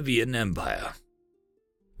Calivian Empire.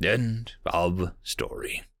 End of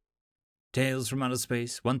story. Tales from Outer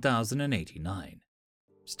Space 1089.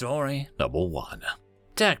 Story number 1.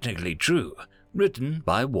 Technically true, written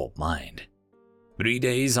by Warp Mind. 3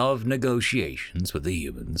 days of negotiations with the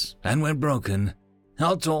humans, and when broken,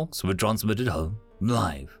 our talks were transmitted home,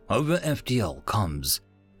 live, over FTL comms,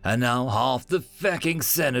 and now half the fucking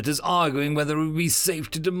Senate is arguing whether it would be safe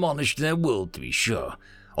to demolish their world to be sure,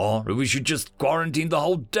 or if we should just quarantine the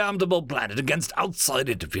whole damnable planet against outside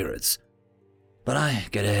interference. But I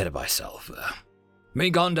get ahead of myself. We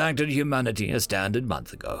contacted humanity a standard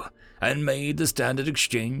month ago, and made the standard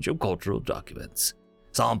exchange of cultural documents,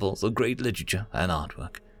 samples of great literature and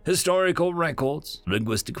artwork, historical records,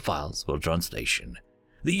 linguistic files for translation,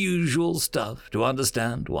 the usual stuff to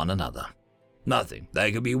understand one another. Nothing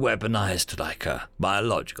that could be weaponized like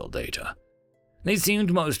biological data. They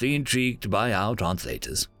seemed mostly intrigued by our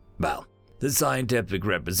translators. Well, the scientific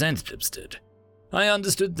representatives did. I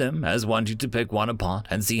understood them as wanting to pick one apart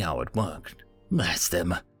and see how it worked. Bless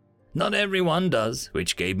them. Not everyone does,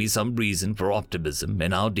 which gave me some reason for optimism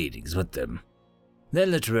in our dealings with them. Their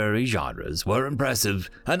literary genres were impressive,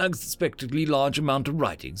 and an unexpectedly large amount of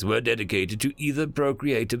writings were dedicated to either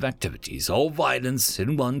procreative activities or violence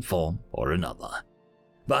in one form or another.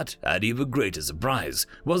 But an even greater surprise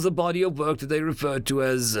was the body of work that they referred to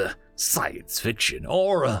as science fiction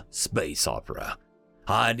or space opera.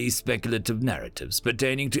 Highly speculative narratives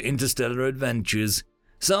pertaining to interstellar adventures.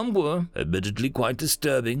 Some were admittedly quite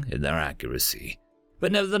disturbing in their accuracy,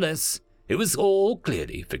 but nevertheless, it was all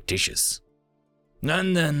clearly fictitious.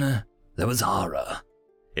 And then there was horror.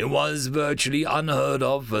 It was virtually unheard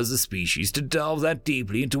of as a species to delve that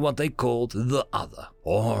deeply into what they called the other,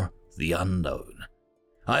 or the unknown.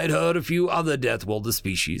 I had heard a few other Deathwalker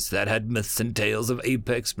species that had myths and tales of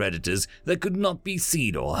apex predators that could not be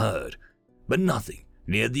seen or heard, but nothing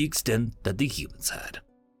near the extent that the humans had.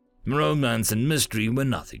 Romance and mystery were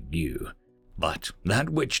nothing new, but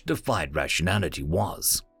that which defied rationality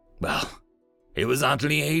was, well, it was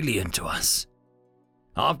utterly alien to us.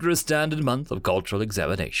 After a standard month of cultural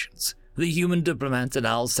examinations, the human diplomats and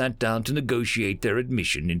Al sat down to negotiate their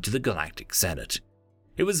admission into the Galactic Senate.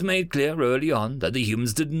 It was made clear early on that the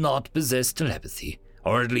humans did not possess telepathy,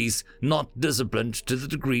 or at least not disciplined to the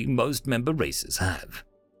degree most member races have.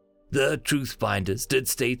 The Truthfinders did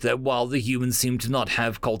state that while the humans seemed to not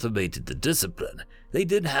have cultivated the discipline, they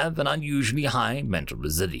did have an unusually high mental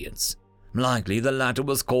resilience. Likely the latter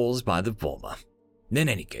was caused by the former. In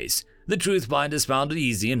any case, the Truthfinders found it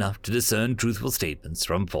easy enough to discern truthful statements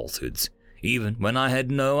from falsehoods, even when I had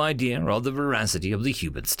no idea of the veracity of the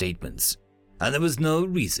human statements, and there was no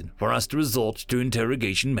reason for us to resort to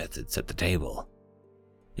interrogation methods at the table.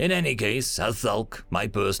 In any case, Thulk, my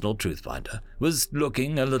personal Truthfinder, was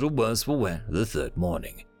looking a little worse for wear the third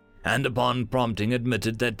morning, and upon prompting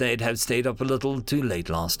admitted that they'd have stayed up a little too late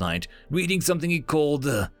last night, reading something he called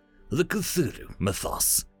the Cthulhu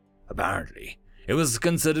mythos. Apparently, it was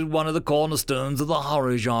considered one of the cornerstones of the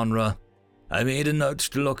horror genre. I made a note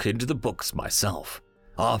to look into the books myself,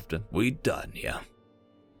 after we'd done here.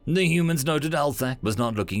 The humans noted Althak was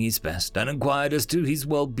not looking his best and inquired as to his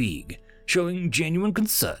well-being, showing genuine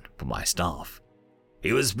concern for my staff.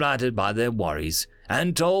 He was flattered by their worries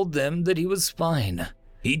and told them that he was fine.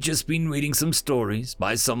 He'd just been reading some stories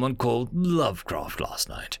by someone called Lovecraft last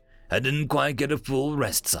night and didn't quite get a full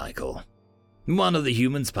rest cycle. One of the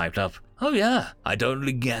humans piped up, "Oh yeah, I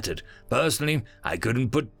totally get it. Personally, I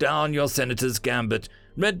couldn't put down your Senator's Gambit.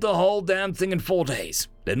 Read the whole damn thing in 4 days.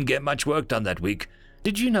 Didn't get much work done that week.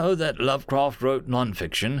 Did you know that Lovecraft wrote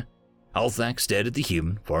non-fiction?" Althak stared at the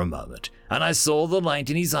human for a moment, and I saw the light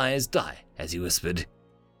in his eyes die as he whispered,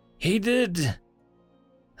 "He did.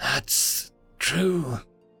 That's true."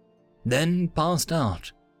 Then passed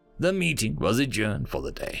out. The meeting was adjourned for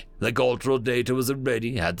the day. The cultural data was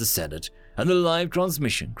already at the Senate, and the live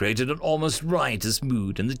transmission created an almost riotous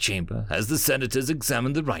mood in the chamber as the senators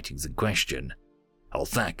examined the writings in question.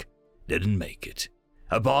 Althak didn't make it.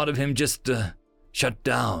 A part of him just shut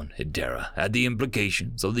down in terror at the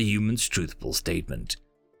implications of the human's truthful statement.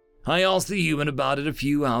 I asked the human about it a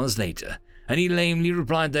few hours later, and he lamely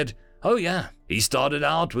replied that, "Oh yeah, he started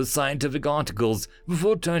out with scientific articles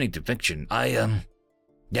before turning to fiction.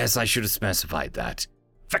 Yes, I should have specified that.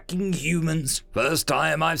 fucking humans. First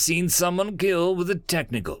time I've seen someone kill with a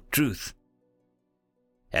technical truth.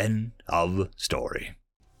 End of story.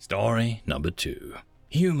 Story number 2.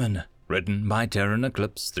 Human, written by Terran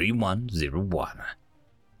Eclipse 3101.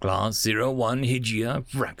 Class 01 Hygia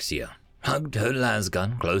Phryxia hugged her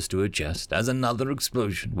lasgun close to her chest as another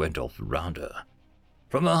explosion went off around her.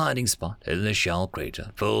 From her hiding spot in the shell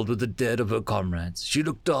crater filled with the dead of her comrades, she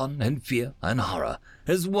looked on in fear and horror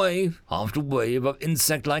as wave after wave of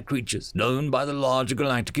insect-like creatures known by the larger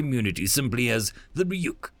galactic community simply as the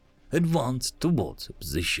Ryuk advanced towards her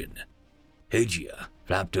position. Hygia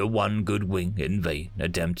flapped her one good wing in vain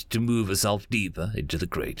attempt to move herself deeper into the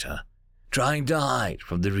crater, trying to hide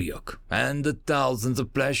from the Ryuk and the thousands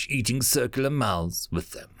of flesh-eating circular mouths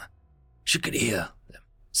with them. She could hear them,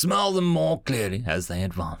 smell them more clearly as they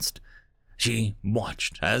advanced. She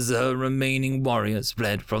watched as her remaining warriors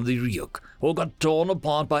fled from the Ryuk or got torn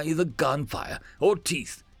apart by either gunfire or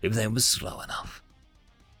teeth if they were slow enough.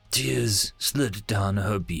 Tears slid down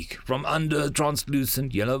her beak from under a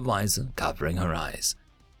translucent yellow visor covering her eyes.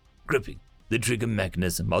 Gripping the trigger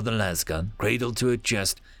mechanism of the lasgun cradled to her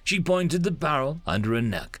chest, she pointed the barrel under her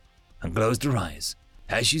neck and closed her eyes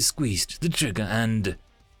as she squeezed the trigger, and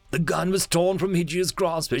the gun was torn from Hygia's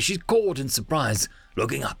grasp as she caught in surprise.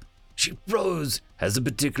 Looking up, she froze as a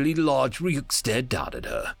particularly large Ryuk stared down at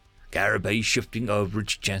her, carapace shifting over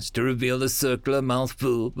its chest to reveal a circular mouth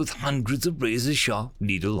filled with hundreds of razor-sharp,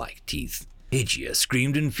 needle-like teeth. Hygia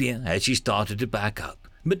screamed in fear as she started to back up,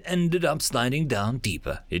 but ended up sliding down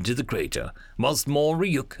deeper into the crater, whilst more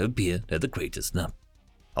Ryuk appeared at the crater's lip,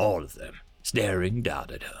 all of them staring down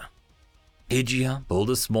at her. Hygia pulled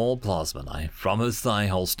a small plasma knife from her thigh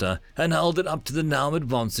holster and held it up to the now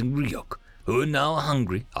advancing Ryuk, who were now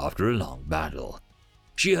hungry after a long battle.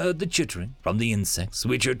 She heard the chittering from the insects,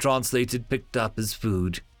 which her translated picked up as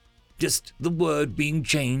food. Just the word being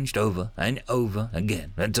changed over and over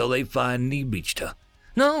again until they finally reached her.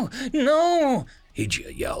 "No, no!"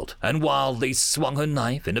 Hygia yelled, and wildly swung her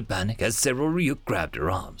knife in a panic as several Ryuk grabbed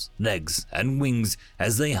her arms, legs, and wings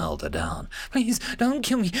as they held her down. "Please, don't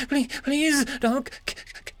kill me! Please, don't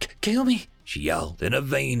kill me!" she yelled in a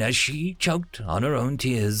vein as she choked on her own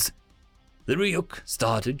tears. The Ryuk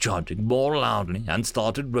started chanting more loudly and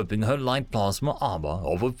started ripping her light plasma armor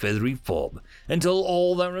off her feathery form until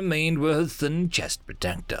all that remained were her thin chest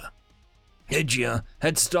protector. Hygia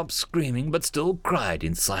had stopped screaming but still cried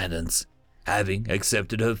in silence, having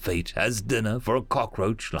accepted her fate as dinner for a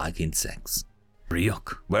cockroach-like insects.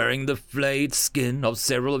 Ryuk, wearing the flayed skin of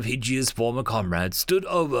several of Hygia's former comrades, stood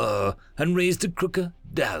over her and raised a crooked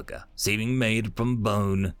dagger, seeming made from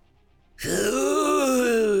bone.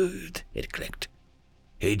 "Food!" it clicked.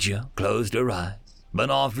 Hygia closed her eyes,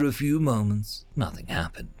 but after a few moments, nothing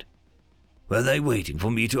happened. Were they waiting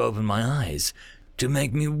for me to open my eyes, to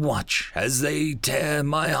make me watch as they tear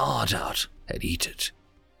my heart out and eat it?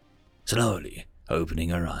 Slowly opening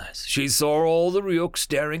her eyes, she saw all the Ryuk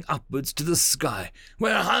staring upwards to the sky,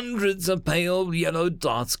 where hundreds of pale yellow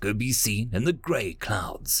dots could be seen in the grey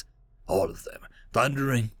clouds, all of them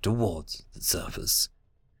thundering towards the surface.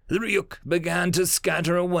 The Ryuk began to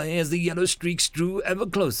scatter away as the yellow streaks drew ever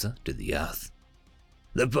closer to the earth.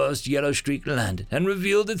 The first yellow streak landed and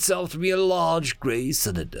revealed itself to be a large grey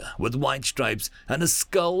cylinder with white stripes and a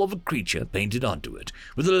skull of a creature painted onto it,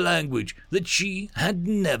 with a language that she had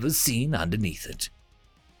never seen underneath it.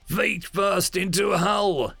 "Fate first into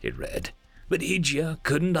hell," it read, but Hygia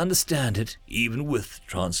couldn't understand it, even with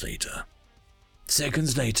translator.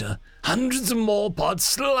 Seconds later, hundreds of more pods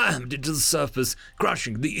slammed into the surface,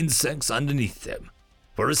 crushing the insects underneath them.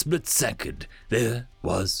 For a split second, there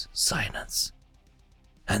was silence.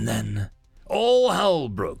 And then, all hell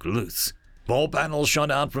broke loose. 4 panels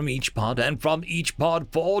shot out from each pod, and from each pod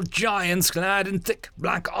 4 giants clad in thick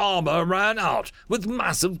black armor ran out, with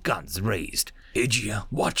massive guns raised. Hygia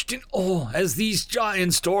watched in awe as these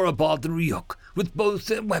giants tore apart the Ryuk with both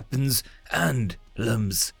their weapons and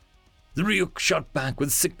limbs. The Ryuk shot back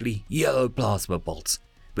with sickly yellow plasma bolts,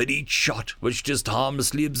 but each shot was just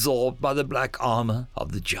harmlessly absorbed by the black armor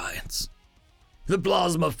of the giants. The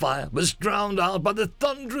plasma fire was drowned out by the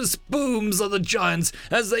thunderous booms of the giants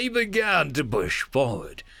as they began to push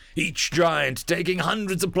forward, each giant taking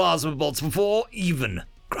hundreds of plasma bolts before even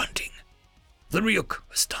grunting. The Ryuk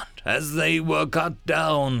were stunned as they were cut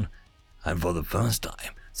down, and for the first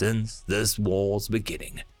time since this war's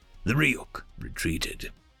beginning, the Ryuk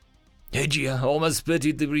retreated. Hygia almost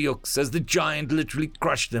pitied the Ryuks as the giant literally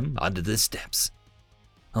crushed them under their steps.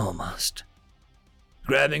 Almost.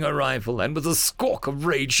 Grabbing her rifle and with a squawk of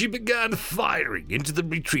rage, she began firing into the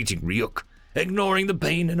retreating Ryuk, ignoring the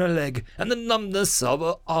pain in her leg and the numbness of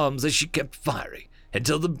her arms as she kept firing,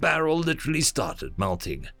 until the barrel literally started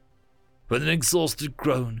melting. With an exhausted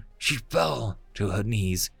groan, she fell to her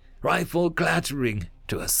knees, rifle clattering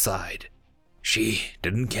to her side. She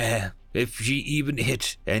didn't care if she even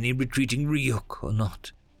hit any retreating Ryuk or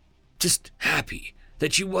not. Just happy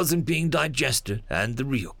that she wasn't being digested and the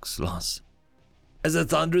Ryuk's loss. As the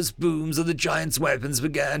thunderous booms of the giant's weapons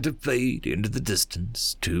began to fade into the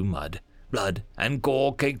distance, two mud, blood, and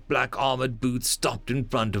gore-caked black armored boots stopped in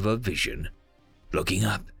front of her vision. Looking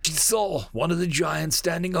up, she saw one of the giants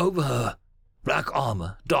standing over her. Black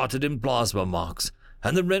armor dotted in plasma marks,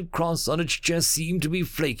 and the red cross on its chest seemed to be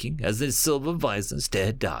flaking as the silver visor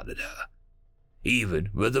stared down at her. Even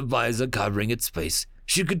with the visor covering its face,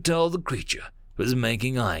 she could tell the creature was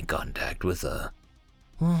making eye contact with her.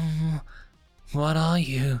 What are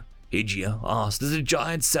you? Hijio asked as the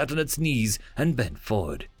giant sat on its knees and bent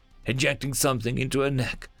forward, injecting something into her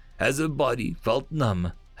neck as her body felt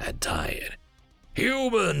numb and tired.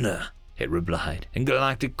 Human, it replied in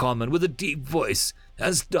galactic common with a deep voice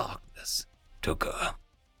as darkness took her.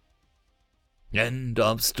 End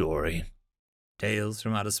of story. Tales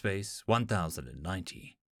from Outer Space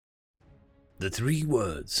 1090. The 3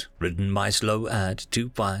 words written by Slow at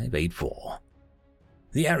 2584.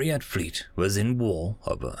 The Ariat fleet was in war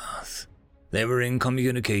over Earth. They were in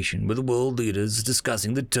communication with the world leaders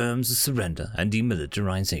discussing the terms of surrender and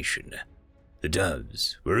demilitarization. The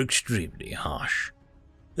terms were extremely harsh.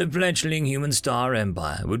 The fledgling human star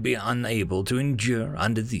empire would be unable to endure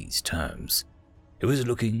under these terms. It was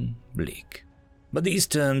looking bleak. But these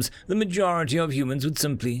terms, the majority of humans would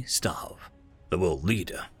simply starve. The world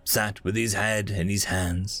leader sat with his head in his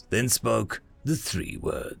hands, then spoke the 3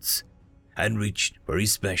 words, and reached for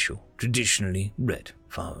his special, traditionally red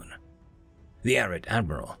phone. The Ariat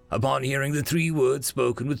admiral, upon hearing the 3 words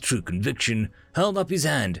spoken with true conviction, held up his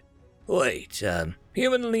hand. Wait,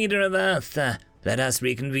 human leader of Earth, let us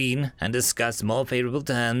reconvene and discuss more favorable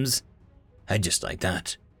terms. And just like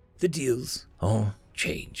that, the deals all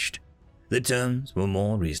changed. The terms were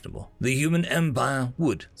more reasonable. The human empire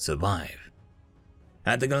would survive.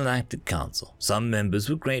 At the Galactic Council, some members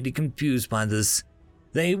were greatly confused by this.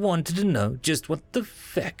 They wanted to know just what the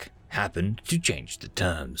feck happened to change the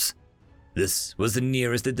terms. This was the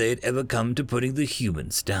nearest that they had ever come to putting the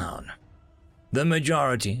humans down. The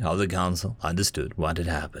majority of the council understood what had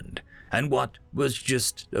happened, and what was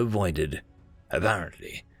just avoided.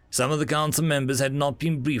 Apparently, some of the council members had not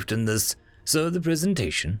been briefed on this, so the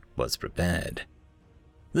presentation was prepared.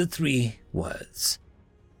 The 3 words.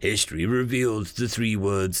 History revealed the 3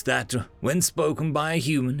 words that, when spoken by a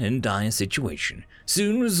human in dire situation,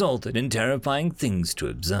 soon resulted in terrifying things to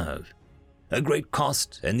observe. A great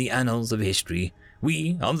cost in the annals of history,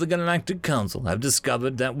 we of the Galactic Council have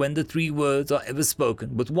discovered that when the 3 words are ever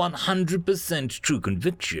spoken with 100% true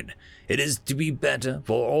conviction, it is to be better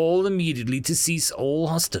for all immediately to cease all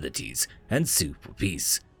hostilities and sue for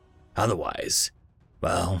peace. Otherwise,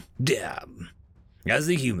 well, damn. As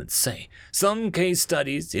the humans say, some case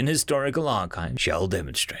studies in historical archives shall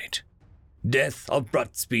demonstrate. Death of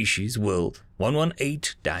Brut species world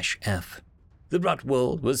 118-F. The Brut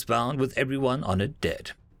world was found with everyone on it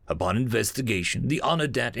dead. Upon investigation, the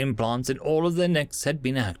Honodat implants in all of their necks had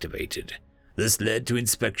been activated. This led to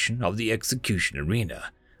inspection of the execution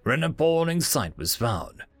arena, where an appalling sight was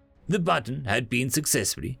found. The button had been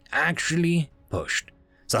successfully, actually pushed,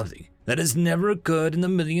 something that has never occurred in the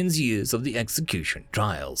millions years of the execution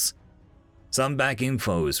trials. Some back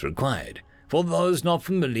info is required. For those not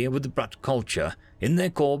familiar with the Brut culture, in their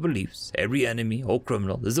core beliefs, every enemy or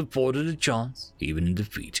criminal is afforded a chance, even in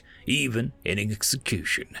defeat, even in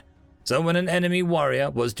execution. So when an enemy warrior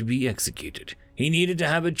was to be executed, he needed to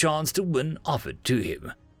have a chance to win offered to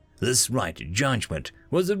him. This right to judgment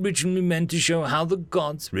was originally meant to show how the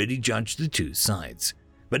gods really judged the 2 sides,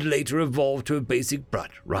 but later evolved to a basic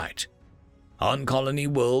Brut right. On Colony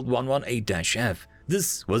World 118-F,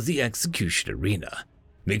 this was the execution arena,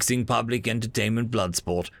 mixing public entertainment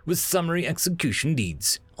bloodsport with summary execution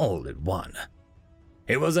needs all in one.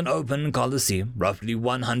 It was an open coliseum, roughly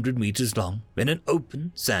 100 meters long, in an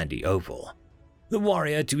open, sandy oval. The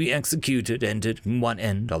warrior to be executed entered from one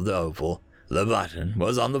end of the oval. The button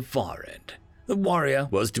was on the far end. The warrior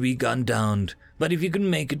was to be gunned down, but if he could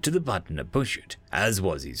make it to the button and push it, as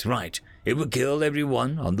was his right, it would kill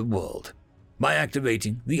everyone on the world by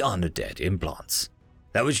activating the Honodat implants.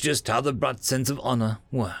 That was just how the Brut sense of honor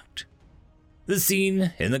worked. The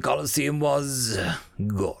scene in the Colosseum was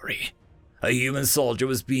gory. A human soldier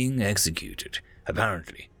was being executed,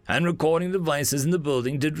 apparently, and recording devices in the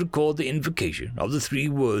building did record the invocation of the 3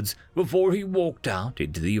 words before he walked out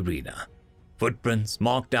into the arena. Footprints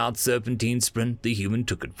marked out serpentine sprint the human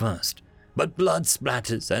took at first, but blood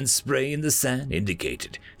splatters and spray in the sand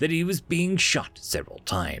indicated that he was being shot several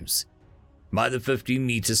times. By the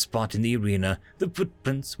 50-meter spot in the arena, the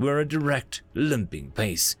footprints were a direct, limping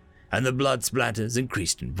pace, and the blood splatters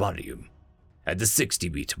increased in volume. At the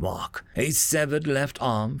 60-meter mark, a severed left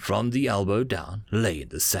arm from the elbow down lay in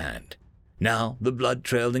the sand. Now the blood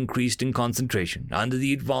trail increased in concentration under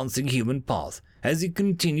the advancing human path as he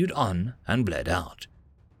continued on and bled out.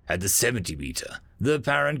 At the 70-meter, the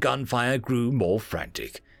apparent gunfire grew more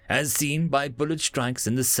frantic, as seen by bullet strikes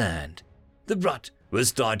in the sand. The Brut was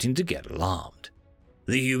starting to get alarmed.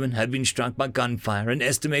 The human had been struck by gunfire an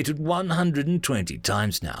estimated 120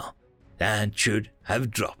 times now, and should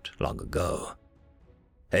have dropped long ago.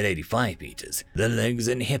 At 85 meters, the legs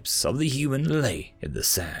and hips of the human lay in the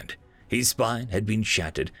sand. His spine had been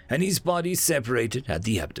shattered and his body separated at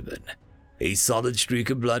the abdomen. A solid streak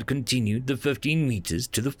of blood continued the 15 meters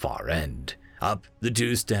to the far end, up the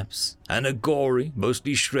 2 steps, and a gory,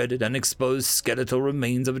 mostly shredded and exposed skeletal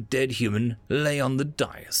remains of a dead human lay on the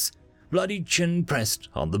dais, bloody chin pressed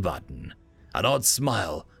on the button, an odd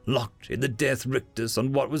smile locked in the death rictus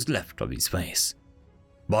on what was left of his face.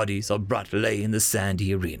 Bodies of Brut lay in the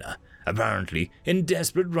sandy arena, apparently in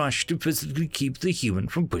desperate rush to physically keep the human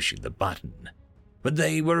from pushing the button. But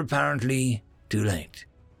they were apparently too late.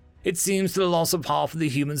 It seems the loss of half of the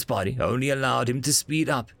human's body only allowed him to speed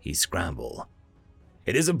up his scramble.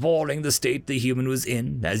 It is appalling the state the human was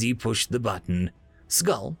in as he pushed the button.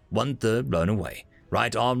 Skull 1/3 blown away,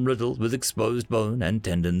 right arm riddled with exposed bone and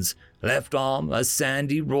tendons, left arm a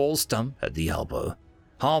sandy raw stump at the elbow,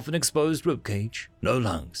 half an exposed ribcage, no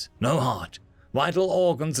lungs, no heart, vital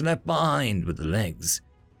organs left behind with the legs.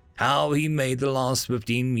 How he made the last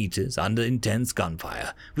 15 meters under intense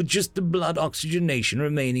gunfire with just the blood oxygenation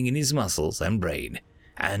remaining in his muscles and brain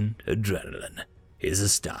and adrenaline is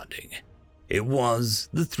astounding. It was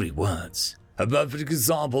the 3 words, a perfect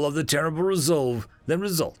example of the terrible resolve that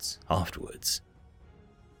results afterwards.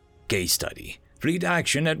 Case study: Fleet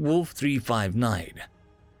action at Wolf 359.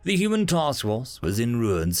 The human task force was in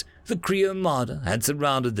ruins. The Kree Armada had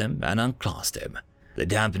surrounded them and unclassed them. The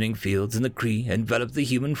dampening fields in the Kree enveloped the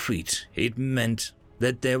human fleet. It meant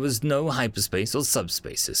that there was no hyperspace or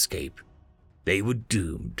subspace escape. They were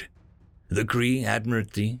doomed. The Kree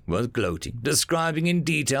Admiralty was gloating, describing in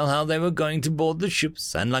detail how they were going to board the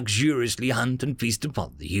ships and luxuriously hunt and feast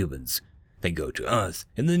upon the humans. They go to Earth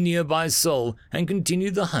in the nearby Sol and continue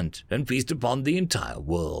the hunt and feast upon the entire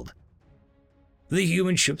world. The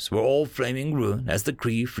human ships were all flaming ruin as the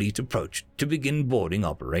Kree fleet approached to begin boarding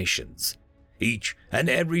operations. Each and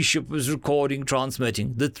every ship was recording,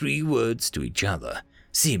 transmitting the 3 words to each other,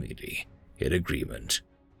 seemingly in agreement.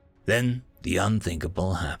 Then the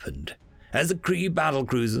unthinkable happened. As the Kree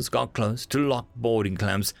battlecruisers got close to lock boarding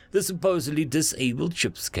clamps, the supposedly disabled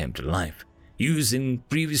ships came to life, using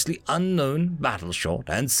previously unknown battle shot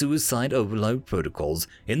and suicide overload protocols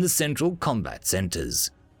in the central combat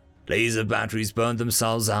centers. Laser batteries burned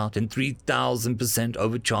themselves out in 3,000%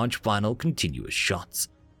 overcharged final continuous shots,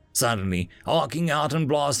 suddenly arcing out and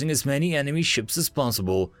blasting as many enemy ships as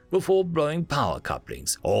possible before blowing power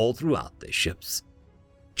couplings all throughout their ships.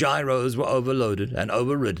 Gyros were overloaded and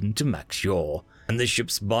overridden to max yaw, and the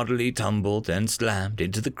ships bodily tumbled and slammed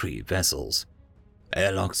into the Kree vessels.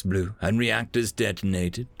 Airlocks blew and reactors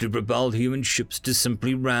detonated to propel human ships to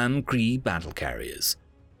simply ram Kree battle carriers.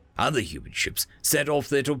 Other human ships set off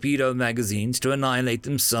their torpedo magazines to annihilate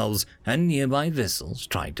themselves, and nearby vessels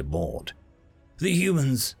tried to board. The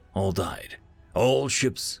humans all died. All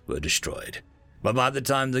ships were destroyed. But by the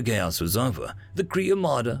time the chaos was over, the Kree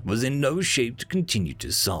Armada was in no shape to continue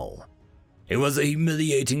to Sol. It was a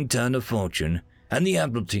humiliating turn of fortune, and the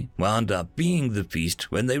Admiralty wound up being the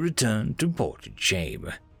feast when they returned to port in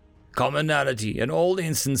shame. Commonality in all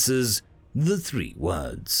instances, the 3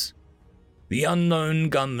 words. The unknown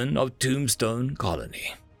gunman of Tombstone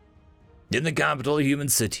Colony. In the capital human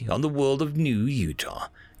city on the world of New Utah,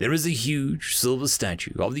 there is a huge silver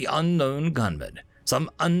statue of the unknown gunman, some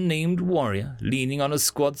unnamed warrior leaning on a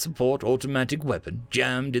squad support automatic weapon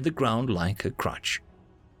jammed in the ground like a crutch.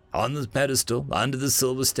 On the pedestal under the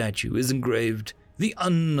silver statue is engraved the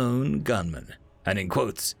unknown gunman, and in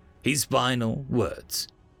quotes, his final words,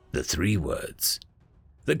 the 3 words.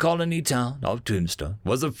 The colony town of Tombstone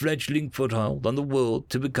was a fledgling foothold on the world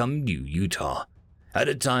to become New Utah, at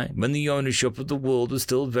a time when the ownership of the world was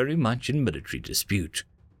still very much in military dispute.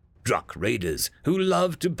 Druk raiders, who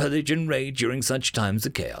loved to pillage and raid during such times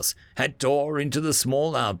of chaos, had tore into the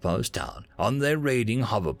small outpost town on their raiding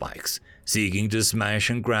hoverbikes, seeking to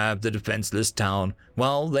smash and grab the defenseless town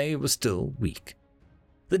while they were still weak.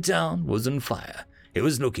 The town was on fire. It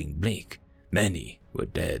was looking bleak. Many were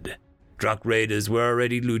dead. Truck raiders were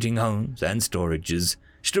already looting homes and storages,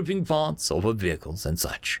 stripping parts off of vehicles and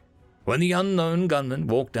such, when the unknown gunman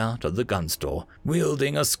walked out of the gun store,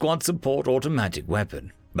 wielding a squad support automatic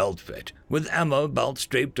weapon, belt-fed, with ammo belt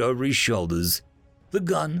draped over his shoulders. The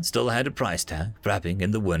gun still had a price tag flapping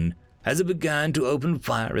in the wind as it began to open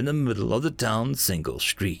fire in the middle of the town's single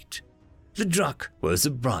street. The truck was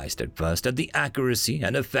surprised at first at the accuracy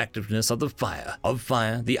and effectiveness of the fire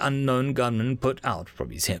the unknown gunman put out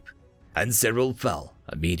from his hip, and several fell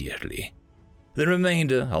immediately. The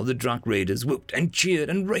remainder of the truck raiders whooped and cheered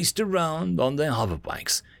and raced around on their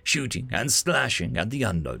hoverbikes, shooting and slashing at the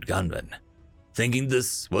unknown gunman, thinking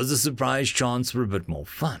this was a surprise chance for a bit more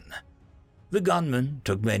fun. The gunman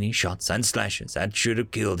took many shots and slashes that should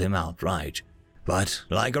have killed him outright, but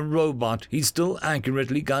like a robot, he still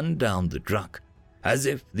accurately gunned down the truck, as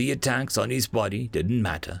if the attacks on his body didn't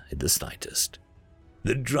matter in the slightest.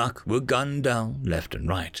 The truck were gunned down left and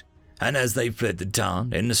right, and as they fled the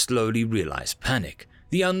town in a slowly realized panic,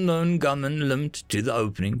 the unknown gunman limped to the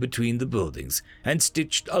opening between the buildings and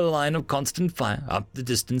stitched a line of constant fire up the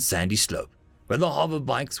distant sandy slope, where the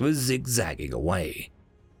hoverbikes were zigzagging away.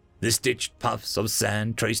 The stitched puffs of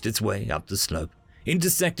sand traced its way up the slope,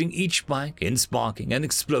 intersecting each bike in sparking and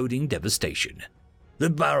exploding devastation. The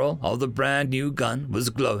barrel of the brand new gun was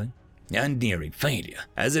glowing and nearing failure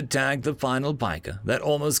as it tagged the final biker that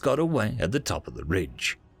almost got away at the top of the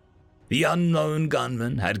ridge. The unknown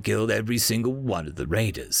gunman had killed every single one of the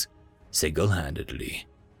raiders, single-handedly.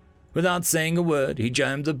 Without saying a word, he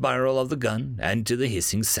jammed the barrel of the gun into the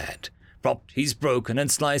hissing sand, propped his broken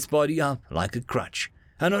and sliced body up like a crutch,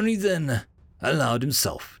 and only then allowed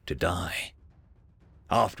himself to die.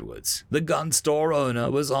 Afterwards, the gun store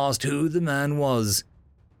owner was asked who the man was.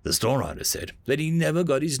 The store owner said that he never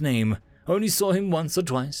got his name, only saw him once or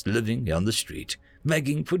twice living on the street,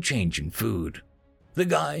 begging for change in food. The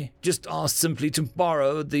guy just asked simply to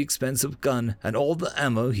borrow the expensive gun and all the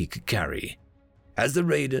ammo he could carry. As the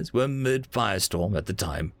raiders were mid-firestorm at the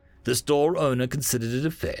time, the store owner considered it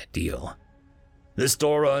a fair deal. The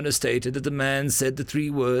store owner stated that the man said the 3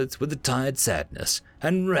 words with a tired sadness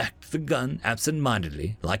and racked the gun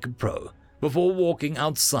absent-mindedly like a pro before walking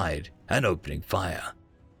outside and opening fire.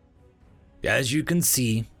 As you can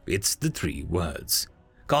see, it's the 3 words.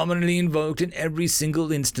 Commonly invoked in every single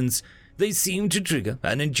instance, they seem to trigger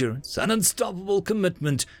an endurance, an unstoppable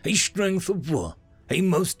commitment, a strength of will, a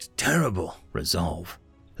most terrible resolve,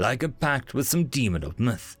 like a pact with some demon of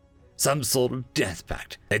myth. Some sort of death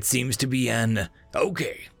pact that seems to be an,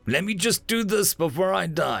 okay, let me just do this before I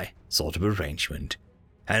die, sort of arrangement.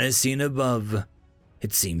 And as seen above,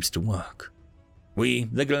 it seems to work. We,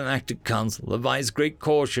 the Galactic Council, advise great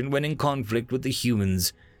caution when in conflict with the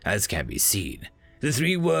humans, as can be seen. The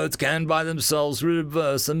 3 words can by themselves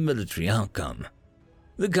reverse a military outcome.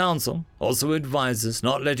 The Council also advises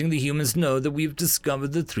not letting the humans know that we've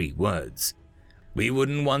discovered the 3 words. We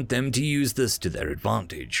wouldn't want them to use this to their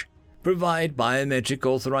advantage. Provide biometric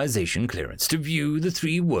authorization clearance to view the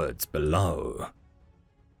 3 words below.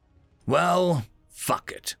 Well,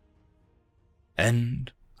 fuck it.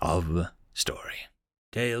 End of story.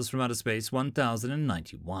 Tales from Outer Space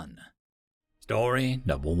 1091. Story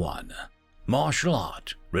number 1. Martial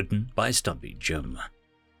Art, written by Stumpy Jim.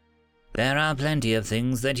 There are plenty of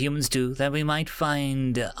things that humans do that we might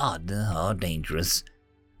find odd or dangerous,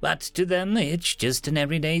 but to them it's just an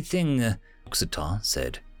everyday thing, Oxatar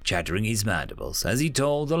said, chattering his mandibles as he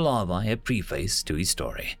told the larvae a preface to his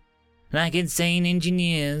story. Like insane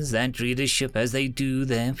engineers that treat a ship as they do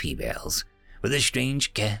their females, with a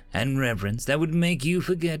strange care and reverence that would make you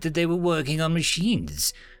forget that they were working on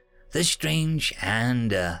machines. The strange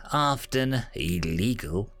and often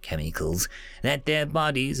illegal chemicals that their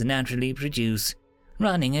bodies naturally produce,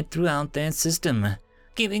 running it throughout their system,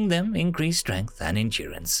 giving them increased strength and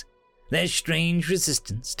endurance. Their strange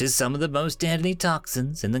resistance to some of the most deadly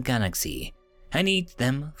toxins in the galaxy, and eat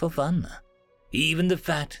them for fun. Even the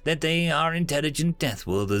fact that they are intelligent death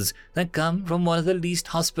wielders that come from one of the least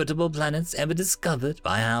hospitable planets ever discovered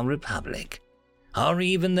by our Republic, or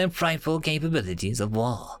even their frightful capabilities of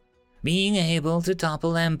war, being able to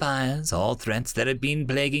topple empires or threats that have been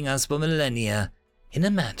plaguing us for millennia in a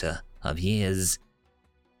matter of years.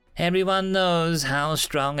 Everyone knows how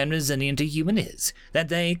strong and resilient a human is, that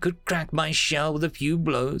they could crack my shell with a few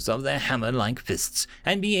blows of their hammer-like fists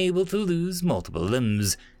and be able to lose multiple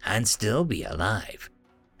limbs and still be alive.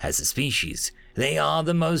 As a species, they are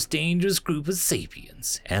the most dangerous group of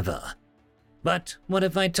sapiens ever. But what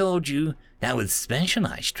if I told you that with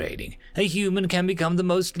specialized training, a human can become the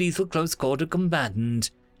most lethal close-quarter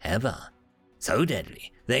combatant ever? So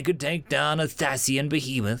deadly, they could take down a Thasian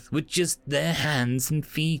behemoth with just their hands and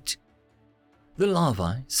feet. The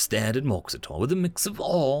larvae stared at Moxator with a mix of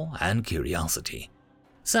awe and curiosity.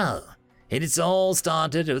 So, it has all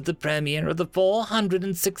started with the premiere of the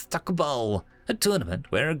 406th Tucker Bowl, a tournament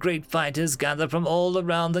where great fighters gather from all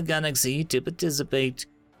around the galaxy to participate,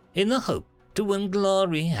 in the hope to win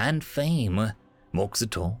glory and fame.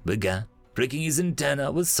 Moxator began, pricking his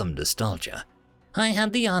antenna with some nostalgia. I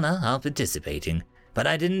had the honor of participating, but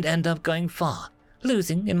I didn't end up going far,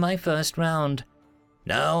 losing in my first round.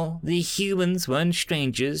 No, the humans weren't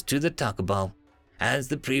strangers to the Tucker Bowl, as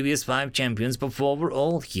the previous 5 champions before were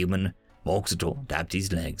all human. Moxator tapped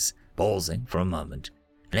his legs, pausing for a moment.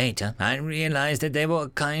 Later, I realized that they were a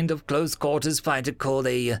kind of close-quarters fighter called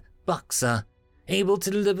a boxer, able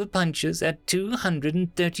to deliver punches at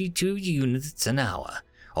 232 units an hour,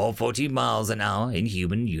 or 40 miles an hour in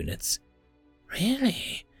human units.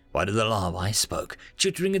 Really? One of the larvae spoke,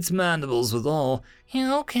 chittering its mandibles with awe.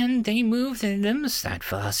 How can they move their limbs that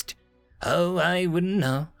fast? Oh, I wouldn't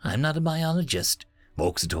know. I'm not a biologist.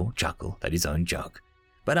 Moxator chuckled at his own joke.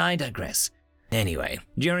 But I digress. Anyway,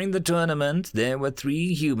 during the tournament, there were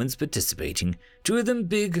 3 humans participating, 2 of them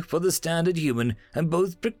big for the standard human and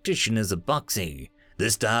both practitioners of boxing,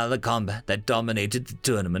 the style of combat that dominated the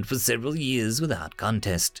tournament for several years without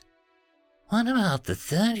contest. What about the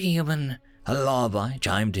 3rd human? A larvae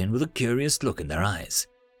chimed in with a curious look in their eyes.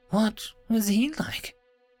 What was he like?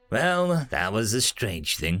 Well, that was a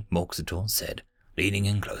strange thing, Moxator said, leaning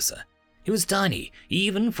in closer. He was tiny,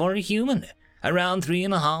 even for a human, around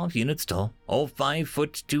 3.5 units tall, or 5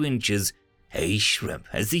 foot 2 inches, a shrimp,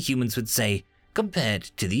 as the humans would say, compared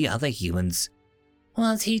to the other humans.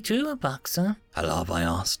 Was he too a boxer? A larvae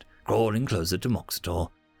asked, crawling closer to Moxator.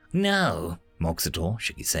 No, Moxator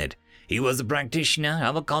shook his head. He was a practitioner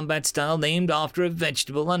of a combat style named after a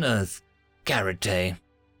vegetable on Earth, karate.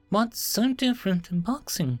 What's so different in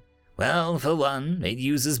boxing? Well, for one, it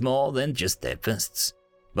uses more than just their fists.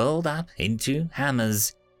 Rolled up into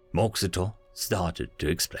hammers, Moxator started to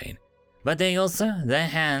explain. But their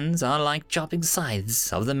hands are like chopping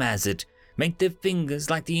scythes of the mazet, make their fingers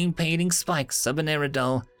like the impaling spikes of an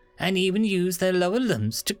aerodol, and even use their lower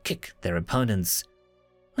limbs to kick their opponents.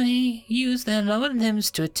 They use their lower limbs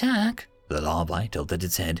to attack. The larvae tilted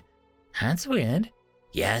its head. That's weird.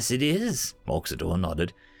 Yes, it is, Moxator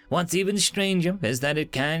nodded. What's even stranger is that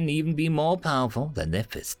it can even be more powerful than their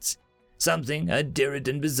fists. Something a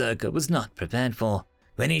Diridan berserker was not prepared for,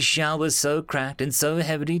 when his shell was so cracked and so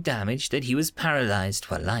heavily damaged that he was paralyzed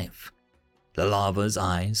for life. The larva's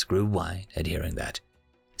eyes grew wide at hearing that.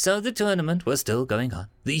 So the tournament was still going on.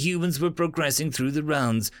 The humans were progressing through the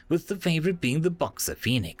rounds, with the favorite being the boxer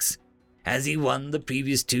Phoenix, as he won the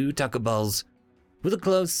previous 2 Tucker Bowls, with a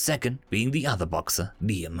close second being the other boxer,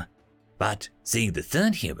 Liam. But seeing the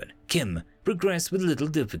 3rd human, Kim, progress with little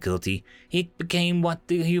difficulty, it became what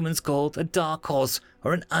the humans called a dark horse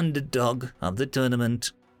or an underdog of the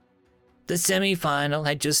tournament. The semi-final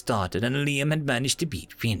had just started and Liam had managed to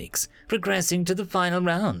beat Phoenix, progressing to the final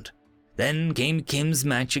round. Then came Kim's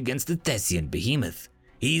match against the Thessian behemoth,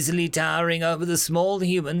 easily towering over the small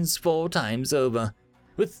humans 4 times over,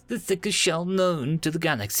 with the thickest shell known to the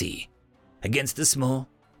galaxy, against the small,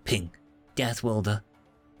 pink Death Welder.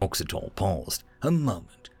 Moxator paused a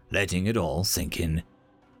moment, letting it all sink in.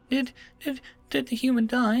 Did the human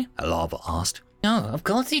die? A larva asked. No, of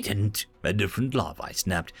course he didn't. A different larvae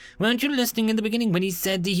snapped. Weren't you listening in the beginning when he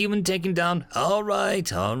said the human taken down? All right,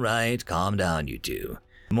 calm down, you two.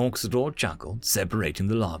 Moxator chuckled, separating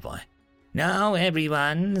the larvae. Now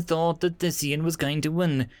everyone thought that Thessian was going to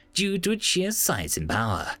win, due to its sheer size and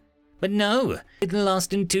power. But no, it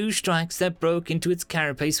lost in 2 strikes that broke into its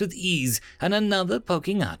carapace with ease, and another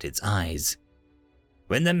poking out its eyes.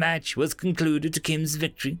 When the match was concluded to Kim's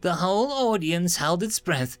victory, the whole audience held its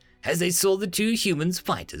breath as they saw the 2 humans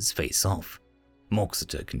fighters face off.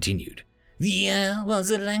 Moxator continued. The air was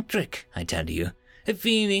electric, I tell you, a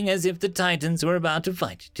feeling as if the Titans were about to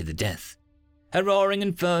fight to the death. A roaring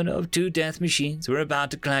inferno of 2 death machines were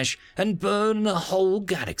about to clash and burn the whole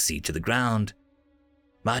galaxy to the ground.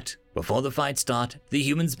 But before the fight started, the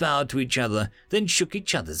humans bowed to each other, then shook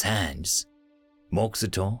each other's hands.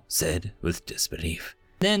 Moxator said with disbelief.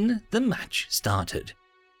 Then the match started.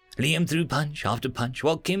 Liam threw punch after punch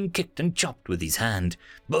while Kim kicked and chopped with his hand,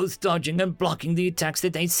 both dodging and blocking the attacks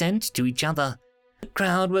that they sent to each other. The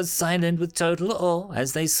crowd was silent with total awe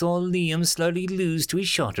as they saw Liam slowly lose to his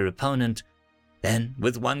shorter opponent. Then,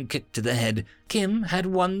 with 1 kick to the head, Kim had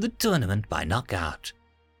won the tournament by knockout.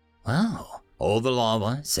 Wow, all the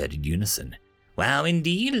larvae said in unison. Wow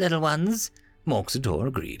indeed, little ones, Moxator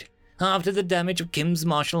agreed. After the damage of Kim's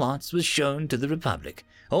martial arts was shown to the Republic,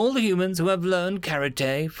 all the humans who have learned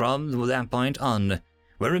karate from that point on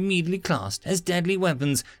were immediately classed as deadly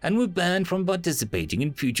weapons and were banned from participating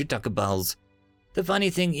in future Taco Bells. The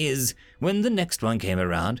funny thing is, when the next one came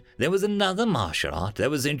around, there was another martial art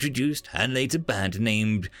that was introduced and later banned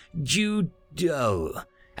named Judo,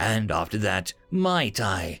 and after that, Muay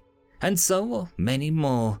Thai, and so many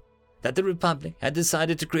more, that the Republic had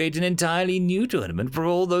decided to create an entirely new tournament for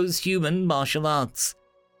all those human martial arts.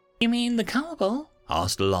 You mean the cowbell?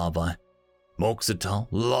 Asked Larvae. Moxatal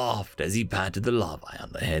laughed as he patted the larvae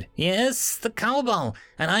on the head. Yes, the cowbell,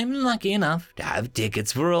 and I'm lucky enough to have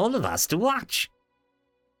tickets for all of us to watch.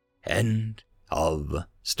 End of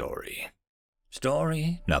story.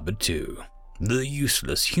 Story number 2. The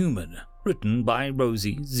Useless Human, written by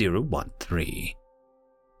Rosie013.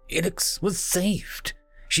 Ilex was saved.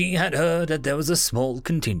 She had heard that there was a small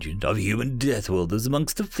contingent of human deathwielders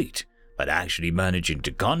amongst the fleet, but actually managing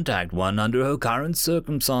to contact one under her current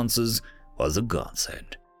circumstances was a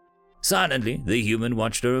godsend. Silently, the human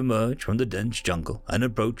watched her emerge from the dense jungle and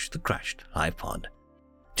approach the crashed life pod.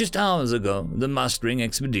 Just hours ago, the mustering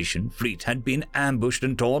expedition fleet had been ambushed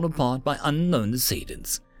and torn apart by unknown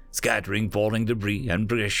assailants, scattering falling debris and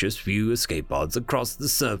precious few escape pods across the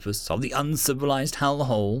surface of the uncivilized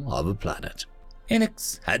hellhole of a planet.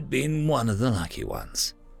 Ilex had been one of the lucky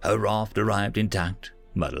ones. Her raft arrived intact,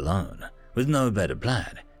 but alone. With no better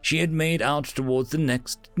plan, she had made out towards the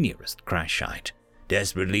next nearest crash site,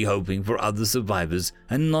 desperately hoping for other survivors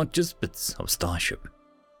and not just bits of starship.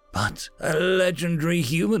 But a legendary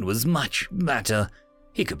human was much better.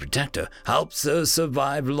 He could protect her, help her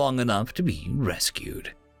survive long enough to be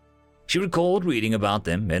rescued. She recalled reading about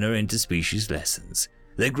them in her interspecies lessons,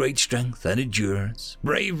 their great strength and endurance,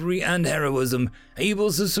 bravery and heroism,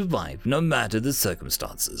 able to survive no matter the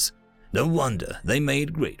circumstances. No wonder they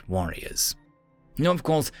made great warriors. Of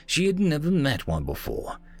course, she had never met one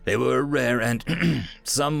before. They were rare and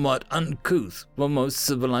somewhat uncouth for most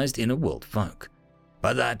civilized inner-world folk.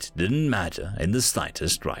 But that didn't matter in the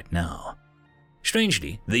slightest right now.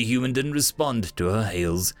 Strangely, the human didn't respond to her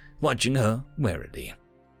hails, watching her warily.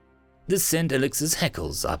 This sent Ilex's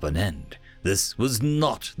heckles up an end. This was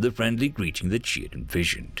not the friendly greeting that she had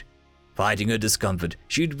envisioned. Fighting her discomfort,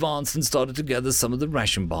 she advanced and started to gather some of the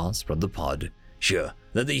ration bars from the pod, sure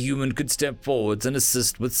that the human could step forwards and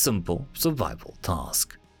assist with simple survival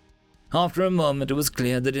tasks. After a moment, it was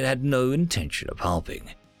clear that it had no intention of helping.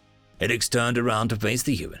 Ilex turned around to face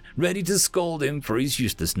the human, ready to scold him for his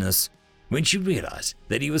uselessness, when she realized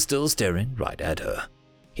that he was still staring right at her.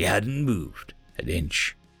 He hadn't moved an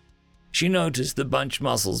inch. She noticed the bunched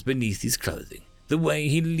muscles beneath his clothing, the way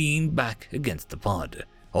he leaned back against the pod,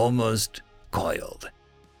 almost coiled.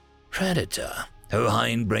 Predator, her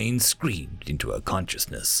hindbrain screamed into her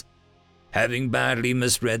consciousness. Having badly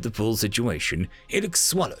misread the full situation, Ilex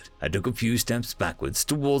swallowed and took a few steps backwards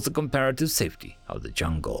towards the comparative safety of the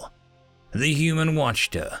jungle. The human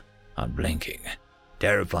watched her, unblinking.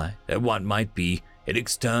 Terrified at what might be,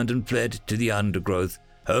 Ilex turned and fled to the undergrowth,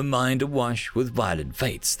 her mind awash with violent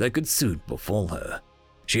fates that could soon befall her.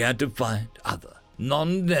 She had to find other,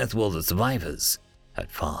 non-Deathwilder survivors, at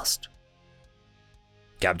fast.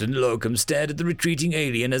 Captain Locum stared at the retreating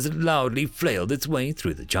alien as it loudly flailed its way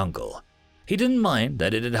through the jungle. He didn't mind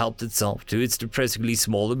that it had helped itself to its depressingly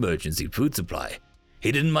small emergency food supply.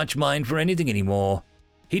 He didn't much mind for anything anymore.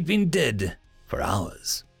 He'd been dead for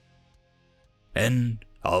hours. End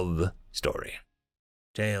of story.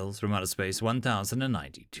 Tales from Outer Space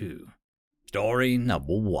 1092. Story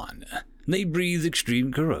number 1. They breathe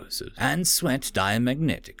extreme corrosive and sweat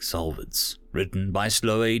diamagnetic solvents. Written by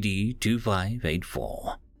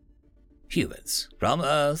SlowAD2584. Humans from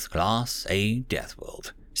Earth Class A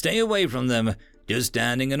Deathworld. Stay away from them. Just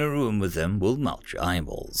standing in a room with them will melt your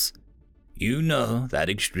eyeballs. You know that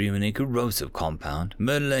extremely corrosive compound,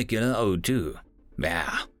 molecular O2.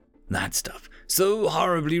 Yeah, that stuff. So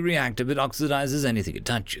horribly reactive it oxidizes anything it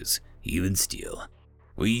touches, even steel.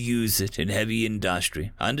 We use it in heavy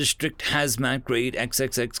industry under strict hazmat-grade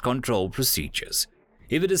XXX control procedures.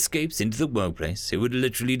 If it escapes into the workplace, it would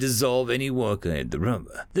literally dissolve any worker in the room.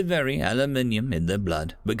 The very aluminium in their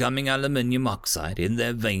blood, becoming aluminium oxide in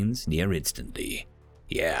their veins near instantly.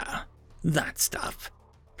 Yeah, that stuff.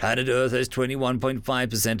 Planet Earth has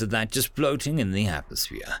 21.5% of that just floating in the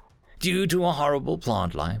atmosphere, due to a horrible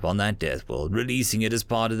plant life on that death world releasing it as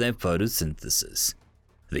part of their photosynthesis.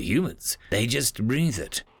 The humans, they just breathe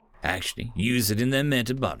it, actually use it in their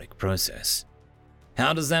metabolic process.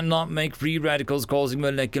 How does that not make free radicals causing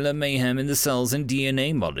molecular mayhem in the cells and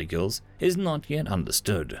DNA molecules is not yet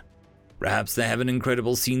understood. Perhaps they have an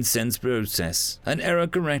incredible scene-sense process, an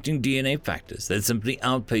error-correcting DNA factors that simply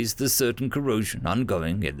outpace the certain corrosion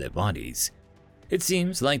ongoing in their bodies. It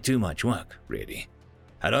seems like too much work, really.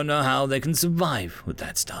 I don't know how they can survive with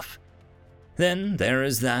that stuff. Then there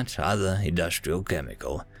is that other industrial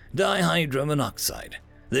chemical, dihydromonoxide,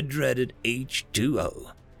 the dreaded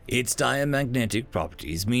H2O. Its diamagnetic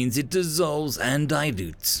properties means it dissolves and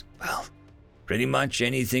dilutes, well, pretty much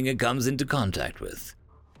anything it comes into contact with.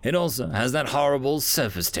 It also has that horrible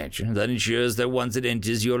surface tension that ensures that once it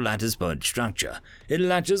enters your lattice bone structure, it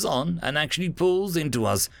latches on and actually pulls into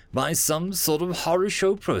us by some sort of horror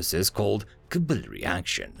show process called capillary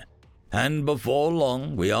action. And before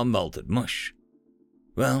long, we are melted mush.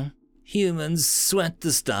 Well, humans sweat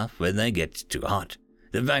the stuff when they get too hot.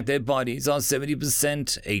 The fact their bodies are 70%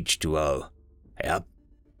 H2O. Yep,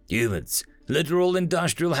 humans, literal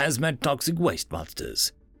industrial hazmat toxic waste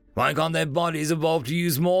monsters. Why can't their bodies evolve to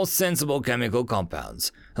use more sensible chemical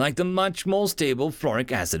compounds, like the much more stable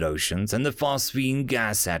fluoric acid oceans and the phosphine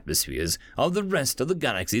gas atmospheres of the rest of the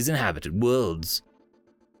galaxy's inhabited worlds?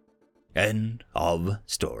 End of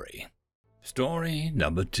story. Story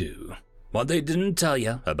number 2. What They Didn't Tell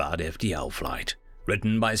You About FTL Flight.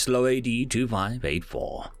 Written by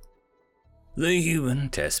SlowAD2584. The human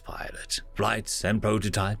test pilot, flights, and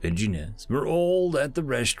prototype engineers were all at the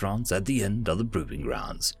restaurants at the end of the proving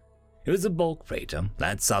grounds. It was a bulk freighter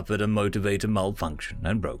that suffered a motivator malfunction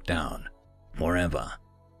and broke down. Forever.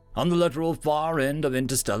 On the literal far end of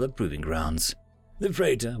interstellar proving grounds, the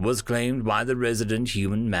freighter was claimed by the resident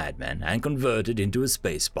human madman and converted into a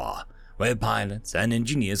space bar where pilots and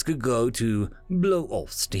engineers could go to blow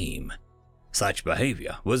off steam. Such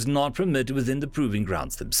behavior was not permitted within the proving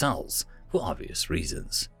grounds themselves, for obvious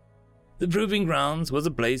reasons. The proving grounds was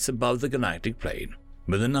a place above the galactic plane,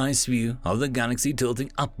 with a nice view of the galaxy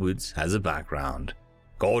tilting upwards as a background,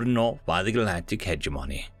 cordoned off by the galactic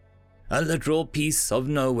hegemony. A literal piece of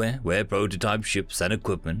nowhere where prototype ships and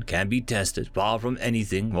equipment can be tested far from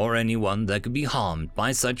anything or anyone that could be harmed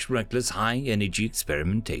by such reckless high-energy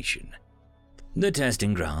experimentation. The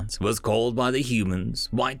testing grounds was called by the humans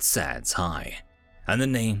White Sands High, and the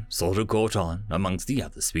name sort of caught on amongst the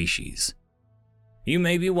other species. You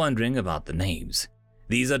may be wondering about the names.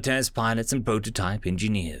 These are test pilots and prototype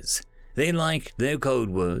engineers. They like their code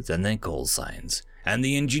words and their call signs, and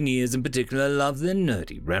the engineers in particular love their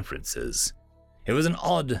nerdy references. It was an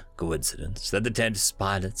odd coincidence that the test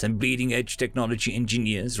pilots and bleeding-edge technology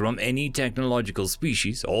engineers from any technological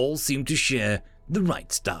species all seemed to share the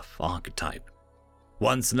right stuff archetype.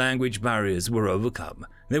 Once language barriers were overcome,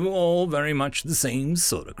 they were all very much the same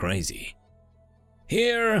sort of crazy.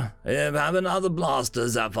 "Here, have another blaster,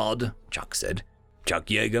 Zaphod," Chuck said. Chuck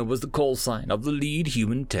Yeager was the call sign of the lead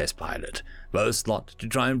human test pilot, first lot to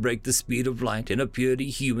try and break the speed of light in a purely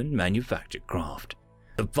human manufactured craft.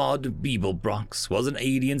 Zaphod Beeblebrox was an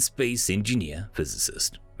alien space engineer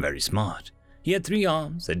physicist, very smart. He had 3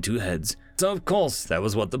 arms and 2 heads, so of course that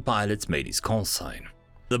was what the pilots made his call sign.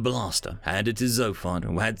 The blaster handed to Zaphod,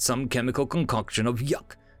 who had some chemical concoction of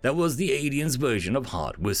yuck that was the alien's version of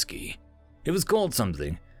hard whiskey. It was called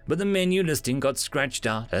something, but the menu listing got scratched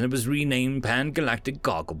out and it was renamed Pan-Galactic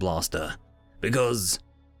Gargle Blaster. Because,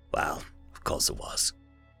 well, of course it was.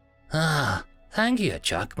 "Ah, thank you,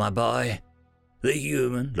 Chuck, my boy." The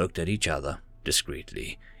human looked at each other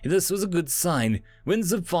discreetly. This was a good sign. When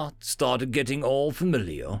Zaphod started getting all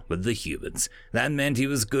familiar with the humans, that meant he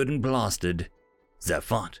was good and blasted.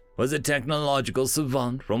 Zaphod was a technological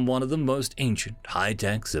savant from one of the most ancient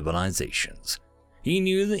high-tech civilizations. He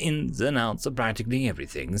knew the ins and outs of practically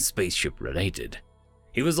everything spaceship-related.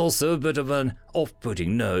 He was also a bit of an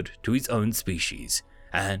off-putting nerd to his own species,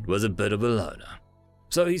 and was a bit of a loner.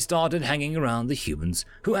 So he started hanging around the humans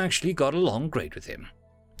who actually got along great with him.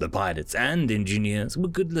 The pilots and engineers were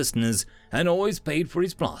good listeners and always paid for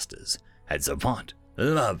his blasters, and Zaphod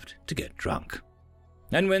loved to get drunk.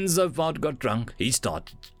 And when Zaphod got drunk, he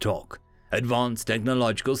started to talk. Advanced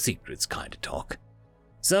technological secrets kind of talk.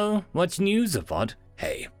 "So, what's new, Zaphod?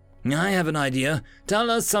 Hey, I have an idea.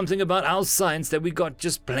 Tell us something about our science that we got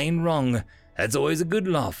just plain wrong. That's always a good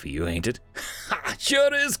laugh for you, ain't it?" "Ha,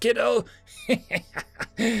 sure is, kiddo."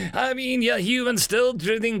 "I mean, you humans still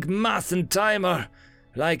think math and time are,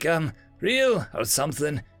 like, real or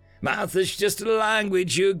something. Math is just a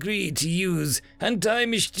language you agreed to use, and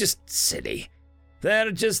time is just silly.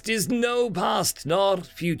 There just is no past nor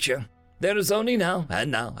future. There is only now,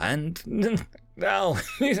 and now, and now."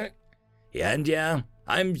 And yeah,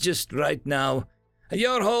 I'm just right now.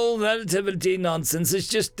 Your whole relativity nonsense is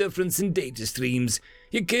just difference in data streams.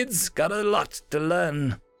 You kids got a lot to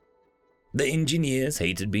learn. The engineers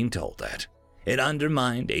hated being told that. It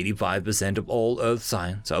undermined 85% of all Earth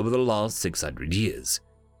science over the last 600 years.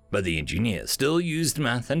 But the engineers still used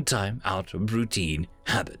math and time out of routine,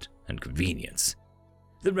 habit, and convenience.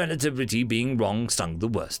 The relativity being wrong stung the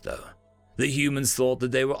worst, though. The humans thought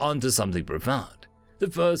that they were onto something profound. The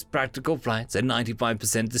first practical flights at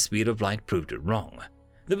 95% the speed of light proved it wrong.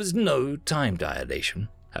 There was no time dilation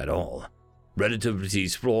at all.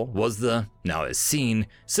 Relativity's flaw was the, now as seen,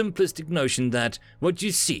 simplistic notion that what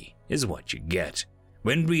you see is what you get,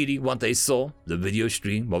 when really what they saw, the video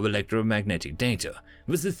stream of electromagnetic data,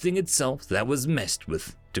 was the thing itself that was messed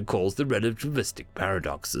with to cause the relativistic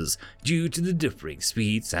paradoxes due to the differing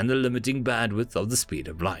speeds and the limiting bandwidth of the speed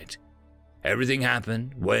of light. Everything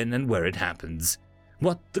happened when and where it happens.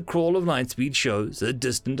 What the crawl of light speed shows a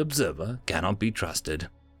distant observer cannot be trusted.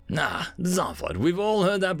 Nah, Zaphod, we've all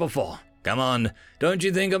heard that before. Come on, don't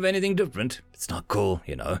you think of anything different? It's not cool,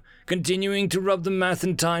 continuing to rub the math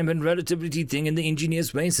and time and relativity thing in the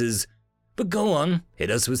engineers' faces. But go on,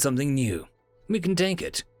 hit us with something new. We can take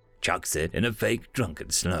it, Chuck said in a fake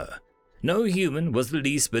drunken slur. No human was the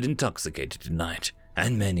least bit intoxicated tonight,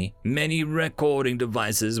 and many, many recording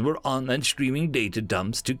devices were on and streaming data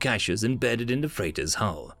dumps to caches embedded in the freighter's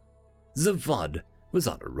hull. Zaphod was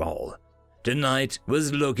on a roll. Tonight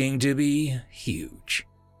was looking to be huge.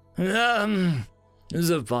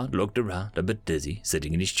 Zaphod looked around, a bit dizzy,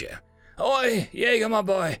 sitting in his chair. Oi, Jaeger, my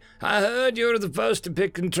boy, I heard you were the first to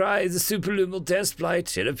pick and try the superluminal test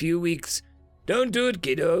flight in a few weeks. Don't do it,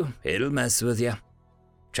 kiddo, it'll mess with you.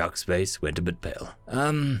 Chuck's face went a bit pale.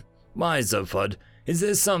 Why, Zaphod, is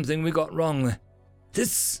there something we got wrong?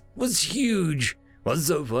 This was huge. Was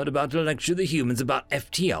Zaphod about to lecture the humans about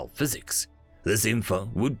FTL physics? This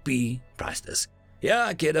info would be priceless.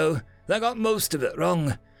 Yeah, kiddo, they got most of it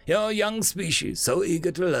wrong. Your young species so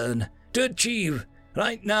eager to learn, to achieve.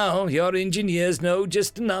 Right now, your engineers know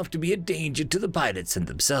just enough to be a danger to the pilots and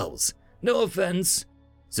themselves. No offense,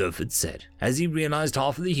 Zaphod said, as he realized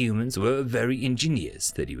half of the humans were very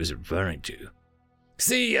engineers that he was referring to.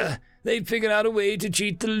 See, they figured out a way to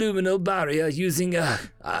cheat the luminal barrier using,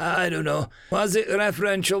 I don't know, was it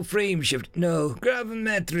referential frame shift? No,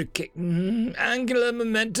 gravimetric, angular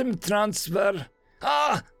momentum transfer.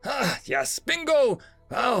 Yes, bingo!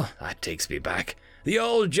 Oh, that takes me back. The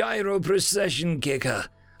old gyro precession kicker.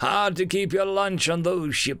 Hard to keep your lunch on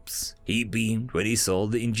those ships. He beamed when he saw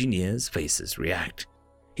the engineers' faces react.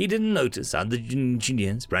 He didn't notice how the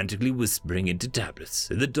engineers frantically whispering into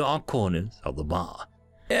tablets in the dark corners of the bar.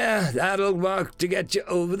 Yeah, that'll work to get you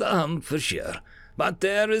over the hump for sure. But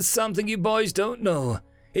there is something you boys don't know.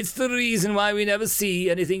 It's the reason why we never see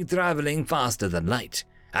anything traveling faster than light.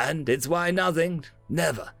 And it's why nothing,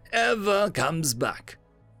 never, ever comes back.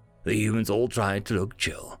 The humans all tried to look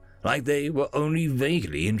chill, like they were only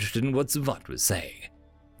vaguely interested in what Zaphod was saying.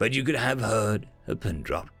 But you could have heard a pin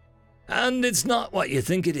drop. And it's not what you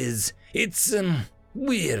think it is. It's,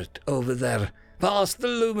 weird over there, past the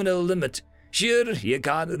luminal limit. Sure, you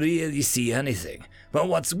can't really see anything. But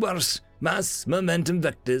what's worse, mass momentum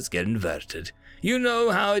vectors get inverted. You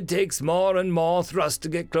know how it takes more and more thrust to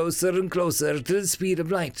get closer and closer to the speed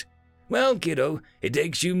of light. Well, kiddo, it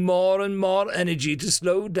takes you more and more energy to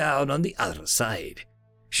slow down on the other side.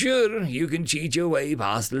 Sure, you can cheat your way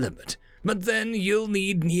past the limit, but then you'll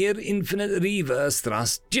need near infinite reverse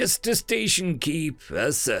thrust just to station keep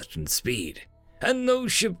a certain speed. And no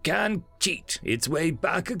ship can cheat its way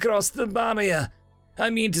back across the barrier. I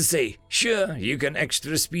mean to say, sure, you can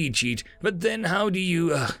extra speed cheat, but then how do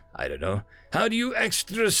you, how do you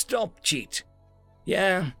extra stop cheat?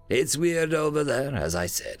 Yeah, it's weird over there, as I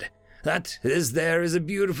said. There is a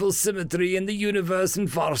beautiful symmetry in the universe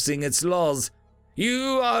enforcing its laws.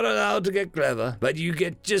 You are allowed to get clever, but you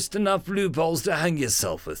get just enough loopholes to hang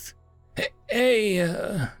yourself with.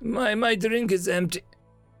 Hey, my drink is empty.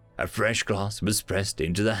 A fresh glass was pressed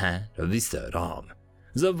into the hand of his third arm.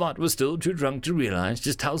 Zaphod was still too drunk to realize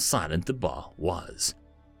just how silent the bar was.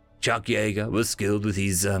 Chuck Yeager was skilled with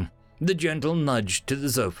his, the gentle nudge to the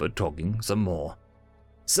sofa, talking some more.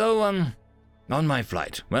 So, on my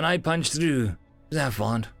flight, when I punched through,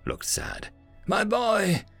 Zaphod looked sad. My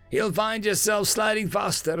boy, you'll find yourself sliding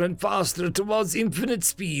faster and faster towards infinite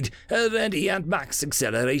speed, already at max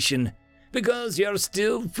acceleration, because you're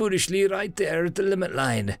still foolishly right there at the limit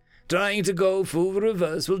line. Trying to go full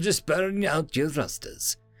reverse will just burn out your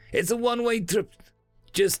thrusters. It's a one-way trip.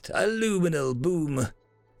 Just a luminal boom.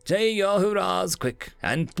 Say your hurrahs quick,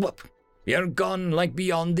 and whoop, you're gone like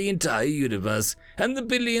beyond the entire universe, and the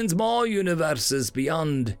billions more universes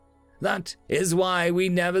beyond. That is why we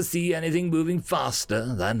never see anything moving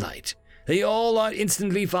faster than light. They all are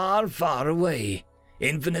instantly far, far away.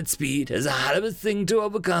 Infinite speed is a hell of a thing to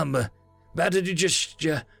overcome. Better to just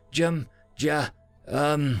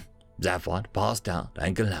Zaphod passed out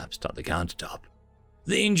and collapsed on the countertop.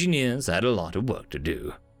 The engineers had a lot of work to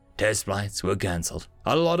do. Test flights were cancelled.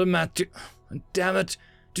 A lot of damn it,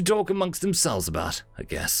 to talk amongst themselves about, I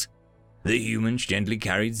guess. The humans gently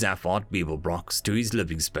carried Zaphod Beeblebrox to his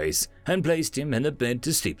living space and placed him in a bed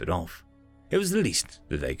to sleep it off. It was the least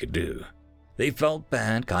that they could do. They felt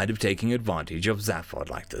bad kind of taking advantage of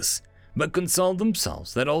Zaphod like this, but consoled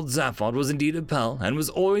themselves that old Zaphod was indeed a pal and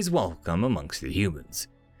was always welcome amongst the humans.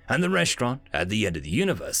 And the restaurant at the end of the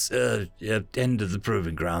universe, end of the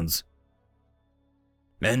proving grounds.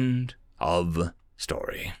 End of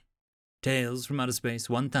story. Tales from Outer Space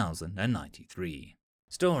 1093.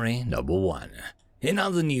 Story number 1. In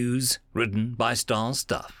other news, written by Star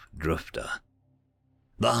Stuff Drifter.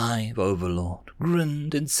 The Hive Overlord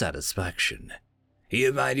grinned in satisfaction. He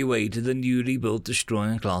evaluated the newly built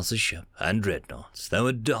destroyer-class ship and dreadnoughts that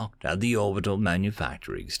were docked at the orbital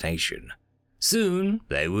manufacturing station. Soon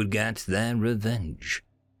they would get their revenge.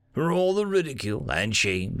 For all the ridicule and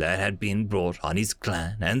shame that had been brought on his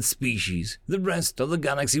clan and species, the rest of the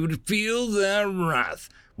galaxy would feel their wrath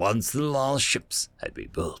once the last ships had been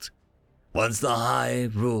built. Once the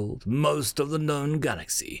Hive ruled most of the known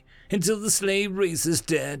galaxy, until the slave races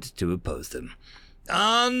dared to oppose them.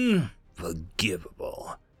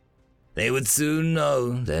 Unforgivable. They would soon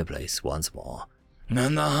know their place once more,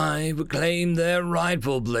 and the Hive would claim their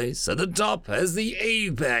rightful place at the top as the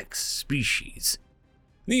apex species.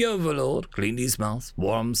 The Overlord cleaned his mouth,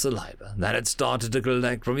 warm saliva that had started to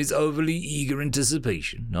collect from his overly eager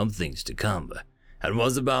anticipation of things to come, and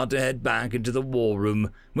was about to head back into the war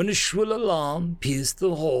room when a shrill alarm pierced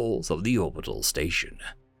the halls of the orbital station.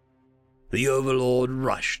 The Overlord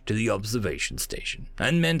rushed to the observation station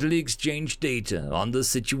and mentally exchanged data on the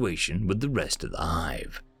situation with the rest of the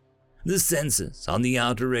Hive. The sensors on the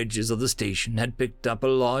outer edges of the station had picked up a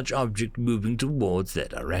large object moving towards their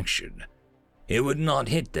direction. It would not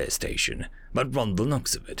hit their station, but from the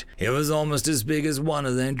looks of it, it was almost as big as one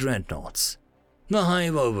of their dreadnoughts. The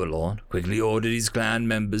Hive Overlord quickly ordered his clan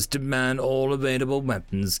members to man all available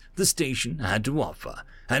weapons the station had to offer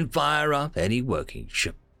and fire up any working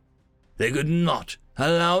ship. They could not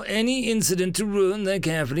allow any incident to ruin their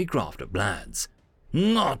carefully crafted plans.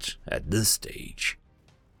 Not at this stage.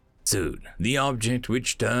 Soon, the object,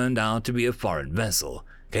 which turned out to be a foreign vessel,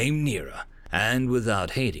 came nearer, and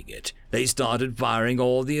without hating it, they started firing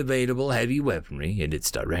all the available heavy weaponry in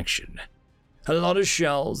its direction. A lot of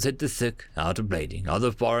shells hit the thick outer plating of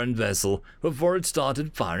the foreign vessel before it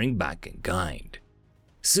started firing back in kind.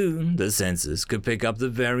 Soon, the sensors could pick up the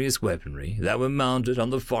various weaponry that were mounted on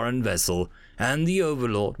the foreign vessel, and the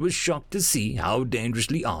Overlord was shocked to see how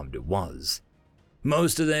dangerously armed it was.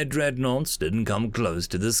 Most of their dreadnoughts didn't come close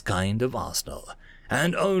to this kind of arsenal,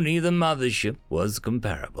 and only the mothership was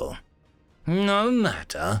comparable. No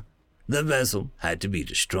matter, the vessel had to be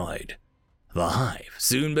destroyed. The Hive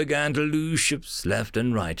soon began to lose ships left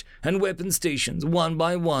and right, and weapon stations one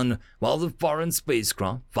by one, while the foreign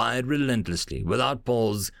spacecraft fired relentlessly without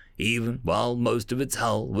pause, even while most of its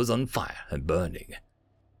hull was on fire and burning.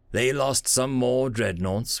 They lost some more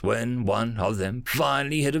dreadnoughts when one of them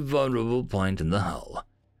finally hit a vulnerable point in the hull.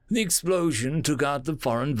 The explosion took out the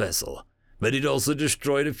foreign vessel, but it also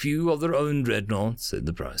destroyed a few of their own dreadnoughts in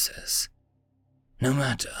the process. No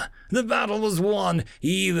matter, the battle was won,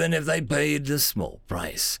 even if they paid the small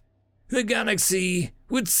price. The galaxy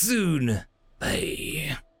would soon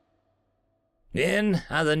pay. In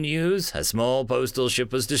other news, a small postal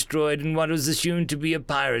ship was destroyed in what was assumed to be a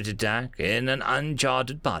pirate attack in an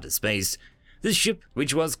uncharted part of space. The ship,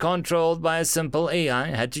 which was controlled by a simple AI,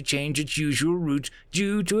 had to change its usual route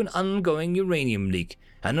due to an ongoing uranium leak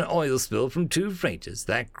and an oil spill from 2 freighters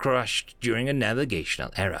that crashed during a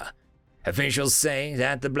navigational error. Officials say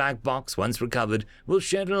that the black box, once recovered, will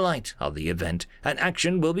shed a light on the event, and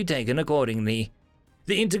action will be taken accordingly.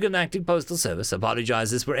 The Intergalactic Postal Service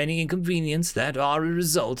apologizes for any inconvenience that are a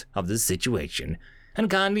result of this situation,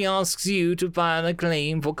 and kindly asks you to file a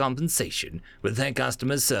claim for compensation with their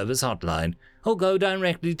customer service hotline, or go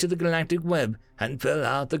directly to the Galactic Web and fill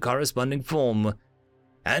out the corresponding form.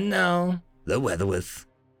 And now, the weather with.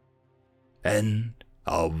 End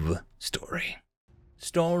of story.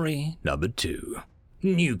 Story number 2.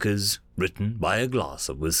 Nukers, written by a glass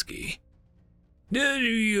of whiskey. Do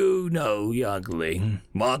you know, youngling,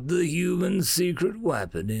 what the human secret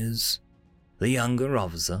weapon is? The younger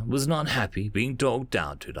officer was not happy being talked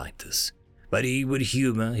down to like this, but he would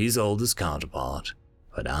humor his oldest counterpart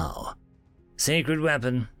for now. Secret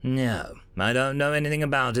weapon? No, I don't know anything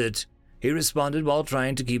about it, he responded while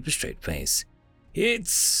trying to keep a straight face.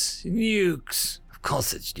 It's nukes. Of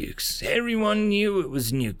course it's nukes. Everyone knew it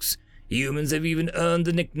was nukes. Humans have even earned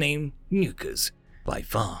the nickname Nukers. By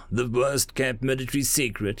far, the worst-kept military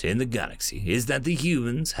secret in the galaxy is that the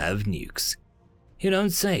humans have nukes. You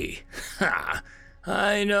don't say. Ha!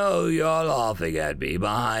 I know you're laughing at me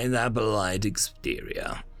behind that polite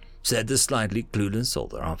exterior, said the slightly clueless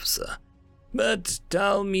older officer. But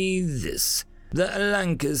tell me this. The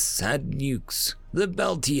Alankis had nukes. The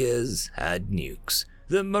Beltiers had nukes.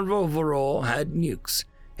 The Marovaror had nukes.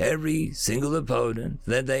 Every single opponent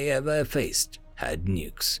that they ever faced had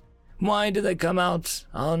nukes. Why did they come out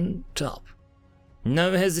on top?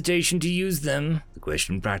 No hesitation to use them. The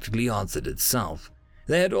question practically answered itself.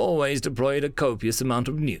 They had always deployed a copious amount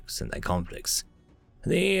of nukes in their conflicts.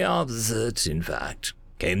 The opposite, in fact,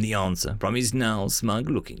 came the answer from his now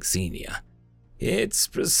smug-looking senior. It's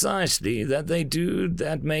precisely that they do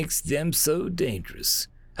that makes them so dangerous.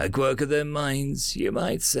 A quirk of their minds, you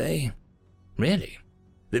might say. Really?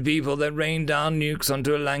 The people that rained down nukes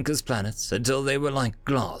onto Alanka's planets until they were like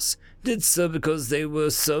glass did so because they were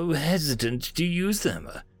so hesitant to use them.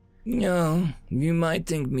 No, you might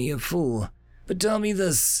think me a fool, but tell me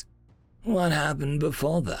this. What happened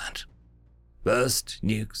before that? First,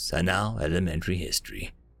 nukes are now elementary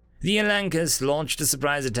history. The Alankas launched a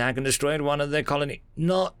surprise attack and destroyed one of their colony.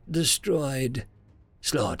 Not destroyed.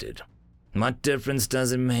 Slaughtered. What difference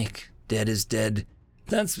does it make? Dead is dead.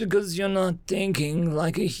 That's because you're not thinking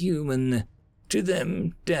like a human. To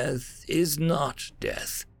them, death is not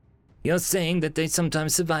death. You're saying that they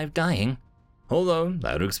sometimes survive dying? Although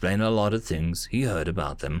that would explain a lot of things he heard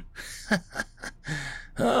about them.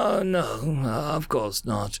 Oh, no, of course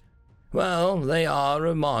not. Well, they are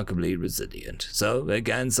remarkably resilient, so it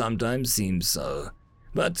can sometimes seem so.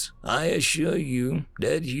 But I assure you,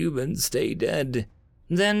 dead humans stay dead.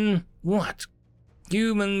 Then what?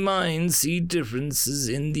 Human minds see differences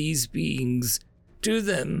in these beings. To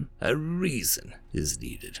them, a reason is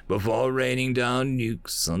needed before raining down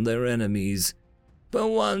nukes on their enemies. But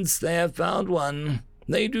once they have found one,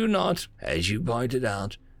 they do not, as you pointed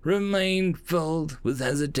out, remain filled with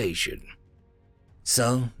hesitation.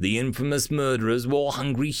 So, the infamous murderers,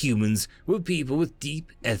 war-hungry humans, were people with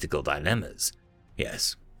deep ethical dilemmas.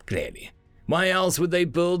 Yes, clearly. Why else would they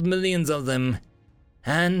build millions of them?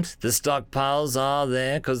 And the stockpiles are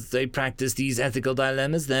there because they practice these ethical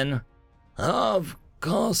dilemmas, then? Of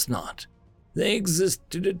course not. They exist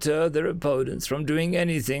to deter their opponents from doing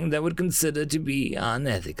anything that would consider to be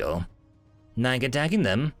unethical. Like attacking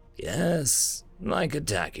them? Yes, like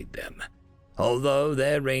attacking them. Although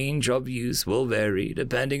their range of use will vary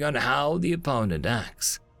depending on how the opponent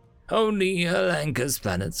acts. Only Alanka's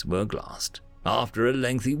planets were glassed, after a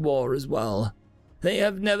lengthy war as well. They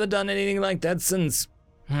have never done anything like that since.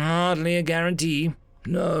 Hardly a guarantee.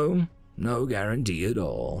 No guarantee at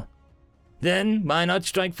all. Then why not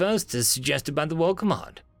strike first, as suggested by the War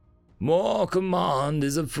Command? War Command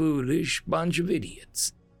is a foolish bunch of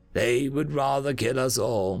idiots. They would rather kill us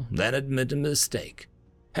all than admit a mistake.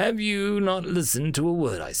 Have you not listened to a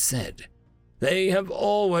word I said? They have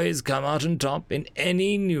always come out on top in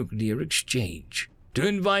any nuclear exchange. To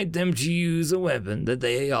invite them to use a weapon that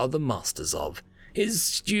they are the masters of is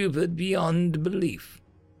stupid beyond belief.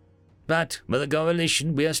 But with a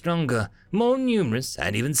coalition we are stronger, more numerous,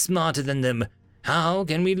 and even smarter than them. How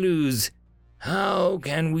can we lose? How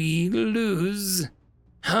can we lose?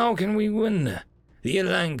 How can we win? The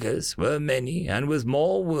Alankas were many and with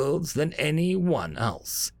more worlds than anyone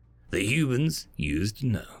else. The humans used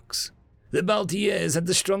nukes. The Beltiers had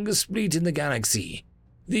the strongest fleet in the galaxy.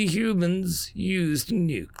 The humans used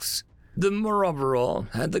nukes. The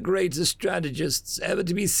Morovaror had the greatest strategists ever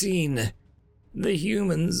to be seen. The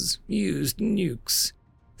humans used nukes.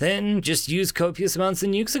 Then just use copious amounts of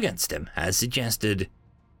nukes against him, as suggested.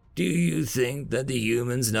 Do you think that the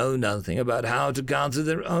humans know nothing about how to counter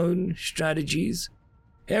their own strategies?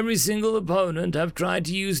 Every single opponent have tried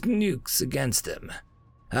to use nukes against them.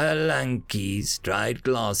 Alankis tried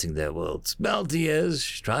glassing their worlds,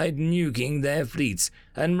 Beltiers tried nuking their fleets,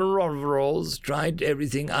 and Morovarors tried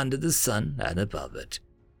everything under the sun and above it.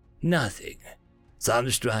 Nothing. Some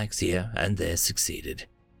strikes here and there succeeded.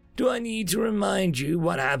 Do I need to remind you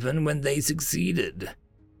what happened when they succeeded?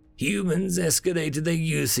 Humans escalated their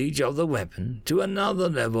usage of the weapon to another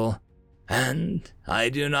level, and I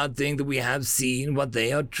do not think that we have seen what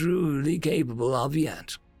they are truly capable of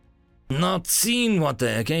yet. Not seen what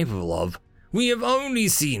they are capable of. We have only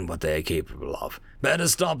seen what they are capable of. Better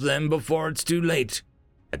stop them before it's too late.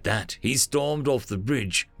 At that, he stormed off the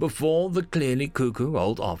bridge before the clearly cuckoo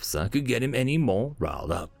old officer could get him any more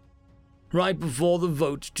riled up. Right before the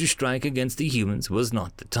vote to strike against the humans was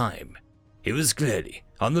not the time. He was clearly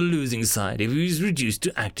on the losing side if he was reduced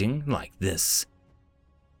to acting like this.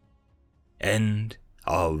 End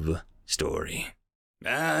of story.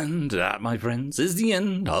 And that, my friends, is the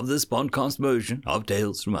end of this podcast version of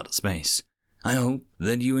Tales from Outer Space. I hope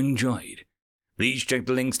that you enjoyed. Please check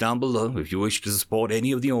the links down below if you wish to support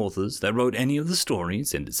any of the authors that wrote any of the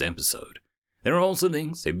stories in this episode. There are also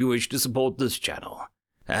links if you wish to support this channel.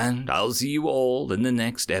 And I'll see you all in the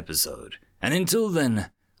next episode. And until then,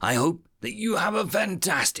 I hope that you have a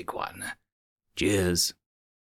fantastic one. Cheers.